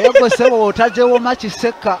naye gwe sebo otagyewoma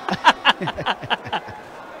kiseka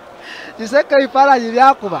kiseka ebifaananyi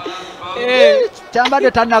byakuba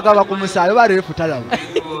kyambadde tannagaba ku musaayi oba reefu talaba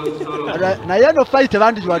naye eno fayite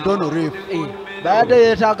bandigiwadde ono reefu bayadde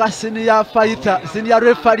yeetaaga siniya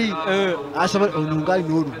refari asobole onunga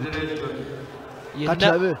alina olubuto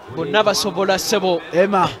katulabe bonna basobola sebo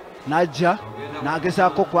Emma najja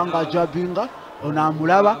n'agezaako kubanga ajabinga ono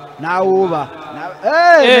amulaba n'awuuba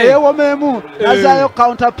neyewomeemu nazaayo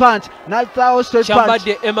counter punch nazaayo straight punch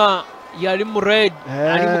kyambadde Emma yali mu red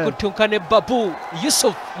ali mu kutunka ne Babu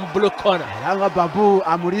Yusuf mu blue corner era nga Babu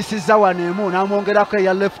amuliisizza wano emu n'amwongerako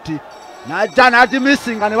eya left najja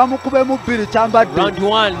n'agimisinga ne bamukubemu bbiri kyambadde round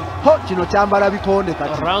 1 kino kyambala bikonde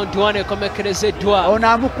kati round 1 ekomekerezeddwa ono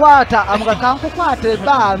amukwata amugaka nkukwate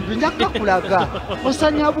bambi njagala kulaga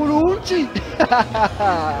osanya bulungi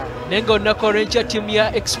nenga olunaku olw'enkya ttiimu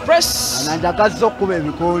ya Express ananjagazza okukuba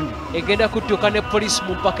ebikondi egenda kudduka ne poliisi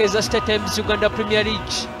mu mpaka eza State Times Uganda Premier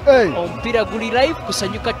League omupiira guli live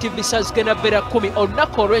kusanyuka TV zigenda bbeera 10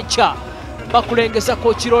 olunaku olw'enkya bakulengeza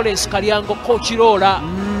Coach Lawrence Kalyango Coach Lola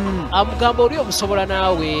amugamba oli omusobola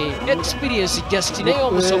naawe experience just naye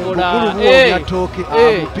omusobola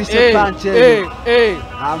amupise punch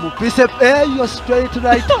amupise eyo straight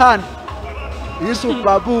right hand Yusuf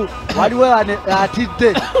Babu waliwo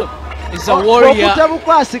atidde is a warrior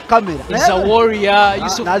okutebukwasi kamera is a warrior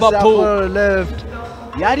Yusuf Babu left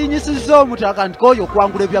yalinyisizza omutaka nti koyo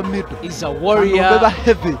okwangula ebya middle is a warrior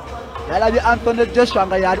heavy yalabye Anthony Joshua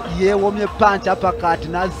nga yeewomye punch apakati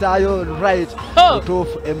nazaayo right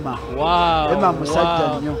otuufu Emma Emma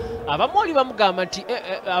musajja nnyo abamu oli bamugamba nti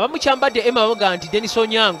abamu kyambadde Emma bamugamba nti Denis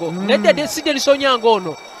Onyango nedda si Denis Onyango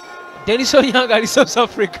ono Denis Onyango ali South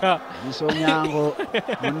Africa Denis Onyango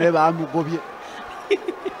munne bamugobye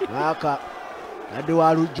baaka yadde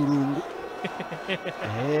wa lujjulungu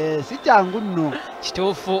si kyangu nno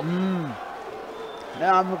kituufu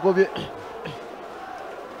namugobye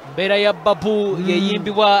mbeera ya Babu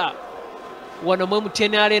yeyimbibwa wano mu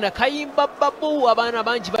MTN Arena kayimba Babu abaana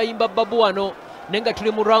bangi bayimba Babu wano nenga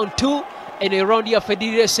tuli mu round 2 eno round ya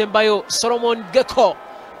Federal Sembayo Solomon Gecko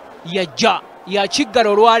yajja yakiggala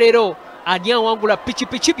olwaleero ani awangula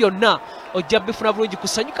pikipiki byonna ojja bifuna bulungi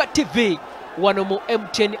kusanyuka TV wano mu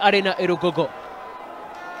MTN Arena e Lugogo.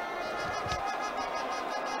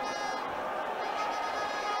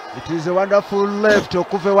 It is a wonderful left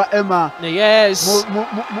okuva wa Emma. Yes.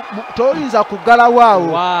 Toyinza kugala waawo.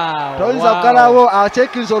 Toyinza kugalawo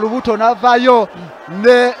achekinza olubuto navayo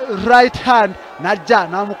ne right hand najja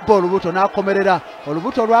namukuba olubuto nakomerera.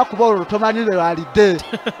 Olubuto lwakuba olutomanire lwalidde.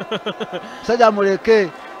 Sajja muleke.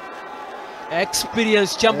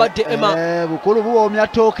 Experience kyambadde Emma. Bukulu buwomya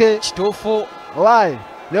tooke. Kituufu. Why?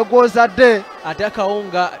 Legozadde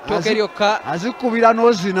atakawunga toke lyokka azikubira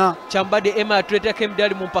n'ozina kyambadde Emma atuleetako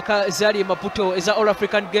emidali mu mpaka ezaali Maputo eza All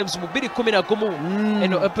African Games mu 2011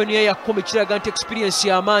 eno open year ya 10 kiraga nti experience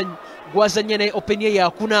y'amaanyi gwazanya naye open year ya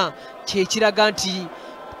 4 kyekiraga nti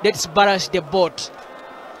let's balance the boat.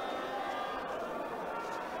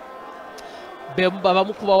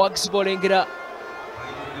 abamu ku bawakisi bolengera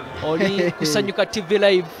oli kusanyuka TV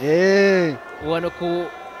live wano ku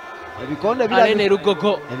ebikonde Arena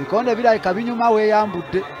Lugogo. ebikonde birabika binyuma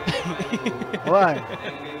weeyambudde.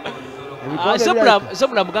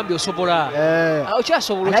 Zebula mugambye osobola.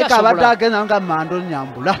 Okyasobola naye kabadde agenda nga Mando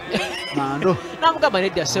Nyambula. Mando namugamba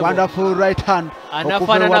nedda sebo. wonderful right hand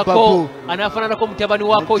anafaananako mutabani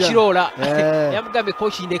wa Coach Lola. Yamugambye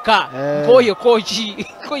Coach ndeka nkoye Coach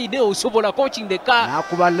koyine osobola Coach ndeka.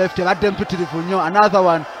 nakuba left ebadde mpitirivu nnyo. Another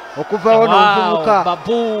one okuva ono omuvubuka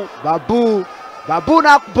babu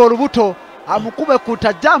nakuba olubuto amukube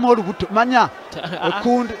kutajjamu olubuto manya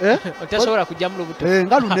okundi otasobola kujjamu olubuto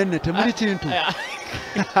nga lunene temuli kintu.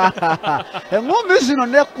 Eŋŋumbi zino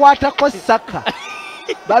nekwatako saka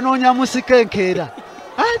banoonya musika enkeera.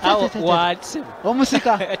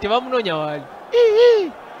 Omusika tebamunoonya waali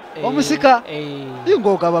omusika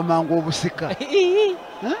ing'ogaba mangu obusika.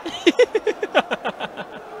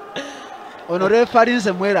 Ono refari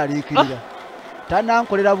nze mweraliikirira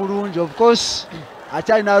tanankolera bulungi. Of course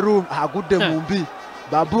akyalina room agudde mu mbi.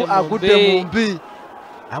 Babu agudde mu mbi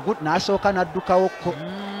n'asooka n'addukawokko.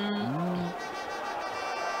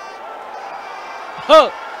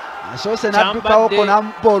 Asoose n'addukawokko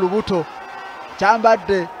n'amuba olubuto.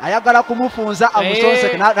 Kyambadde ayagala kumufunza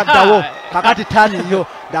amusonseke n'addawo kakati taniyo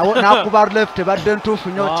n'akuba left ebadde ntuufu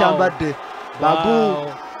nnyo. Kyambadde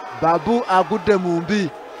babu agudde mu mbi.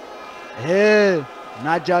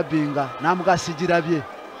 Najabinga namugasigirabye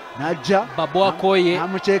najja Babu akoye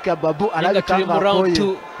namucheeka Babu alabika nga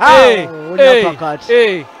akoye.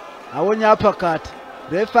 Awonya apakat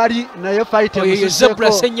refari nayo fight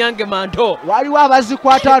Zebra Senyange Mando waliwo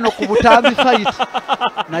abazikwata ano ku butambi fight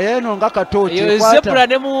naye eno nga katooki Zebra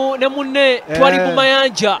ne munne twali ku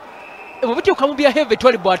mayanja bw'obutuuka mu bya heavy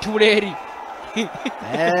twali bwatuula eri.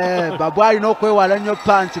 Babu alina okwewala nnyo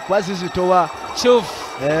panchi kuba zizitowa.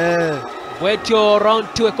 Bwetyo round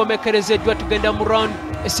 2 ekomekerezeddwa tugenda mu round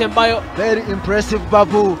esembayo. Very impressive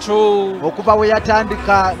Babu. True. Okuva we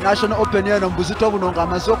yatandika National Open eno mu buzito buno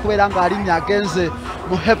ng'amaze okubeera ng'alinnya agenze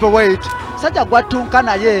mu heavyweight. Sajja gwatunka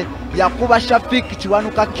naye yakuba Shafik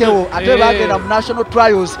Kiwanuka Kewo ate bagenda mu National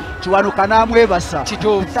Trials Kiwanuka n'amwebasa.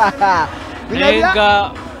 Kituufu.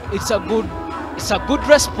 Nenga it's a good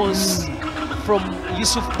response from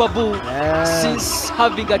Yusuf Babu since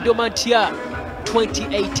having a dormant year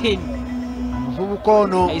 2018. Omuvubuka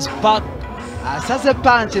ono is back. Asaze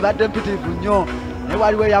panchi badde mpitirivu nnyo naye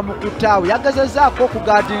waliwo eyamukutaawo yagezezaako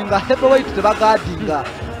okugaadinga heavyweight tebagadinga.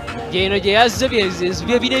 Eno gye yazze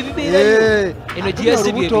byebire ebibeera eno gye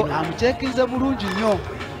yazze byebino amuceekinze bulungi nnyo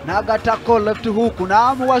n'agattako left hook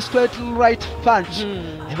n'amuwa straight right punch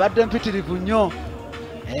ebadde mpitirivu nnyo.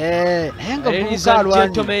 Naye nga Ladies and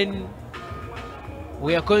gentlemen,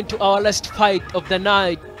 we are going to our last fight of the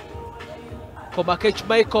night. Komakech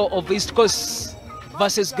Michael of East Coast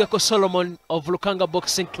versus Gecko Solomon of Lukanga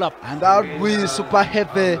Boxing Club. And that will be super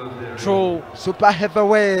heavy. True. Super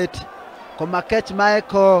heavyweight. Komakech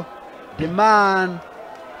Michael, the man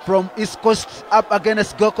from East Coast, up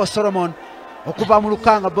against Gecko Solomon. Okuva mu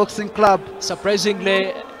Lukanga Boxing Club.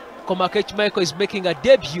 Surprisingly, Komakech Michael is making a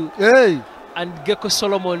debut. And Gecko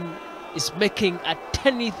Solomon is making a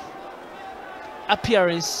 10th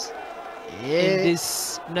appearance in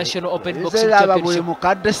this National Open Boxing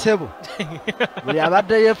Championship.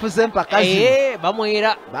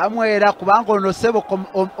 Bamwera kubanga ono sebo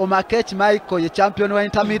Komakech Michael ye champion wa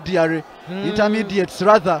intermediates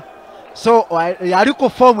rather. So yali ku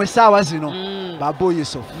form esaawa zino Babu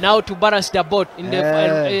Yusuf. Now to balance the boat in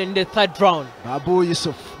the third round. Babu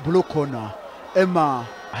Yusuf blue corner. Emma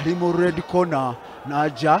ali mu red corner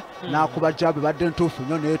naja nakuba jabe badde ntuufu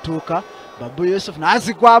nnyo neetuuka. Babu Yusuf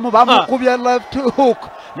nazigwamu bamukubye left hook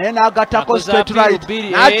naye n'agattako straight right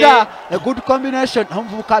naja a good combination.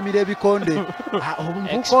 Omuvubuka amira ebikonde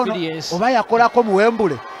omuvubuka ono oba yakolako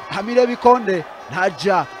muwembule amira ebikonde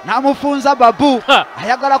naja n'amufunza Babu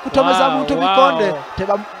ayagala kutomeza muntu bikonde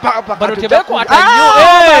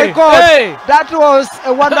that was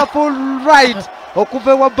a wonderful right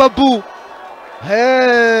okuva wa Babu.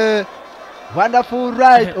 Wonderful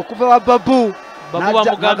right okuva wa Babu. Babu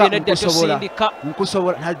amugambye nedda tosindika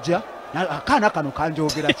nkusobola najja akaana kano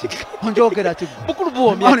kanjogera ki onjogera ki bukulu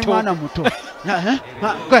buwomya oli mwana muto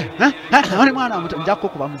oli mwana muto nja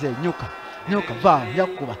kukuba muzee nyuka va nja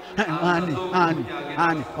kukuba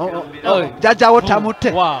ani jajjawo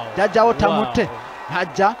tamutte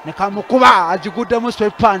najja nekamukuba agiguddemu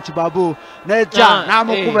straight punch Babu nejja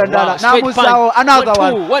n'amukuba endala n'amuzaawo another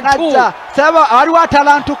one najja sebo waliwo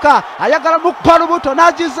atalantuka ayagala mukupa lubuto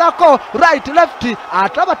n'agizako right left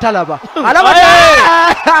alaba.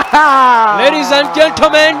 Ladies and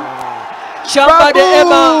gentlemen, Kyambadde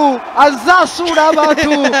Emma. Azasuula abantu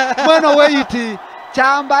mweno weiti.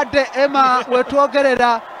 Kyambadde Emma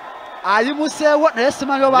wetwogerera. Ayimuseewo naye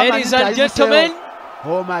simanyi oba amanyi Ladies and gentlemen,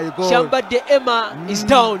 oh my God. Kyambadde Emma is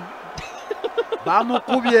down.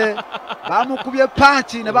 bamukubye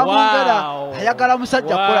panchi ne bamwongera ayagala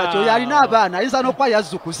musajja kola kyo yalina abaana ayinza n'okuba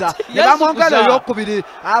yazzukuza ne bamwongera eyokubiri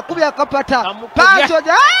akubye akapata panchi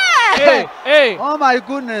oh my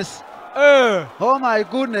goodness oh my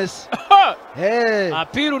goodness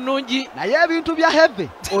apiiru nungi naye ebintu bya heve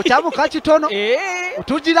okyamuka kitono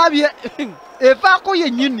tugirabye evaako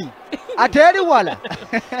yennyini ate eri wala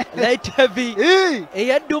light heavy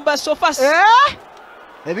eyaddumba sofas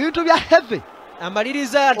ebintu bya heve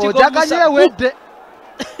amaliriza ojaganye ewedde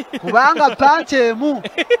kubanga panchi emu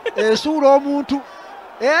esuula omuntu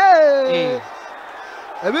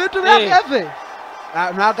ebintu bya heve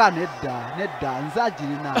naga nedda nze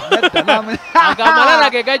agirina amalala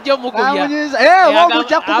ge gajja omukubya oba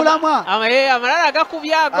omujja ku mulamwa amalala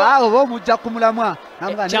gakubyago oba omujja ku mulamwa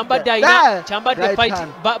Kyambadde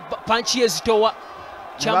panchi ezitowa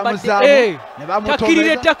Kyambadde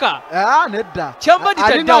takirira ettaka nedda Kyambadde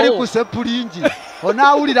alinga ali ku sepulingi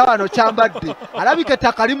onaawulira wano Kyambadde alabika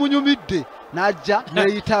ettaka limunyumidde najja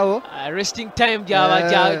neyitawo resting time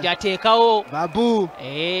gyateekawo babu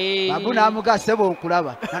n'amuga sebo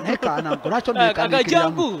nkulaba nekaananko lwakyo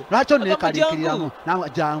neekaliikiriramu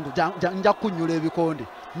nja kunyula ebikonde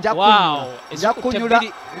nja kunyula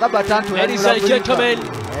nga batantu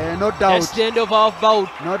no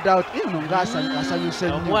doubt ino ngaasanyuse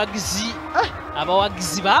nnyo omuwagizi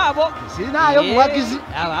abawagizi baabo sinaayo muwagizi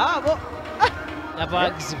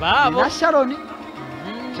abawagizi baabo na Sharoni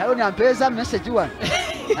ampeeza message wano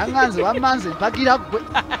nanganze wamanze mpagira gwe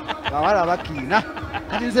bawala bakiina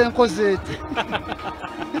kati nze nkoze eti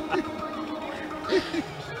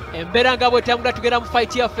embeera nga bwetambula tugenda mu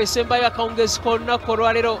fight yaffe esembayo akawungezi kolunaku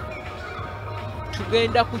olwaleero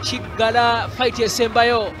tugenda kukiggala fight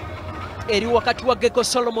esembayo eri wakati wa Geko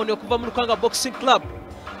Solomon okuva mu Lukanga Boxing Club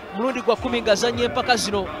mulundi gwa 10 ngazanya empaka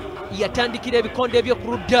zino yatandikira ebikonde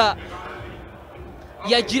ebyokuludda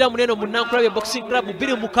yajira muneno munankulabye Boxing Club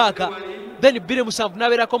 26 then 27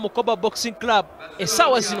 nabeerako mu Koba Boxing Club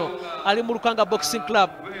essaawa zino ali mu Lukanga Boxing Club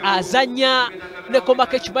azanya ne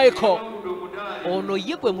Komakech Michael ono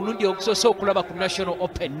yegwe mulundi ogusoose okulaba ku National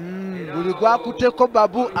Open buli gwakuteko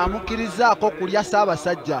babu amukirizaako kulya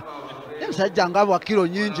Ssaabasajja emusajja nga bwa kilo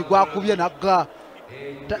nyingi gwakubye nagga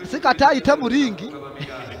sikata ayite mu ringi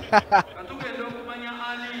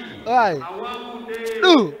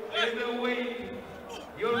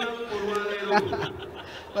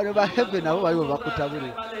bano bahebe nabo baliwo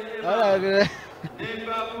bakutabule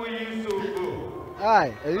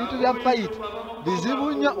ebintu bya fight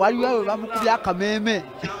bizibu nnyo waliwo bamukubya akameme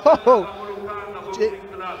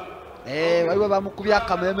waliwo bamukubya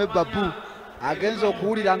akameme babu agenza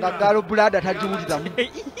okuwulira nga galo bulada tagiwuliramu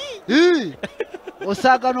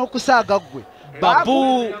osaaga n'okusaaga gwe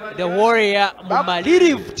Babu the warrior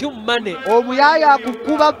mumalirivu timumane omuyaya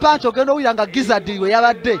akukuba panchi ogenda owulira nga Gizzard we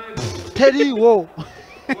yabadde teriiwo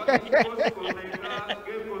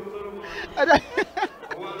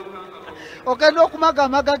ogenda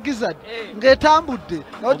okumagamaga Gizzard ng'etambudde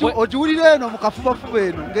ogiwulira eno mu kafubafuba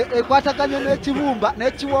eno ng'ekwataganye n'ekibumba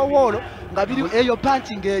n'ekiwoowoolo nga biri eyo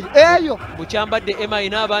panchi ng'eyo mu Kyambadde Emma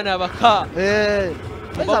ina abaana abaka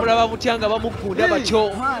bamulaba mutya nga bamugunda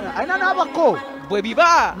batyo alina n'abako bwe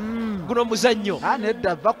biba guno muzannyo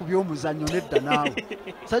nedda va ku by'omuzannyo nedda naawe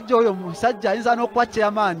musajja oyo musajja ayinza n'okuba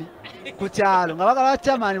chairman ku kyalo nga bagala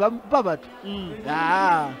chairman babatu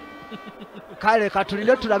kale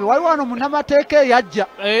katulinde tulabe waliwo wano munnamateeka eyajja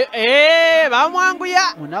bamwanguya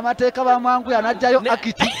munnamateeka bamwanguya najjayo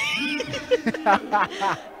akiti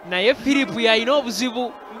naye Philip yalina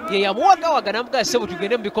obuzibu ye yamuwagawaga namugaa sebo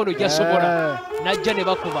tugende mu mikono gyasobola najja ne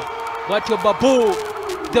bakuba bwatyo Babu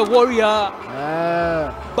the warrior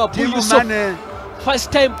Babu Yusuf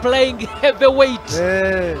first time playing heavyweight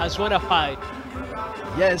has won a fight.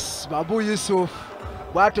 Yes, Babu Yusuf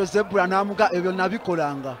bwatyo Zebra namuga ebyo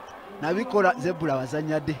nabikolanga nabikola Zebra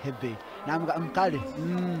wazanyadde heavy namuga mkale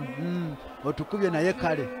otukubye naye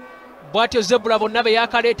kale bwatyo Zebra bonna be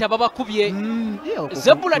yakaleeta babakubye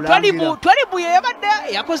Zebra twalibu yeyabadde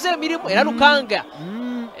yakoze emirimu era Lukanga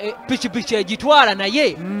pikipiki egitwala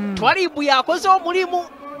naye twalibu yakoze omulimu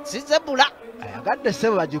si Zebra ayagadde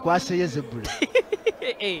sebo bagikwaseyo Zebra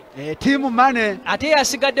tiimu mane ate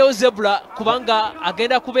yasigaddewo Zebra kubanga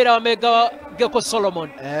agenda kubeera wamega Geko Solomon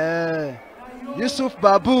Yusuf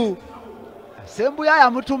Babu sembuya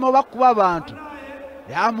yamutuma bakuba abantu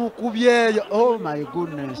yamukubyeyo oh my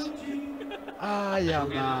goodness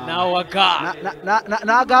ayama nawaga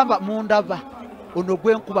n'agamba mundaba ono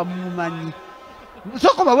gwenkuba mumumanyi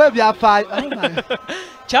soko bawe byafaayo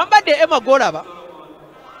kyambadde Emma golaba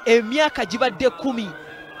emyaka gibadde 10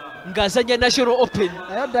 ng'azanya National Open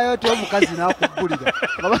naye ddayo ti omukazi n'akuggulira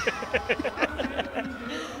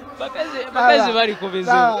bakazi bali ku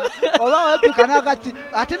bizibu oba wepika n'agati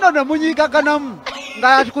ate no ne munyiigaganamu nga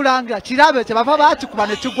yatukulangira kirabe kye bava bakikuba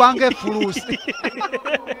ne kigwanga efuluusi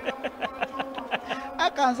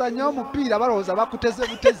akansanya omupiira balowooza bakuteze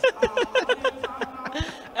butezi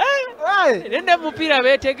nende mupiira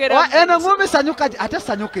beetegera eno ngumi sanyuka ate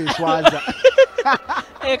sanyuka eswaza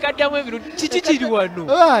ekaddamu ebintu kiki kiri wano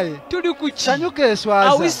tuli ku ki sanyuka eswaza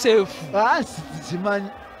awiseefu simanyi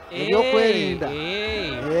ebyokwerinda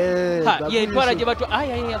yentwala gye batwa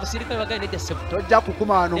abasirikale bagenda nedda sefu tojja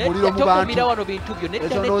kukuma wano omuliro mu bantu wano bintu byo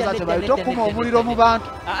ezo ndowooza tebalita okukuma omuliro mu bantu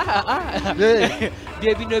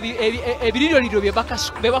byebino ebiriroliro bye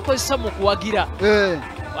bakozesa mu kuwagira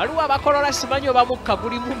waliwo abakolola simanyi oba mukka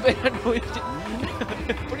guli mu mbeera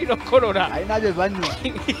buliro kolola alina bye banywa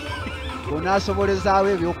onaasobolezaawo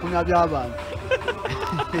ebyokunywa by'abantu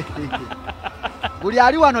buli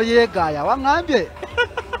ali wano yeegaaya waŋŋambye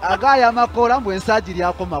agaaya amakoola mbwe ensaagi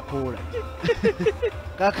lyako makoola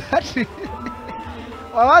kakati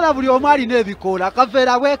abaana buli omu alina ebikoola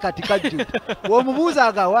akaveera bwe kati kajjuta w'omubuuza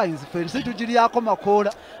agawayinzi fe nsi tugiryako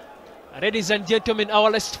makoola. Ladies and gentlemen,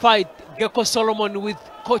 our last fight, Gecko Solomon with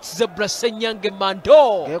Coach Zebra Senyange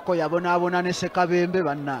Mando. Gecko yabonaabona ne Sekabembe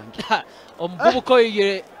bannange. Omuvubuka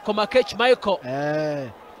oyo Komakech Michael.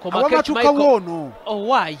 Komakech Michael. Oh,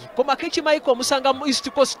 why? Komakech Michael musanga mu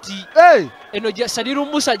East Coast. Eno Sadiru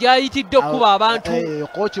Musa gyayitidde okuba abantu.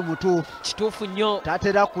 Coach mutuufu. Kituufu nnyo.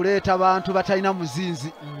 Tatera kuleeta abantu batalina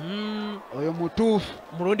muzinzi. Oyo mutuufu.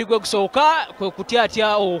 Mulundi gwe gusooka kwe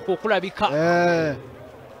kutyatya okulabika.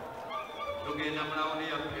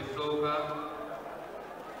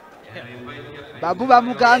 Babu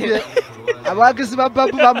bamugambye abawagizi ba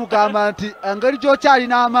Babu bamugamba nti engeri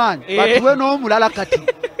gy'okyalina amaanyi batuwe n'omulala kati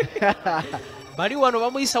bali wano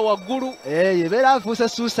bamuyisa waggulu ebeera afuuse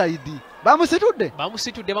suicide bamusitudde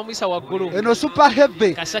bamuyisa waggulu eno super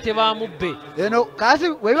heavy kasa tebamubbe eno kati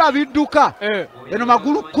webiba bidduka eno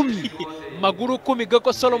magulu 10 magulu 10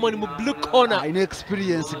 Gecko Solomon mu blue corner ina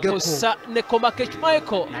experience Gecko kosa ne Komakech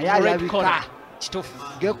Michael mu red corner kitufu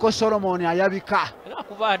Gecko Solomon ayabika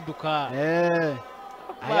akuba adduka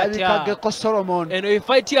ayabika Gecko Solomon eno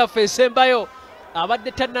fight yaffe esembayo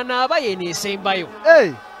abadde tannanaaba yeno esembayo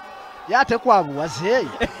yate kwabuwaze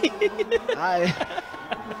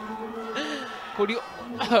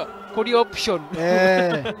kuli option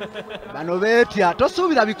bano beetya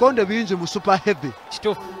tosuubira bikonde bingi mu super heavy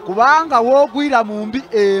kubanga woogwira mu mbi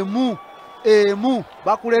emu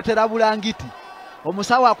bakuleetera bulangiti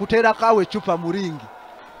omusawo akuteerako awo ecupa mu ringi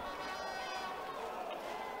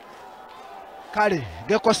kale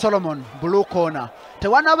Gecko Solomon blue corner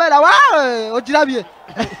tewanabeera ogirabye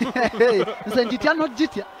nze njitya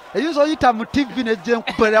nogitya eyinza oyita mu TV nejja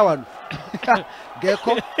enkupera wano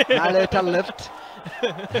Gecko naleeta left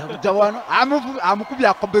jawano amukubye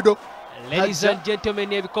akobedo. Ladies and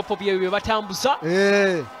gentlemen, ebikopo bye batambuza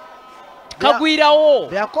kagwirawo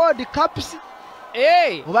they are called cups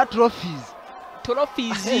oba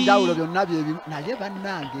trophies enjawulo byonna byebimu naye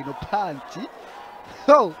bannange eno panti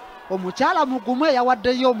omukyala mugumu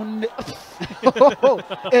eyawaddeyo omunne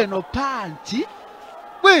eno panti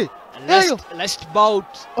eyo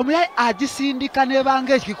omuyayi agisindika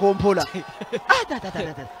nebanga ekikompola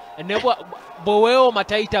bweweewo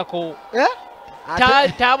matayitako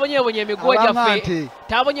tabonyebonye emiguwa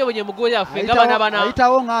gyaffe nga bana bana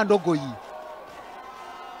ayitawo nga ndogoyi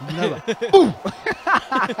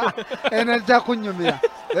eno ejja kunnyumira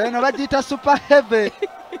eno bagiyita super heavy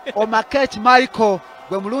Komakech Michael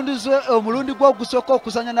gwe omulundi gwe ogusooka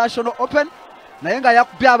okuzanya National Open naye nga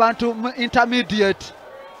yakubye abantu mu intermediate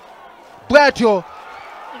bwetyo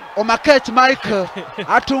Komakech Michael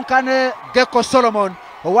atunka ne Gecko Solomon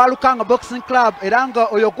owa Lukanga Boxing Club era nga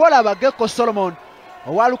oyo gwolaba Gecko Solomon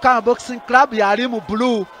owa Lukanga Boxing Club yali mu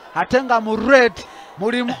blue ate nga mu red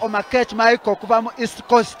mulimu Komakech Michael kuva mu East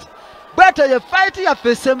Coast bwetyo ye fight yaffe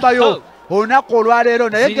esembayo olunaku olwaleero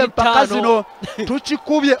naye ng'empaka zino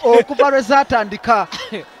tukikubye okuva lwe zaatandika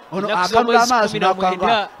ono akanula amaaso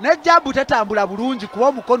nakanga nejjabu tetambula bulungi kuba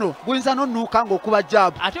omukono guyinza nonuuka ng'okuba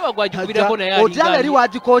jabu otyaba eri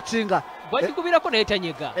wagikookinga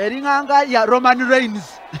eriŋŋanga ya Roman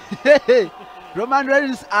Reigns Roman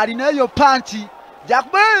Reigns alina eyo panchi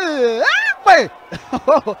jakbe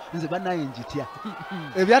nze bannaye njitya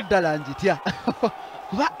ebyaddala njitya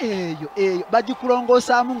kuba eyo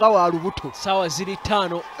bagikulongoosaamu nga wa lubuto sawa ziri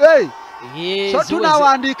 5 so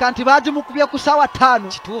tunawandiika nti bagimukubye ku ssaawa 5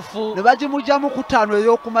 kituufu ne bagimugyamu ku 5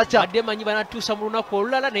 ey'okumakya badde manyi banatuusa mu lunaku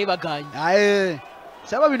olulala naye baganye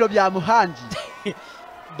saba bino bya muhangi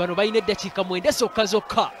bano balina eddakiika 9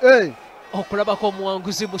 zokka okulabako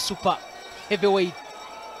omuwanguzi mu super heavyweight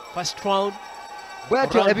first round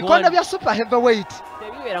bwetyo ebikonde bya super heavyweight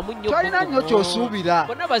tebibeeramu nnyo tolina nnyo kyosuubira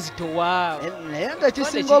bonna bazitowa naye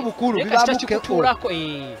ng'ekisinga obukulu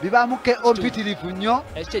bibamuke ompitirivu nnyo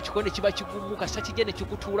ekyo ekikonde kiba kigumu kasita kijja ne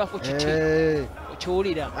kikutuulako kiti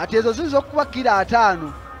okiwulira kati ezo ziyinza okuba kilo 5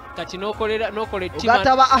 kati n'okola ettima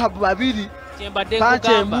ogataba ahabu 2 kyembadde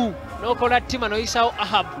nkugamba n'okola ttima n'oyisawo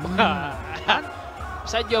ahabu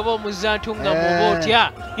musajja oba omuzantu nga muba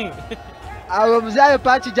otya awo omuzayo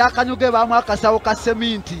panki gyakanyuge baamu akasawo ka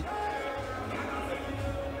seminti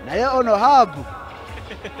naye ono habu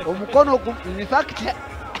omukono infact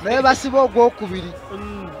naye basiba ogwokubiri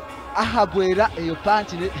ahabu era eyo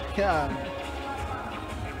panki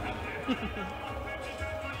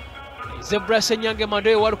Zebra Senyange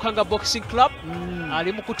Mandoe wa Lukanga Boxing Club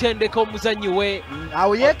ali mu kutendeka omuzanyi we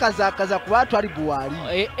awo yeekazakaza kuba twali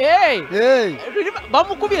buwali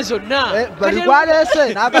bamukubye zonna bali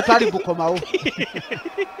gwaleese naaga twali bukomawo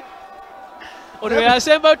ono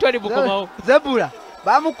yasembayo twali bukomawo Zebra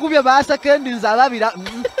bamukubye basekendinza ababira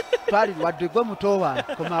twali wadde gwe muto wange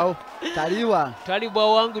komawo taliwa twali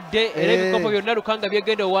bwawangudde era ebikopo byonna Lukanga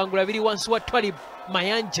byegenda owangula biri wansi wa twali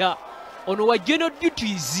mayanja ono wa general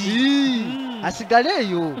duties asigale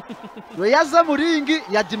eyo lwe yazza mu ringi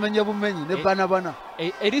yagimenye bumenyi ne banabana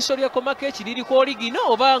eriiso lyekomako eki liriko oligina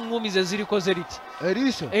oba ŋŋumize zirikoze liti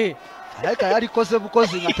eriiso aleka yalikoze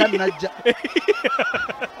bukozi nga tanajja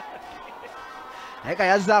aleka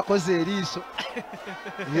yazza akoze eriiso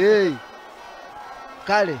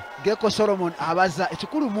kale Geko Solomon abaza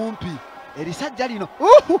ekikulu mumpi erisajja lino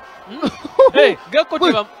Geko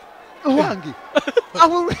tiba wange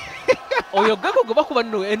oyo Geko gwe bakuba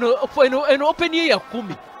nno eno open ye ya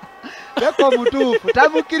 10 Geko omutuufu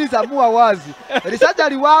tamukkiriza muwa wazi erisajja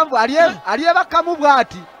liwanvu alyebakamu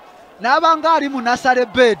bw'ati n'abanga ali mu nasale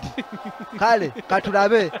bed kale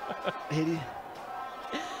katulabe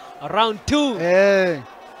round 2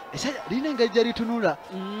 esajja lina engeri gye litunula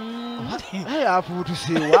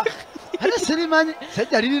afuutuseewa ate sirimanyi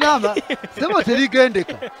sajja lirinama sebo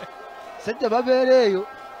terigendeka sajja babeera eyo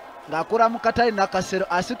ng'akula mu katale nakasero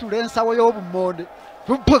asitula ensawo y'obummonde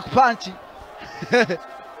panki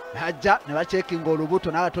najja ne bacekinga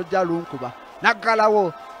olubuto naye tojja lunkuba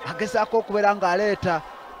naggalawo agezaako okubeera ng'aleeta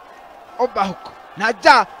obahuk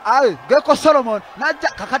najja Geko Solomon najja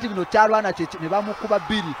kakati bino kyalwana kye ne bamukuba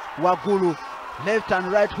 2 waggulu left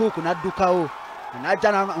and right hook naddukawo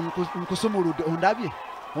najja nkusumuludde ondabye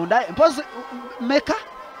mpozi meka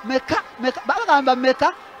bagamba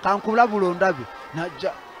meka kankulabula ondabye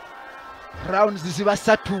najja rounds ziba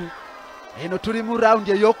 3 eno tuli mu round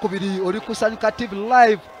ey'okubiri oli kusanyuka TV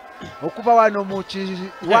live okuva wano mu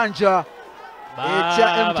kiwanja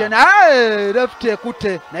ekya MTN left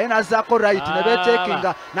ekutte naye nazaako right ne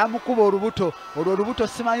betekinga namukuba olubuto olwo olubuto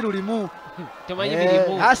simanyi lulimu temanyi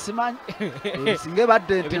birimu simanyi singa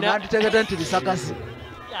ebadde nti nanditegedde nti bisakasi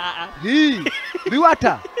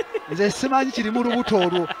biwata nze simanyi kirimu lubuto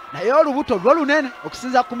olwo naye olubuto lwo lunene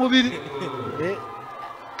okusinza ku mubiri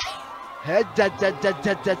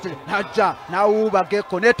najja nawuuba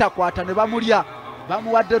Geko netakwata ne bamulya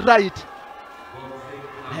bamuwadde right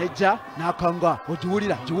nejja nakanga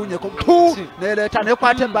ogiwulira giwunyeko neleeta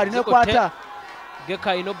nekwata ebbali nekwata Geko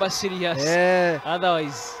alina obba serious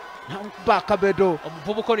otherwise namukuba akabedo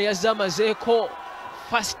omuvubuka ono yazze amazeeko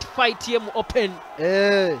first fight ye mu open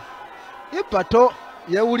Pato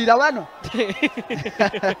yewulira wano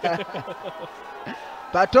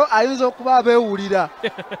Pato ayinza okuba abeewulira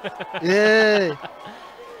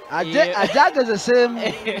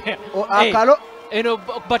ajagezeseemu akalo eno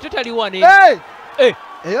Pato tali wane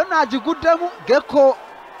eyo nagiguddemu Geko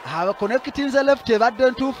abakonekitinze left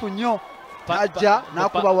ebadde ntuufu nnyo ajja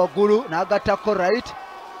nakuba waggulu nagattako right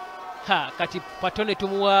kati Pato ne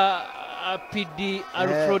tumuwa PD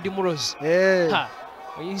Alfred Muroz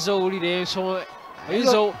oyinza owulira ensonga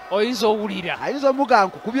oyinza owulira ayinza omuga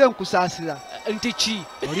nkukubye nkusaasira nti ki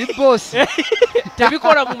oli boosi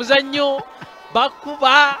tebikola mu muzannyo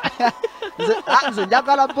bakuba nze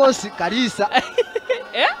njagala boosi Kaliisa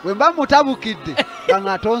bwe mba mutabukidde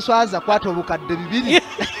nga tonswaza kwata obukadde 2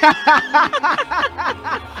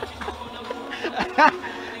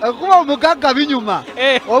 okuba omugagga binyuma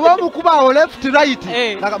oba omukuba awo left right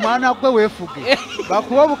nga mwana gwe weefuge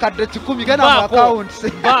bakuba obukadde 10 genda mu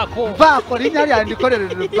akawunti baako linnya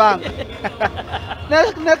lyandikolere banka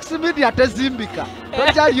next media tezimbika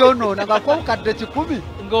tojja lyonoona nga kuba obukadde 10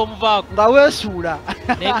 singa omuvaako nga weesuula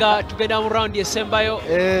naye nga tugenda mu rawundi esembayo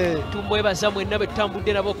tumwebaza mwenna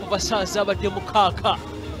betutambudde nabo okuva saa zabadde 6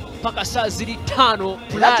 paka saa ziri 5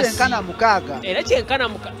 kyenkana 6 era kyenkana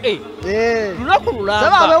lunaku lulamba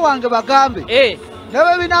sababe wange bagambe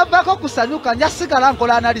nawe binavako kusanyuka njasigala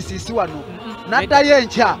nkola analysis wano naddayo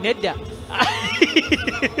enkya nedda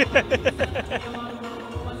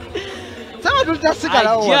saba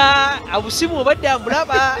tutasigalawo ajja abusimu obadde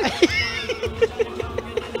amulaba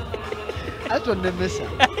ato nemesa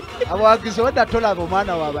abawagizi wadda tolaba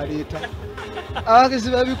omwana wabaleeta abawagizi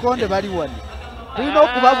b'ebikonde bali wano tulina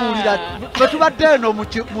okubabuulira twetubadde eno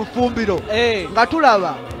mu fumbiro nga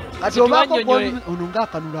tulaba kati obako ono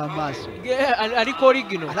ngaakanula amaaso aliko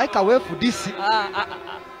origino alaika weefudisi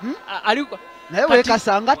naye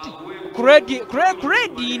weekasanga ti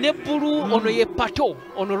kuredi ne bulu ono ye pato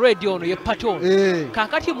ono redi ono ye pato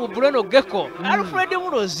kakati mu bulu eno geko alfred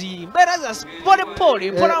mulozi mbeera za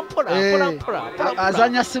pole mpola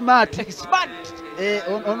azanya smart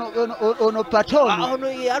ono patono ono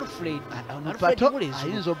ye alfred pato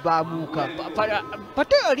ayinza obbaamuuka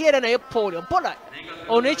pato oli era naye pole mpola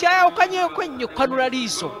ono ekyayawukanyeko ennyo kanula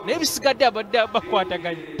liiso naye bisigadde abadde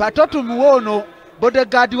bakwataganye pato tumuwe ono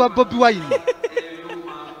bodegaadi wa Bobi Wine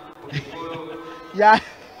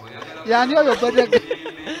yani oyo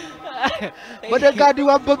bodegaadi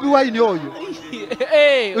wa Bobi Wine oyo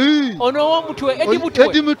ono womutwe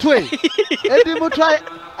edi mutwe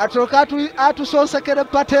atoka atusonsekere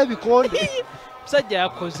pata ebikonde musajja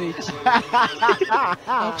yakoze eki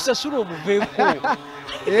akusasula omuveeko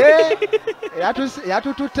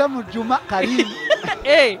yatututte mu Juma Karimu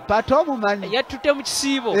pata omumanyi yatutte mu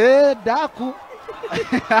kisiibo daaku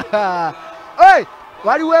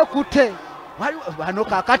waliwo ekutte bano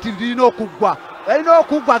kakati lirina okuggwa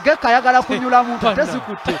geka ayagala kunyula muntu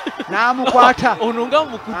tezikutte n'amukwata ono nga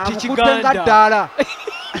mukutte nga ddaala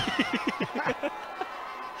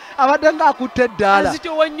abadde ng'akutte eddaala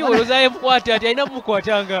azitowa nnyo olowooza yemukwata ati alina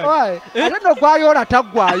mumukwatanga ate no gwayoola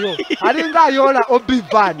taggwayo alinga ayoola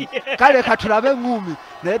obivaani kale katulabe eŋŋumi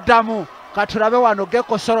neddamu katulabe wano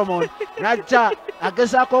Geko Solomon najja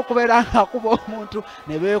agezaako okubeera ng'akuba omuntu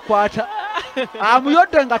ne beekwata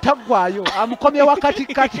amuyodde nga taggwayo amukomye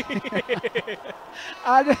wakatikati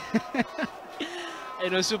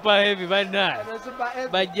eno super heavy bana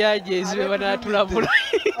bajaji ezibe banatulabula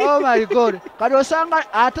oh my god kati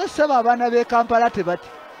osanga ate seba abaana b'e Kampala tebati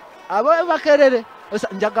abo bakerere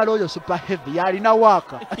njagala oyo super heavy yalina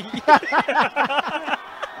waaka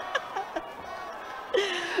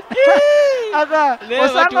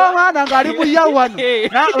osanga omwana ng'ali muya wano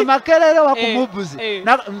makerere wakumubuzi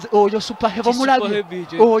oyo super heavy omulabye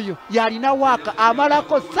oyo yalina waaka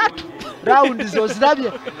amalako 3 rawundi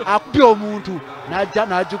zozirabye akubye omuntu najja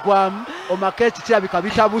n'agigwamu omakeeki kirabika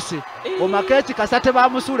bitabuse omakeeki kasate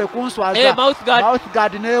bamusuule kunswaza mouth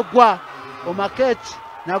guard n'egwa omakeeki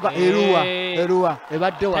nagwa eruwa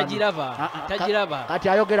ebadde wano kati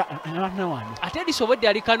ayogera wano ate lisobodde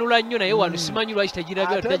alikanula nnyo naye wano simanyi lwaki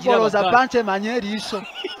tagiraba banki emanye eriiso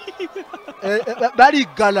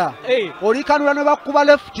baliggala olikanula ne bakuba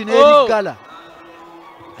lefuti n'eriggala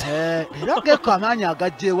era Geko amaanyi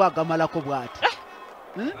agajjeewo agamalako bw'ati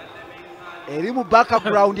eri mu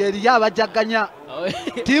background eriyo abajaganya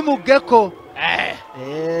tiimu Geko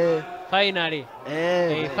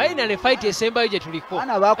finally fight esembayo gye tuliko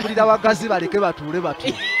baana bakulira bagazi baleke batuule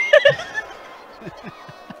batu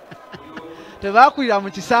tebakulira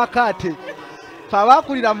mu kisaakaate fe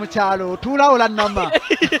abakulira mu kyalo otuulawo lannama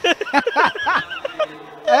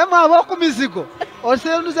emu ab'oku mizigo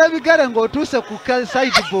osenduza ebigere ng'otuuse ku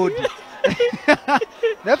sideboard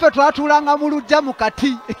naye ffe twatuulanga mu lujja mu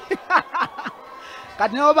kati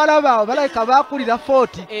kati nabo balaba balabika bakulira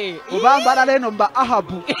 40 oba mbalala eno mba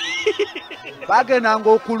Ahabu bagendanga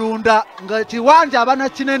okulunda nga kiwanja abana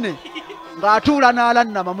kinene ng'atuula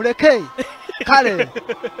n'alannama muleke kale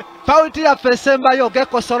fawuti yaffe esembayo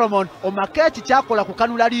Geko Solomon omakeeki kyakola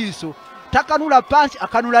kukanula liiso takanula panchi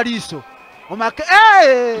akanula liiso omake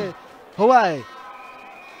owaye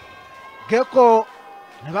Geko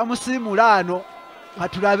ne bamusiimula ano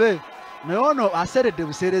katulabe naye ono aseredde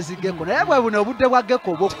buseerezi Geko naye bwe buno obudde bwa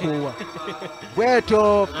Geko obw'okuwa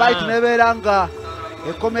bweto fight nebeera nga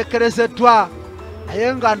ekomekerezeddwa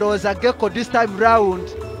naye nga ndowooza Geko this time round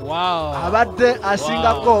abadde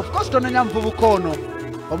asingako of course tonenya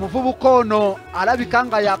omuvubuka ono alabika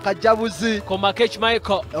nga yakajjabuzi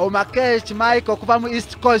omakechi Michael okuva mu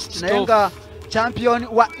East Coast naye nga champion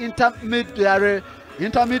wa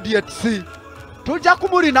intermediate C tujja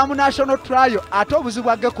kumulina mu national trial ate obuzibu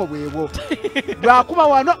bwa Geko bwebwo lwakuba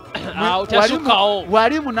wano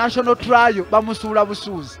wali mu national trial bamusuula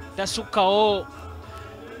busuuzi tasukkawo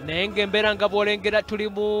naye ng'embeera nga bw'olengera tuli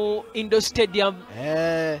mu Indo Stadium.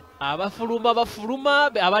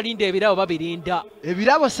 Abafuluma abalinda ebirabo babirinda.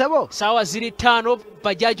 Ebirabo sebo? Saawa ziri 5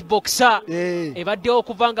 Bajaj Boxer. Ebaddewo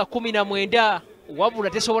okuva nga 19 wabula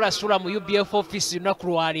tesobola sula mu UBF office lunaku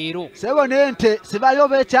lwaleero. Sebo n'ente sibayo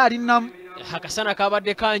beekyalinamu. Akasana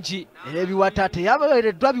kabadde kangi. Ebiwata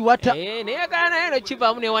teyabeereddwa biwata. Neyagala naye no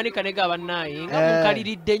kivaamu newanika ne gabannaaye nga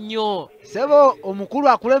munkaliridde nnyo. Sebo omukulu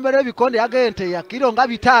akulembera ebikonde yagente ya kilo nga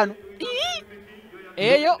 5.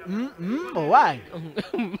 Eyo. Owaayi.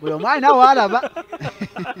 Buli omwali nawe alaba.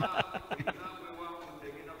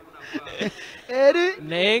 Eri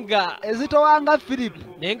nenga ezitowanga Philip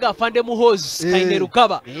nenga afande muhozi kaine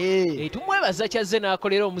rukaba tumwebaza kyazze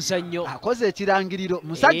n'akolera omuzannyo akoze ekirangiriro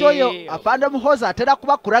musajja oyo afande muhozi atera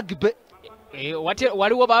kuba ku rugby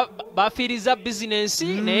waliwo bafiiriza bizinensi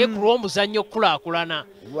naye ku lw'omuzannyo kulaakulana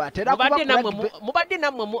mubadde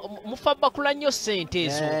nammwe mufa bakula nnyo ssente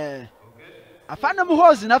ezo afande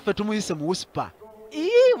muhozi naffe tumuyise mu wuspa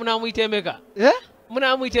munaamuyita emeka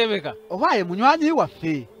munamuyita emeka owaaye munywanyi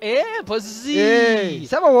waffe mpozi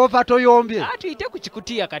saba woova toyombye tuyite ku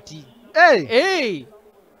kikutiya kati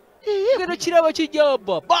ngeno kirabo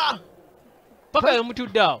kijaba paka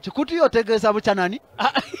yomutudde awo kikutiya otegeeza bukyanani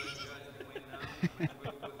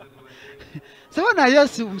saba naye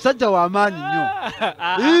si omusajja w'amaanyi nnyo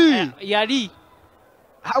yali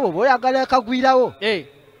awo oba oyagala akagwirawo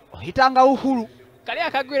oyitanga Uhuru kali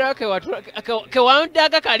akagwirawo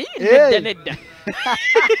kewandaga kali nedda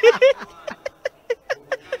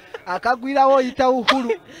akagwirawo oyita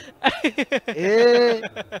Uhuru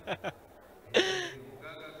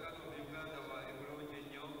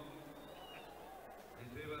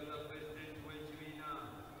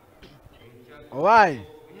owaayi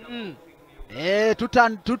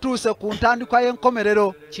tutuuse ku ntandikwa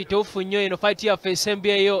y'enkomerero kituufu nnyo eno fight yaffe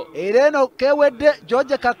esembyeyo era eno kewedde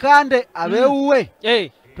George Kakande abeewuwe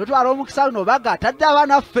totwala omukisa guno baga atadde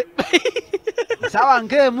abanaffe sawa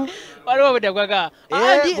ng'emu waliwo bedagwaga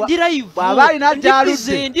ndi live bw'aba alina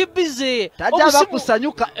gy'aludde ndi bize tajja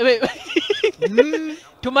bakusanyuka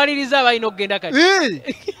tumaliriza abalina okugenda kati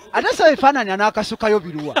ate saba ebifaananyi anaakasukayo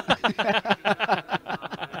biruwa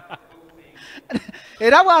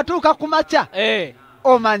era bw'atuuka ku makya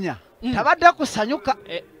omanya tabadde kusanyuka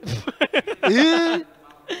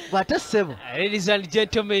bw'ate ssebo ladies and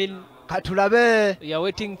gentlemen katulabe we are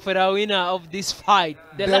waiting for a winner of this fight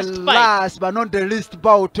the last but not the least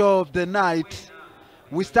bout of the night.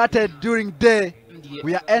 We started during day,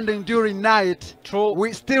 we are ending during night. True.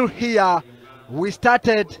 We still here, we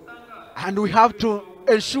started, and we have to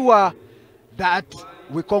ensure that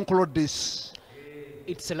we conclude this.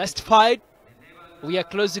 It's the last fight. We are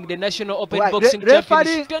closing the National Open Boxing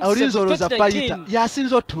Championship 2019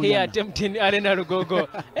 here at Tempton Arena Lugogo.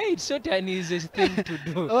 Hey, it's not an easy thing to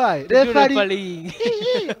do. Why? Referee.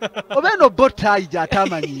 Obeno botai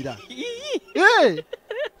jatamanyira.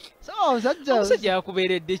 Omusajja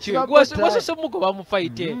yakubeeredde kyo gwasose mugoba mu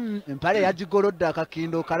fight empale yagigolodde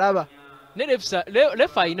akakindo kalaba ne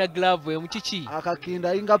lefa alina glove emu kiki akakindo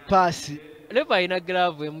ayinga paasi lefa alina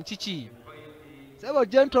glove emu kiki sebo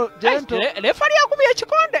gento lefa yakubye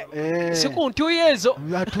ekikonde si ku ntuuyo ezo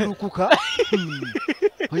yatulukuka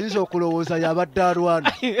oyinza okulowooza yabadde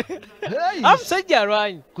alwana omusajja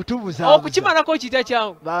alwanyi kutubuza okukimalako kita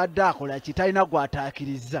kyangu badde akola kitalina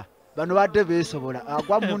gw'ataakiriza bano badde beesobola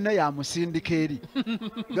agwa munne yamusindika eri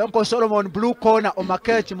Genko Solomon blue corner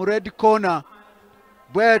Omakechi mu red corner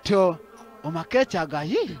bwetyo Omakechi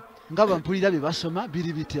agayi nga bampulira bye basoma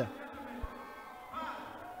biri bitya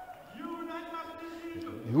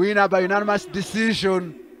winner by unanimous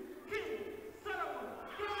decision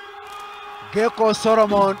Genko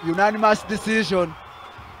Solomon unanimous decision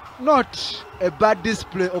not a bad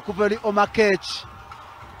display okuva eri Omakechi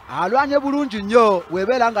alwanye bulungi nnyo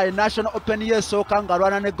webeera nga National Open y'esooka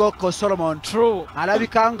ng'alwana ne Genko Solomon. True.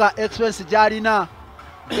 Alabika nga experience gy'alina.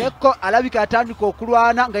 Genko alabika yatandika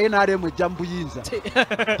okulwana nga ye n'alemu ejja mu buyinza.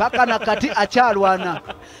 Paka nakati akyalwana.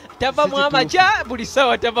 Tava mu amakya buli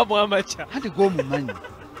ssaawa tava mu amakya. Anti gw'omumanyi.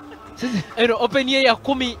 Eno Open ye ya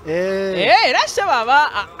 10. Era ssaba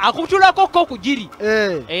aba akutulako ko ku giri.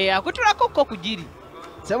 Akutulako ko ku giri.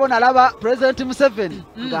 Sebo nalaba President Museveni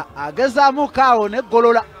nga agezaamu kaawo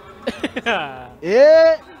neggolola.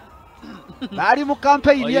 Bali mu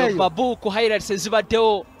campaign eyo. Babu ku highlights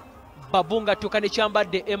ezibaddewo Babu nga tuka ne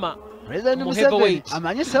kyambadde Emma. President Museveni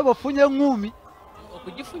amanyi sebo funye ngumi.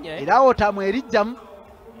 Okugifunya era otamu erijjamu.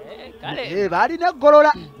 Kale. Bali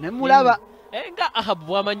neggolola ne mulaba. Nga Ahabu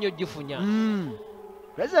bwamanyi ogifunya.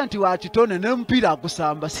 President wa kitone ne mpira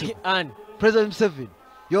agusamba si. President Museveni.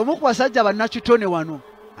 Y'omu ku basajja bannakitone wano.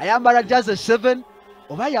 Ayambala jaze 7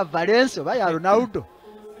 oba ya Valencia oba ya Ronaldo.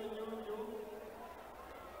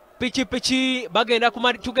 Pichi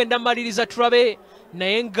tugenda maliriza tulabe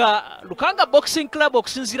naye nga Lukanga Boxing Club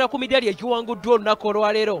okusinziira ku midali egiwanguddwa olunaku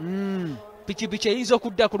olwaleero. Pichi eyinza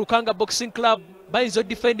okudda ku Lukanga Boxing Club bayinza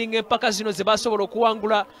defending empaka zino ze basobola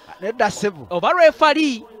okuwangula Nedda Sebo. oba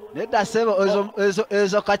referee Nedda Sebo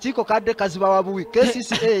ezo kakiiko kadde kaziba wabuwi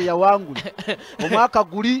KCCA yawangula omwaka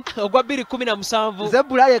guli ogwa 2017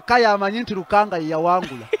 Zebula yekka yamanyi nti Lukanga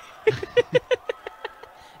yawangula.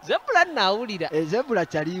 Zebula nawulira Zebula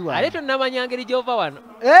kyaliwa ate tonnamanya ngeri gyova wano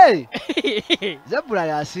Zebula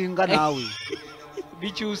yasinga naawe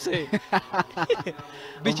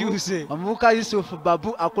bikyuse omuvuka Yusuf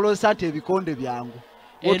Babu akulosa nti ebikonde byangu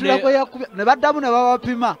otulako yakubya ne baddamu ne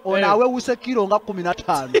babapima ono awewuse kilo nga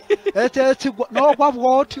 15 ekyo n'okwa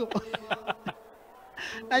bwotyo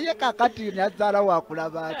naye kakati nazaala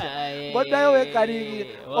wakulaba ati boddayo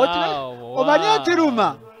wekalingire omanyi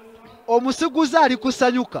ekiruma omusiguze ali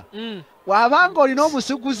kusanyuka wabanga olina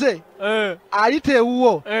omusiguze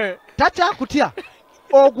aliteewuwo takyakutya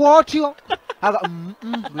ogwotyo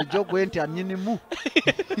lwejo gwe nti anyinimu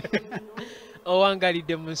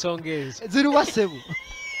owangalidde mu nsonga ezo ziriwa Sebo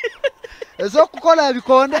ez'okukola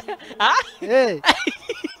ebikonde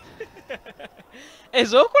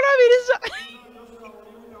ez'okulabiriza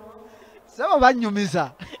Sebo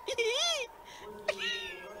banyumiza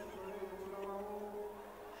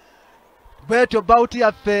bwetyo bauti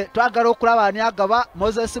yaffe twagala okulaba ani agaba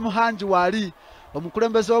Moses Muhanji wali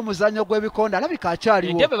omukulembeze w'omuzannyo gw'ebikonde alabika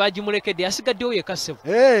akyaliwo entebe bagimulekedde yasigaddewo yekka Sebo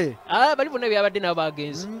bali bonna byabadde nabo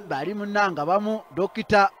bagenzi bali munnanga bamu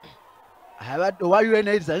dokita owa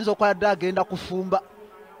UNAIDS ayinza okuba yadde agenda kufumba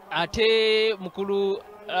ate mukulu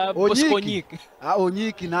Bosco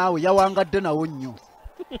Onyiiki naawe yawangadde nawo nnyo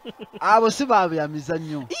abo si baabe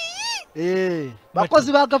mizannyo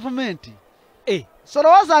bakozi ba gavumenti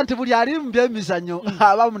solowooza nti buli ali mu byemizannyo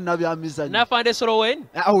aba munna bya mizannyo nafande Solowen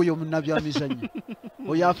oyo munna bya mizannyo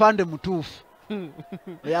oyo afande mutuufu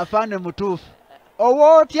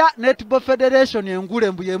owootya Netball Federation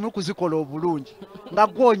engule mbu yemu kuzikola obulungi nga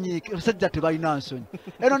gwonyiike abasajja tebalina nsonyi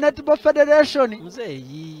eno Netball Federation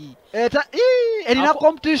muzeeyi erina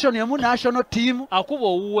competition emu national team akuba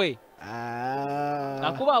owuwe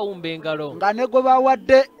akuba awumba engalo nga ne gwe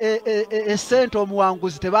bawadde esente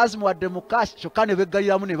omuwanguzi tebazimuwadde mu cash kyokka ne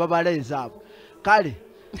beggaliramu ne babaleeza abo kale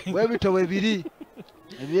webito biri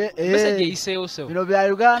bino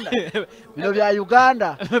bya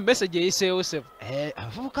Uganda message eyiseewo Sebo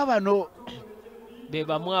abavubuka bano be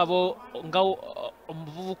bamu abo nga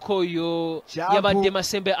omuvubuka oyo yabadde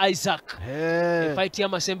Masembe Isaac fight ya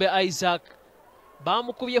Masembe Isaac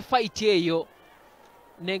bamukubye fight eyo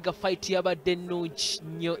nenga fight yabadde nnungi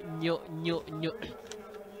nnyo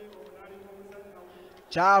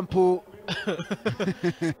Champu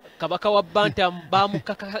kabaka wa Bantam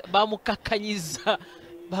bamukakkanyiza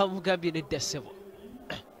bamugambye nedda Sebo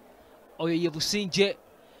oyo ye Businje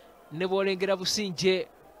ne bwolengera Businje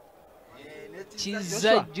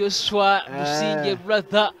Kiza Joshua Businje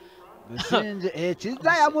brother Businje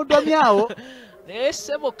Kiza yamudomyawo naye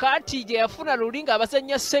Sebo kati gye yafuna lulinga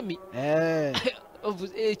abazanya semi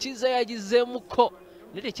Kiza yagizeemuko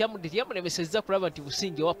naye tekyamulemesezza kulaba nti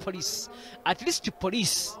Businje wa police at least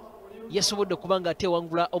police yasobodde okuba nga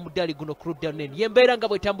atewangula omudaali guno ku ludda lunene yembeera nga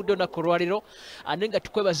bwetambudde olunaku olwaleero ane nga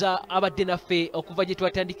tukwebaza abadde naffe okuva gye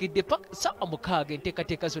twatandikidde paka essaawa 6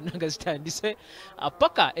 enteekateeka zonna nga zitandise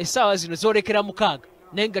paka essaawa zino zoolekera 6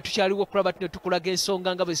 naye nga tukyaliwo okulaba tino tukulaga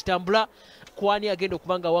ensonga nga bwe zitambula kwani agenda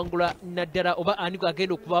okuba nga awangula naddala oba ani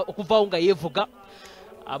agenda okuvaawo nga yeevuga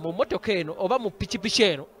mu mmotoka eno oba mu pikipiki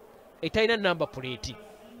eno etalina namba puleeti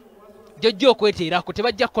jjojja okweteerako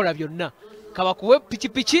tebajja kukola byonna kabakuwe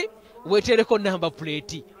pikipiki wetereko namba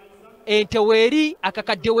plate ente weeri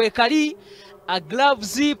akakadde weekali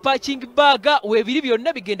gloves patching bag weebiri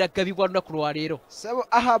byonna bigenda kugabibwa lunaku lwaleero Sebo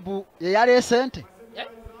Ahabu yeyaleese ente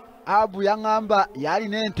Ahabu yaŋŋamba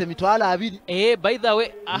yalina ente 200 by the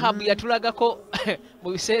way Ahabu yatulagako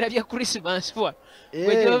mu biseera bya Christmas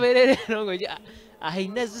wegyoberere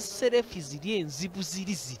ayina ziserefi ziri enzibu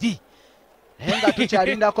ziri nga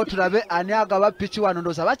tukyalindako tulabe ani agaba piki wano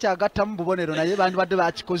ndooza bakyagattamu bubonero naye bandi badde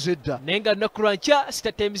bakikoze dda naye nga lunaku lwankya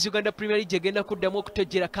Star Times Uganda Premier League egenda kuddamu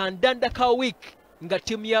okutojjera kandanda ka week nga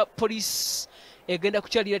ttiimu ya police egenda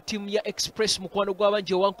kukyalira ttiimu ya Express mukwano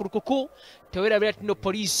gw'abangi owankulukuku tewerabira tino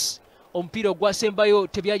police omupiira ogwasembayo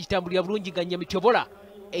tebyagitambulira bulungi nga Nyamityobola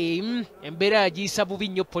embeera yagiyisa bubi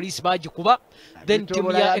nnyo police bagikuba then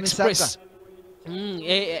ttiimu ya Express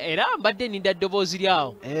era mbadde ninda ddoboozi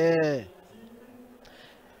lyawo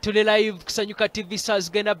tuli live kusanyuka TV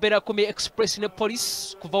Stars genda bera 10 Express ne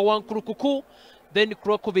police kuva wankulukuku then ku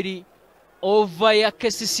lwokubiri ova ya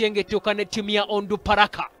KCCA ng'etuuka ne ttiimu ya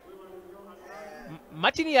Onduparaka.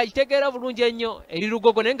 Martin yagitegeera bulungi ennyo eri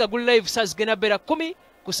Lugogo naye nga guli live saa zigenda beera 10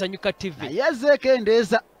 ku Sanyuka TV. Yazzeeko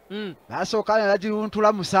endeeza basooka ne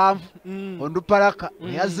bagiruntula 7 Onduparaka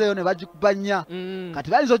yazzeeyo ne bagikuba 4 kati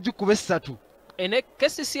bayinza ogikuba 3 ene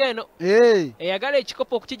KCCA eno eyagala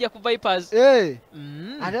ekikopo okukijja ku Vipers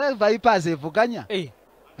ate Vipers evuganya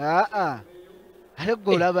ate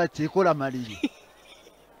gwe olaba kyekola maliri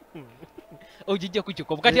ogijja ku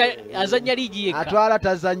kikopo kati azannya liigi yekka atwala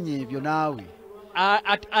tazannya ebyo naawe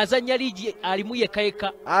azannya liigi alimu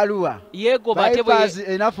yekka aluwa yeegoba ate Vipers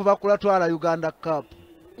enafu bakula twala Uganda Cup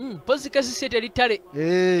pozi KCCA teritale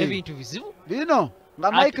ebintu bizibu bino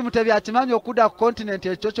nga Mike Mutebi akimanyi okudda ku continent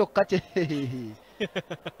ekyo kyokka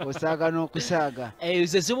osaaga n'okusaaga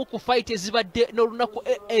ezo zimu ku fight ezibadde n'olunaku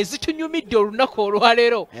ezitunyumidde olunaku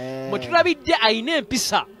olwaleero mwe tulabidde alina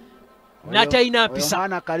empisa n'atalina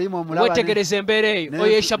mpisa wetegereza embeera eyo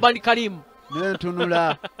oyo Shabani Karimu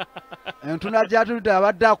n'entunula gy'atuludde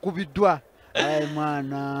abadde akubiddwa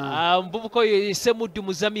mwana muvubuka oyo yise Muddu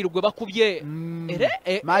Muzamiru gwe bakubye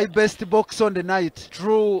my best box on the night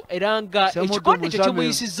true era nga ekikonde ekyo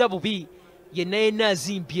kimuyisizza bubi yenna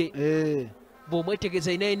azimbye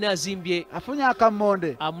bw'omwetegereza yenna azimbye afunye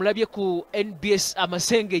akammonde amulabye ku NBS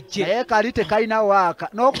amasengejje naye kali tekalina waaka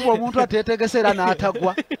n'okuba omuntu ateetegese era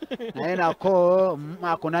n'atagwa naye nako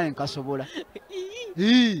ako naye nkasobola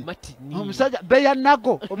omusajja beya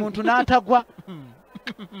nago omuntu n'atagwa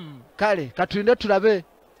kale katulinde tulabe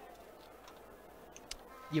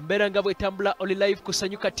yembeera nga bwetambula oli live ku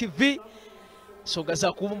Sanyuka TV nsonga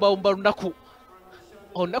za kubumbawumba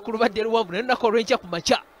olunaku lubadde luwanvu naye olunaku olw'enkya ku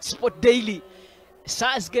makya Sport Daily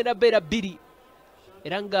saa zigenda beera 2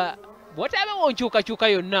 era nga bw'otaabewo nkyukakyuka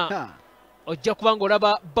yonna ojja kuba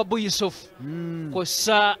ng'olaba Babu Yusuf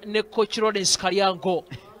kw'ossa ne Coach Lawrence Kalyango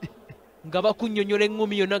nga bakunnyonnyola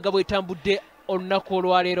eŋŋumi yonna nga bwetambudde olunaku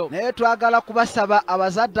olwaleero naye twagala kubasaba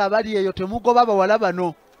abazadde abali eyo temugoba bawala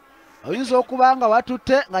bano oyinza okuba nga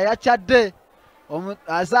watutte nga yakyadde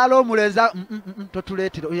azaala omulenzi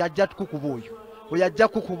totuleetera oyo ajja kukuba oyo oyo ajja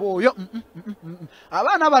kukuba oyo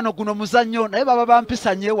abaana bano guno muzannyo naye baba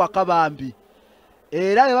bampisa nnyo ewaka bambi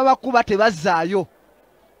era bwe babakuba tebazzaayo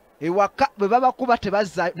ewaka bwe babakuba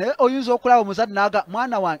tebazzaayo naye oyinza okulaba omuzadde naaga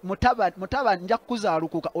mwana wange mutabani nja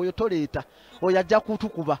kukuzaalukuka oyo toleeta oyo ajja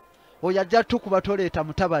kutukuba oyo ajja tukuba toleeta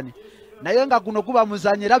mutabani naye nga guno guba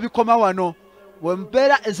muzannyo era bikoma wano bwe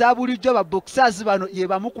mbeera eza bulijjo ba boxers bano ye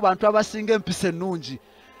bamu ku bantu abasinga empisa ennungi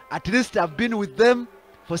at least I've been with them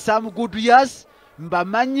for some good years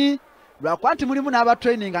mbamanyi lwakuba nti mulimu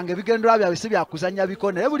n'abatraininga ng'ebigendera byabwe si byakuzannya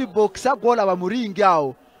bikone naye buli boxer gw'olaba mu ringi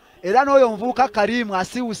awo era n'oyo omuvubuka Karimu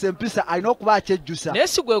asiiwusa empisa alina okuba akyejjusa naye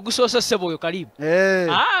si gwe gusoose ssebo oyo Karimu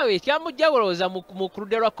ekyamujja bulowooza mu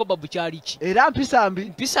kuludde lwa Kobabu kyali ki era mpisa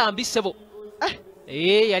mbi ssebo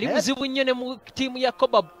yali muzibu nnyo ne mu ttiimu ya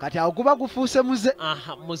Kobabu kati awo guba gufuuse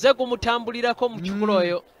muze gumutambulirako mu kikula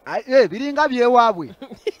oyo biringa byewaabwe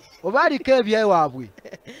oba aliko ebyewaabwe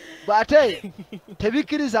bw'ate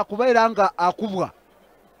tebikkiriza kubeera nga akubwa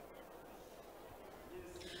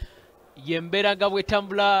yembeera nga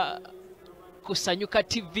bwetambula ku Sanyuka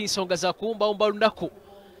TV nsonga za kuwumbawumba lunaku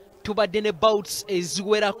tubadde ne bouts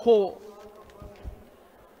eziwerako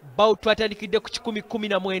bout twatandikidde ku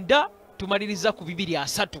 10-19 tumaliriza ku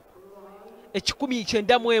 2-3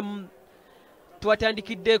 191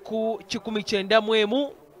 twatandikidde ku 191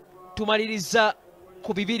 tumaliriza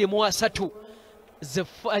ku 2-3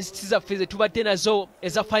 zaffe ze tubadde nazo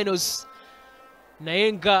eza finals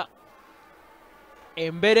naye nga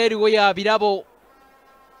embeera eriwo ya birabo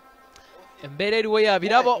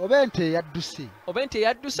oba ente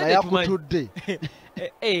yadduse yakutudde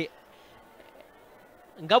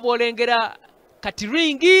nga bw'olengera kati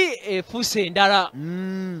ringi efuuse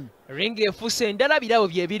endala birabo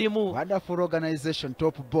bye birimu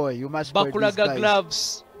bakulaga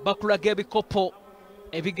gloves bakulaga ebikopo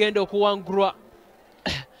ebigenda okuwangulwa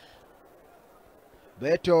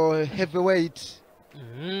beto heavyweight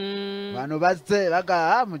bano bazze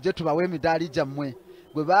baga mujje tubawe emidaali gyammwe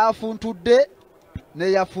gwe baafuntudde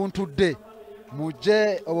neyafuntudde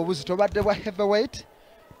mujje obwo buzito badde bwa heavyweight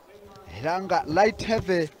era nga light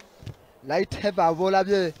heavy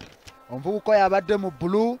abolabye omuvubuka oyo abadde mu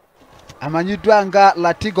blue amanyiddwa nga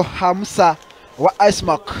Latigo Hamsa wa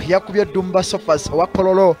Icemark yakubye Dumba Sofas owa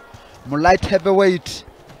Kololo mu light heavyweight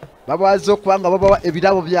babwaze okuba nga babawa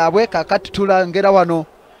ebirabo byabwe kakati tulangera wano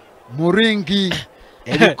mu ringi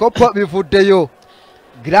ebikopo bivuddeyo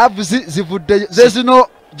gloves zivuddeyo zezino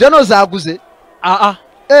jono zaguze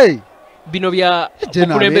bino bya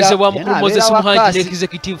okulembezebwa mukulu Moses Muhanji ne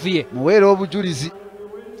executive ye muwere obujulizi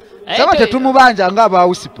saba tetumubanja nga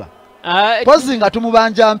abawusipa pozi nga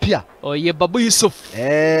tumubanja mpya ye Babu Yusuf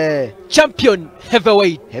champion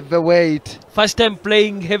heavyweight first time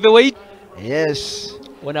playing heavyweight. Yes,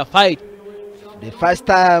 when I fight the first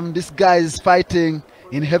time this guy is fighting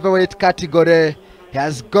in heavyweight category. He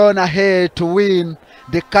has gone ahead to win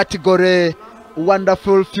the category.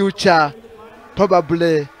 Wonderful future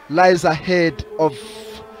probably lies ahead of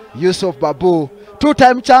Yusuf Babu,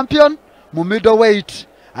 two-time champion mu middleweight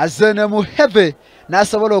azene mu heavy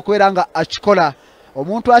nasobola okubeera nga akikola.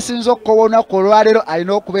 Omuntu asinza okukowona ku olwaleero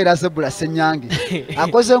alina okubeera Zebula Senyange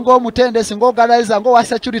akoze ng'omutendesi ng'oganaliza ng'owa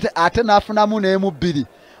security ate n'afunamu n'emu bbiri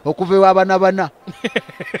okuva ewabana bana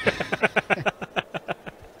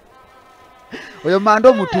oyo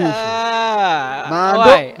mando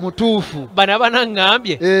mutuufu bana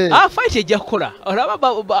ngambye fight ejja kukola olaba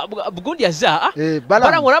Bugundi azza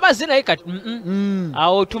balamu olaba azze naye kati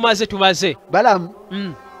awo tumaze balamu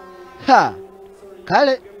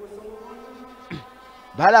kale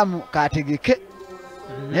balamu kategeke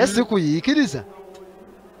naye sikuyiikiriza.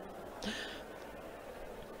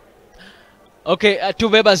 Okay,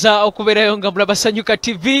 tubebaza okubeerayo nga mulaba Sanyuka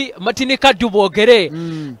TV. Matini Kaddu boogere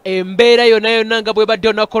embeera yonna nga bwe badde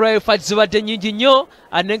olunaku olwayo fight zibadde nnyingi nnyo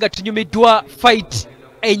ate nga tunyumiddwa fight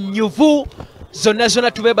ennyuvu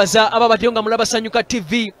zonna tubebaza ababaddeyo nga mulaba Sanyuka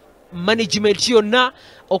TV management yonna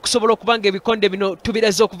okusobola okubanga ebikonde bino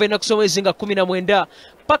tubiraze okuva ennaku z'omwezi nga 19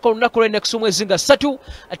 paka olunaku lw'ennaku z'omwezi nga 3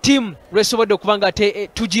 team lwesobodde okubanga ate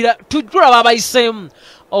tulaba abayiseemu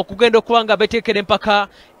okugenda okubanga beteekera empaka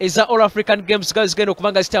eza All African Games nga zigenda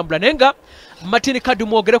okubanga zitambula naye nga Matini Kaddu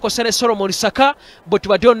mwogereko Sane Solomon Saka bwe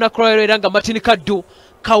tubadde olunaku lwayo era nga Matini Kaddu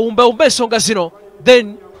kawumbewumba ensonga zino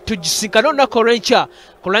then tugisinkana olunaku olw'enkya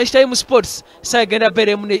ku Lunchtime Sports saa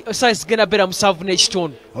zigenda beera musanvu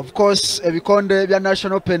n'ekitundu. Of course ebikonde bya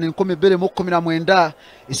National Open 2019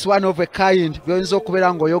 is one of a kind byonza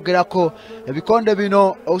okubeera ng'oyogerako ebikonde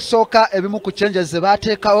bino osooka ebimu ku changes ze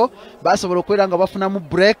baateekawo basobola okubeera nga bafunamu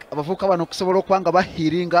break abavubuka bano okusobola okuba nga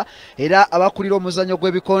bahiringa era abakulira omuzannyo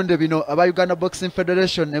gw'ebikonde bino aba Uganda Boxing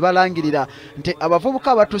Federation ne balangirira nti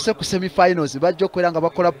abavubuka abatuuse ku semi-finals bajja okubeera nga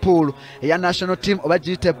bakola pool eya national team oba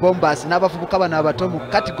giyite bombers n'abavubuka bano abato mu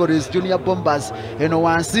categories junior bombers eno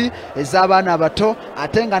wansi ez'abaana abato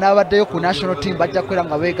ate nga n'abaddeyo ku national team bajja kubeera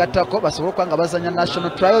nga beegattako basobole okuba nga bazanya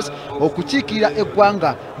national trials okukiikirira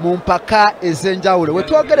eggwanga mu mpaka ez'enjawulo. We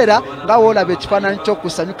twogerera nga woolaba ekifaananyi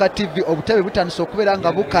ky'okusanyuka TV obutebe butandise okubeera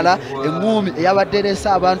nga bukala eŋŋuumi eyabadde ereese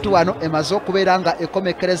abantu wano emaze okubeera nga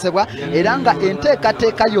ekomekerezebwa era nga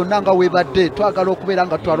enteekateeka yonna nga weebadde twagala okubeera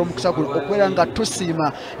nga twala omukisa guno okubeera nga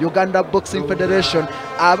tusiima Uganda Boxing Federation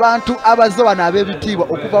abantu abazze wano ab'ebitiibwa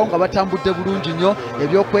okuvawo nga batambudde bulungi nnyo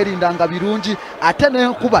ebyokwerinda nga birungi ate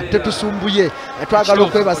n'enkuba tetusumbuye. Twagala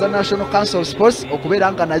okwebaza National Council of Sports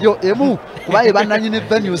okubeera nga nayo emu kuba ebannanyini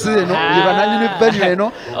venues eno ebannanyini venue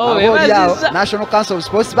eno aboolyawo National Council of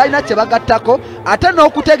Sports balina kye bagattako ate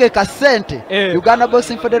n'okutegeka ssente Uganda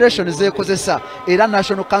Boxing Federation zeekozesa era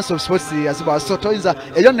National Council of Sports yazibawa so toyinza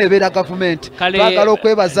eyo neebeera gavumenti. Twagala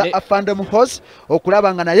okwebaza Afande Muhozi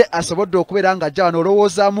okulaba nga naye asobodde okubeera nga ajja wano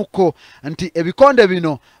olowoozaamuko nti ebikonde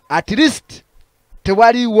bino at least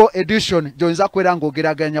tewaliwo edition gy'oyinza kubeera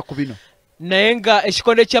ng'ogeraganya ku bino. Naye nga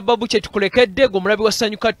ekikonde kya Babu kye tukulekedde gwe mulabi wa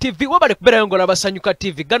Sanyuka TV wabale kubeerayo ng'olaba Sanyuka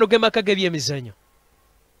TV gano ge maka g'ebyemizannyo.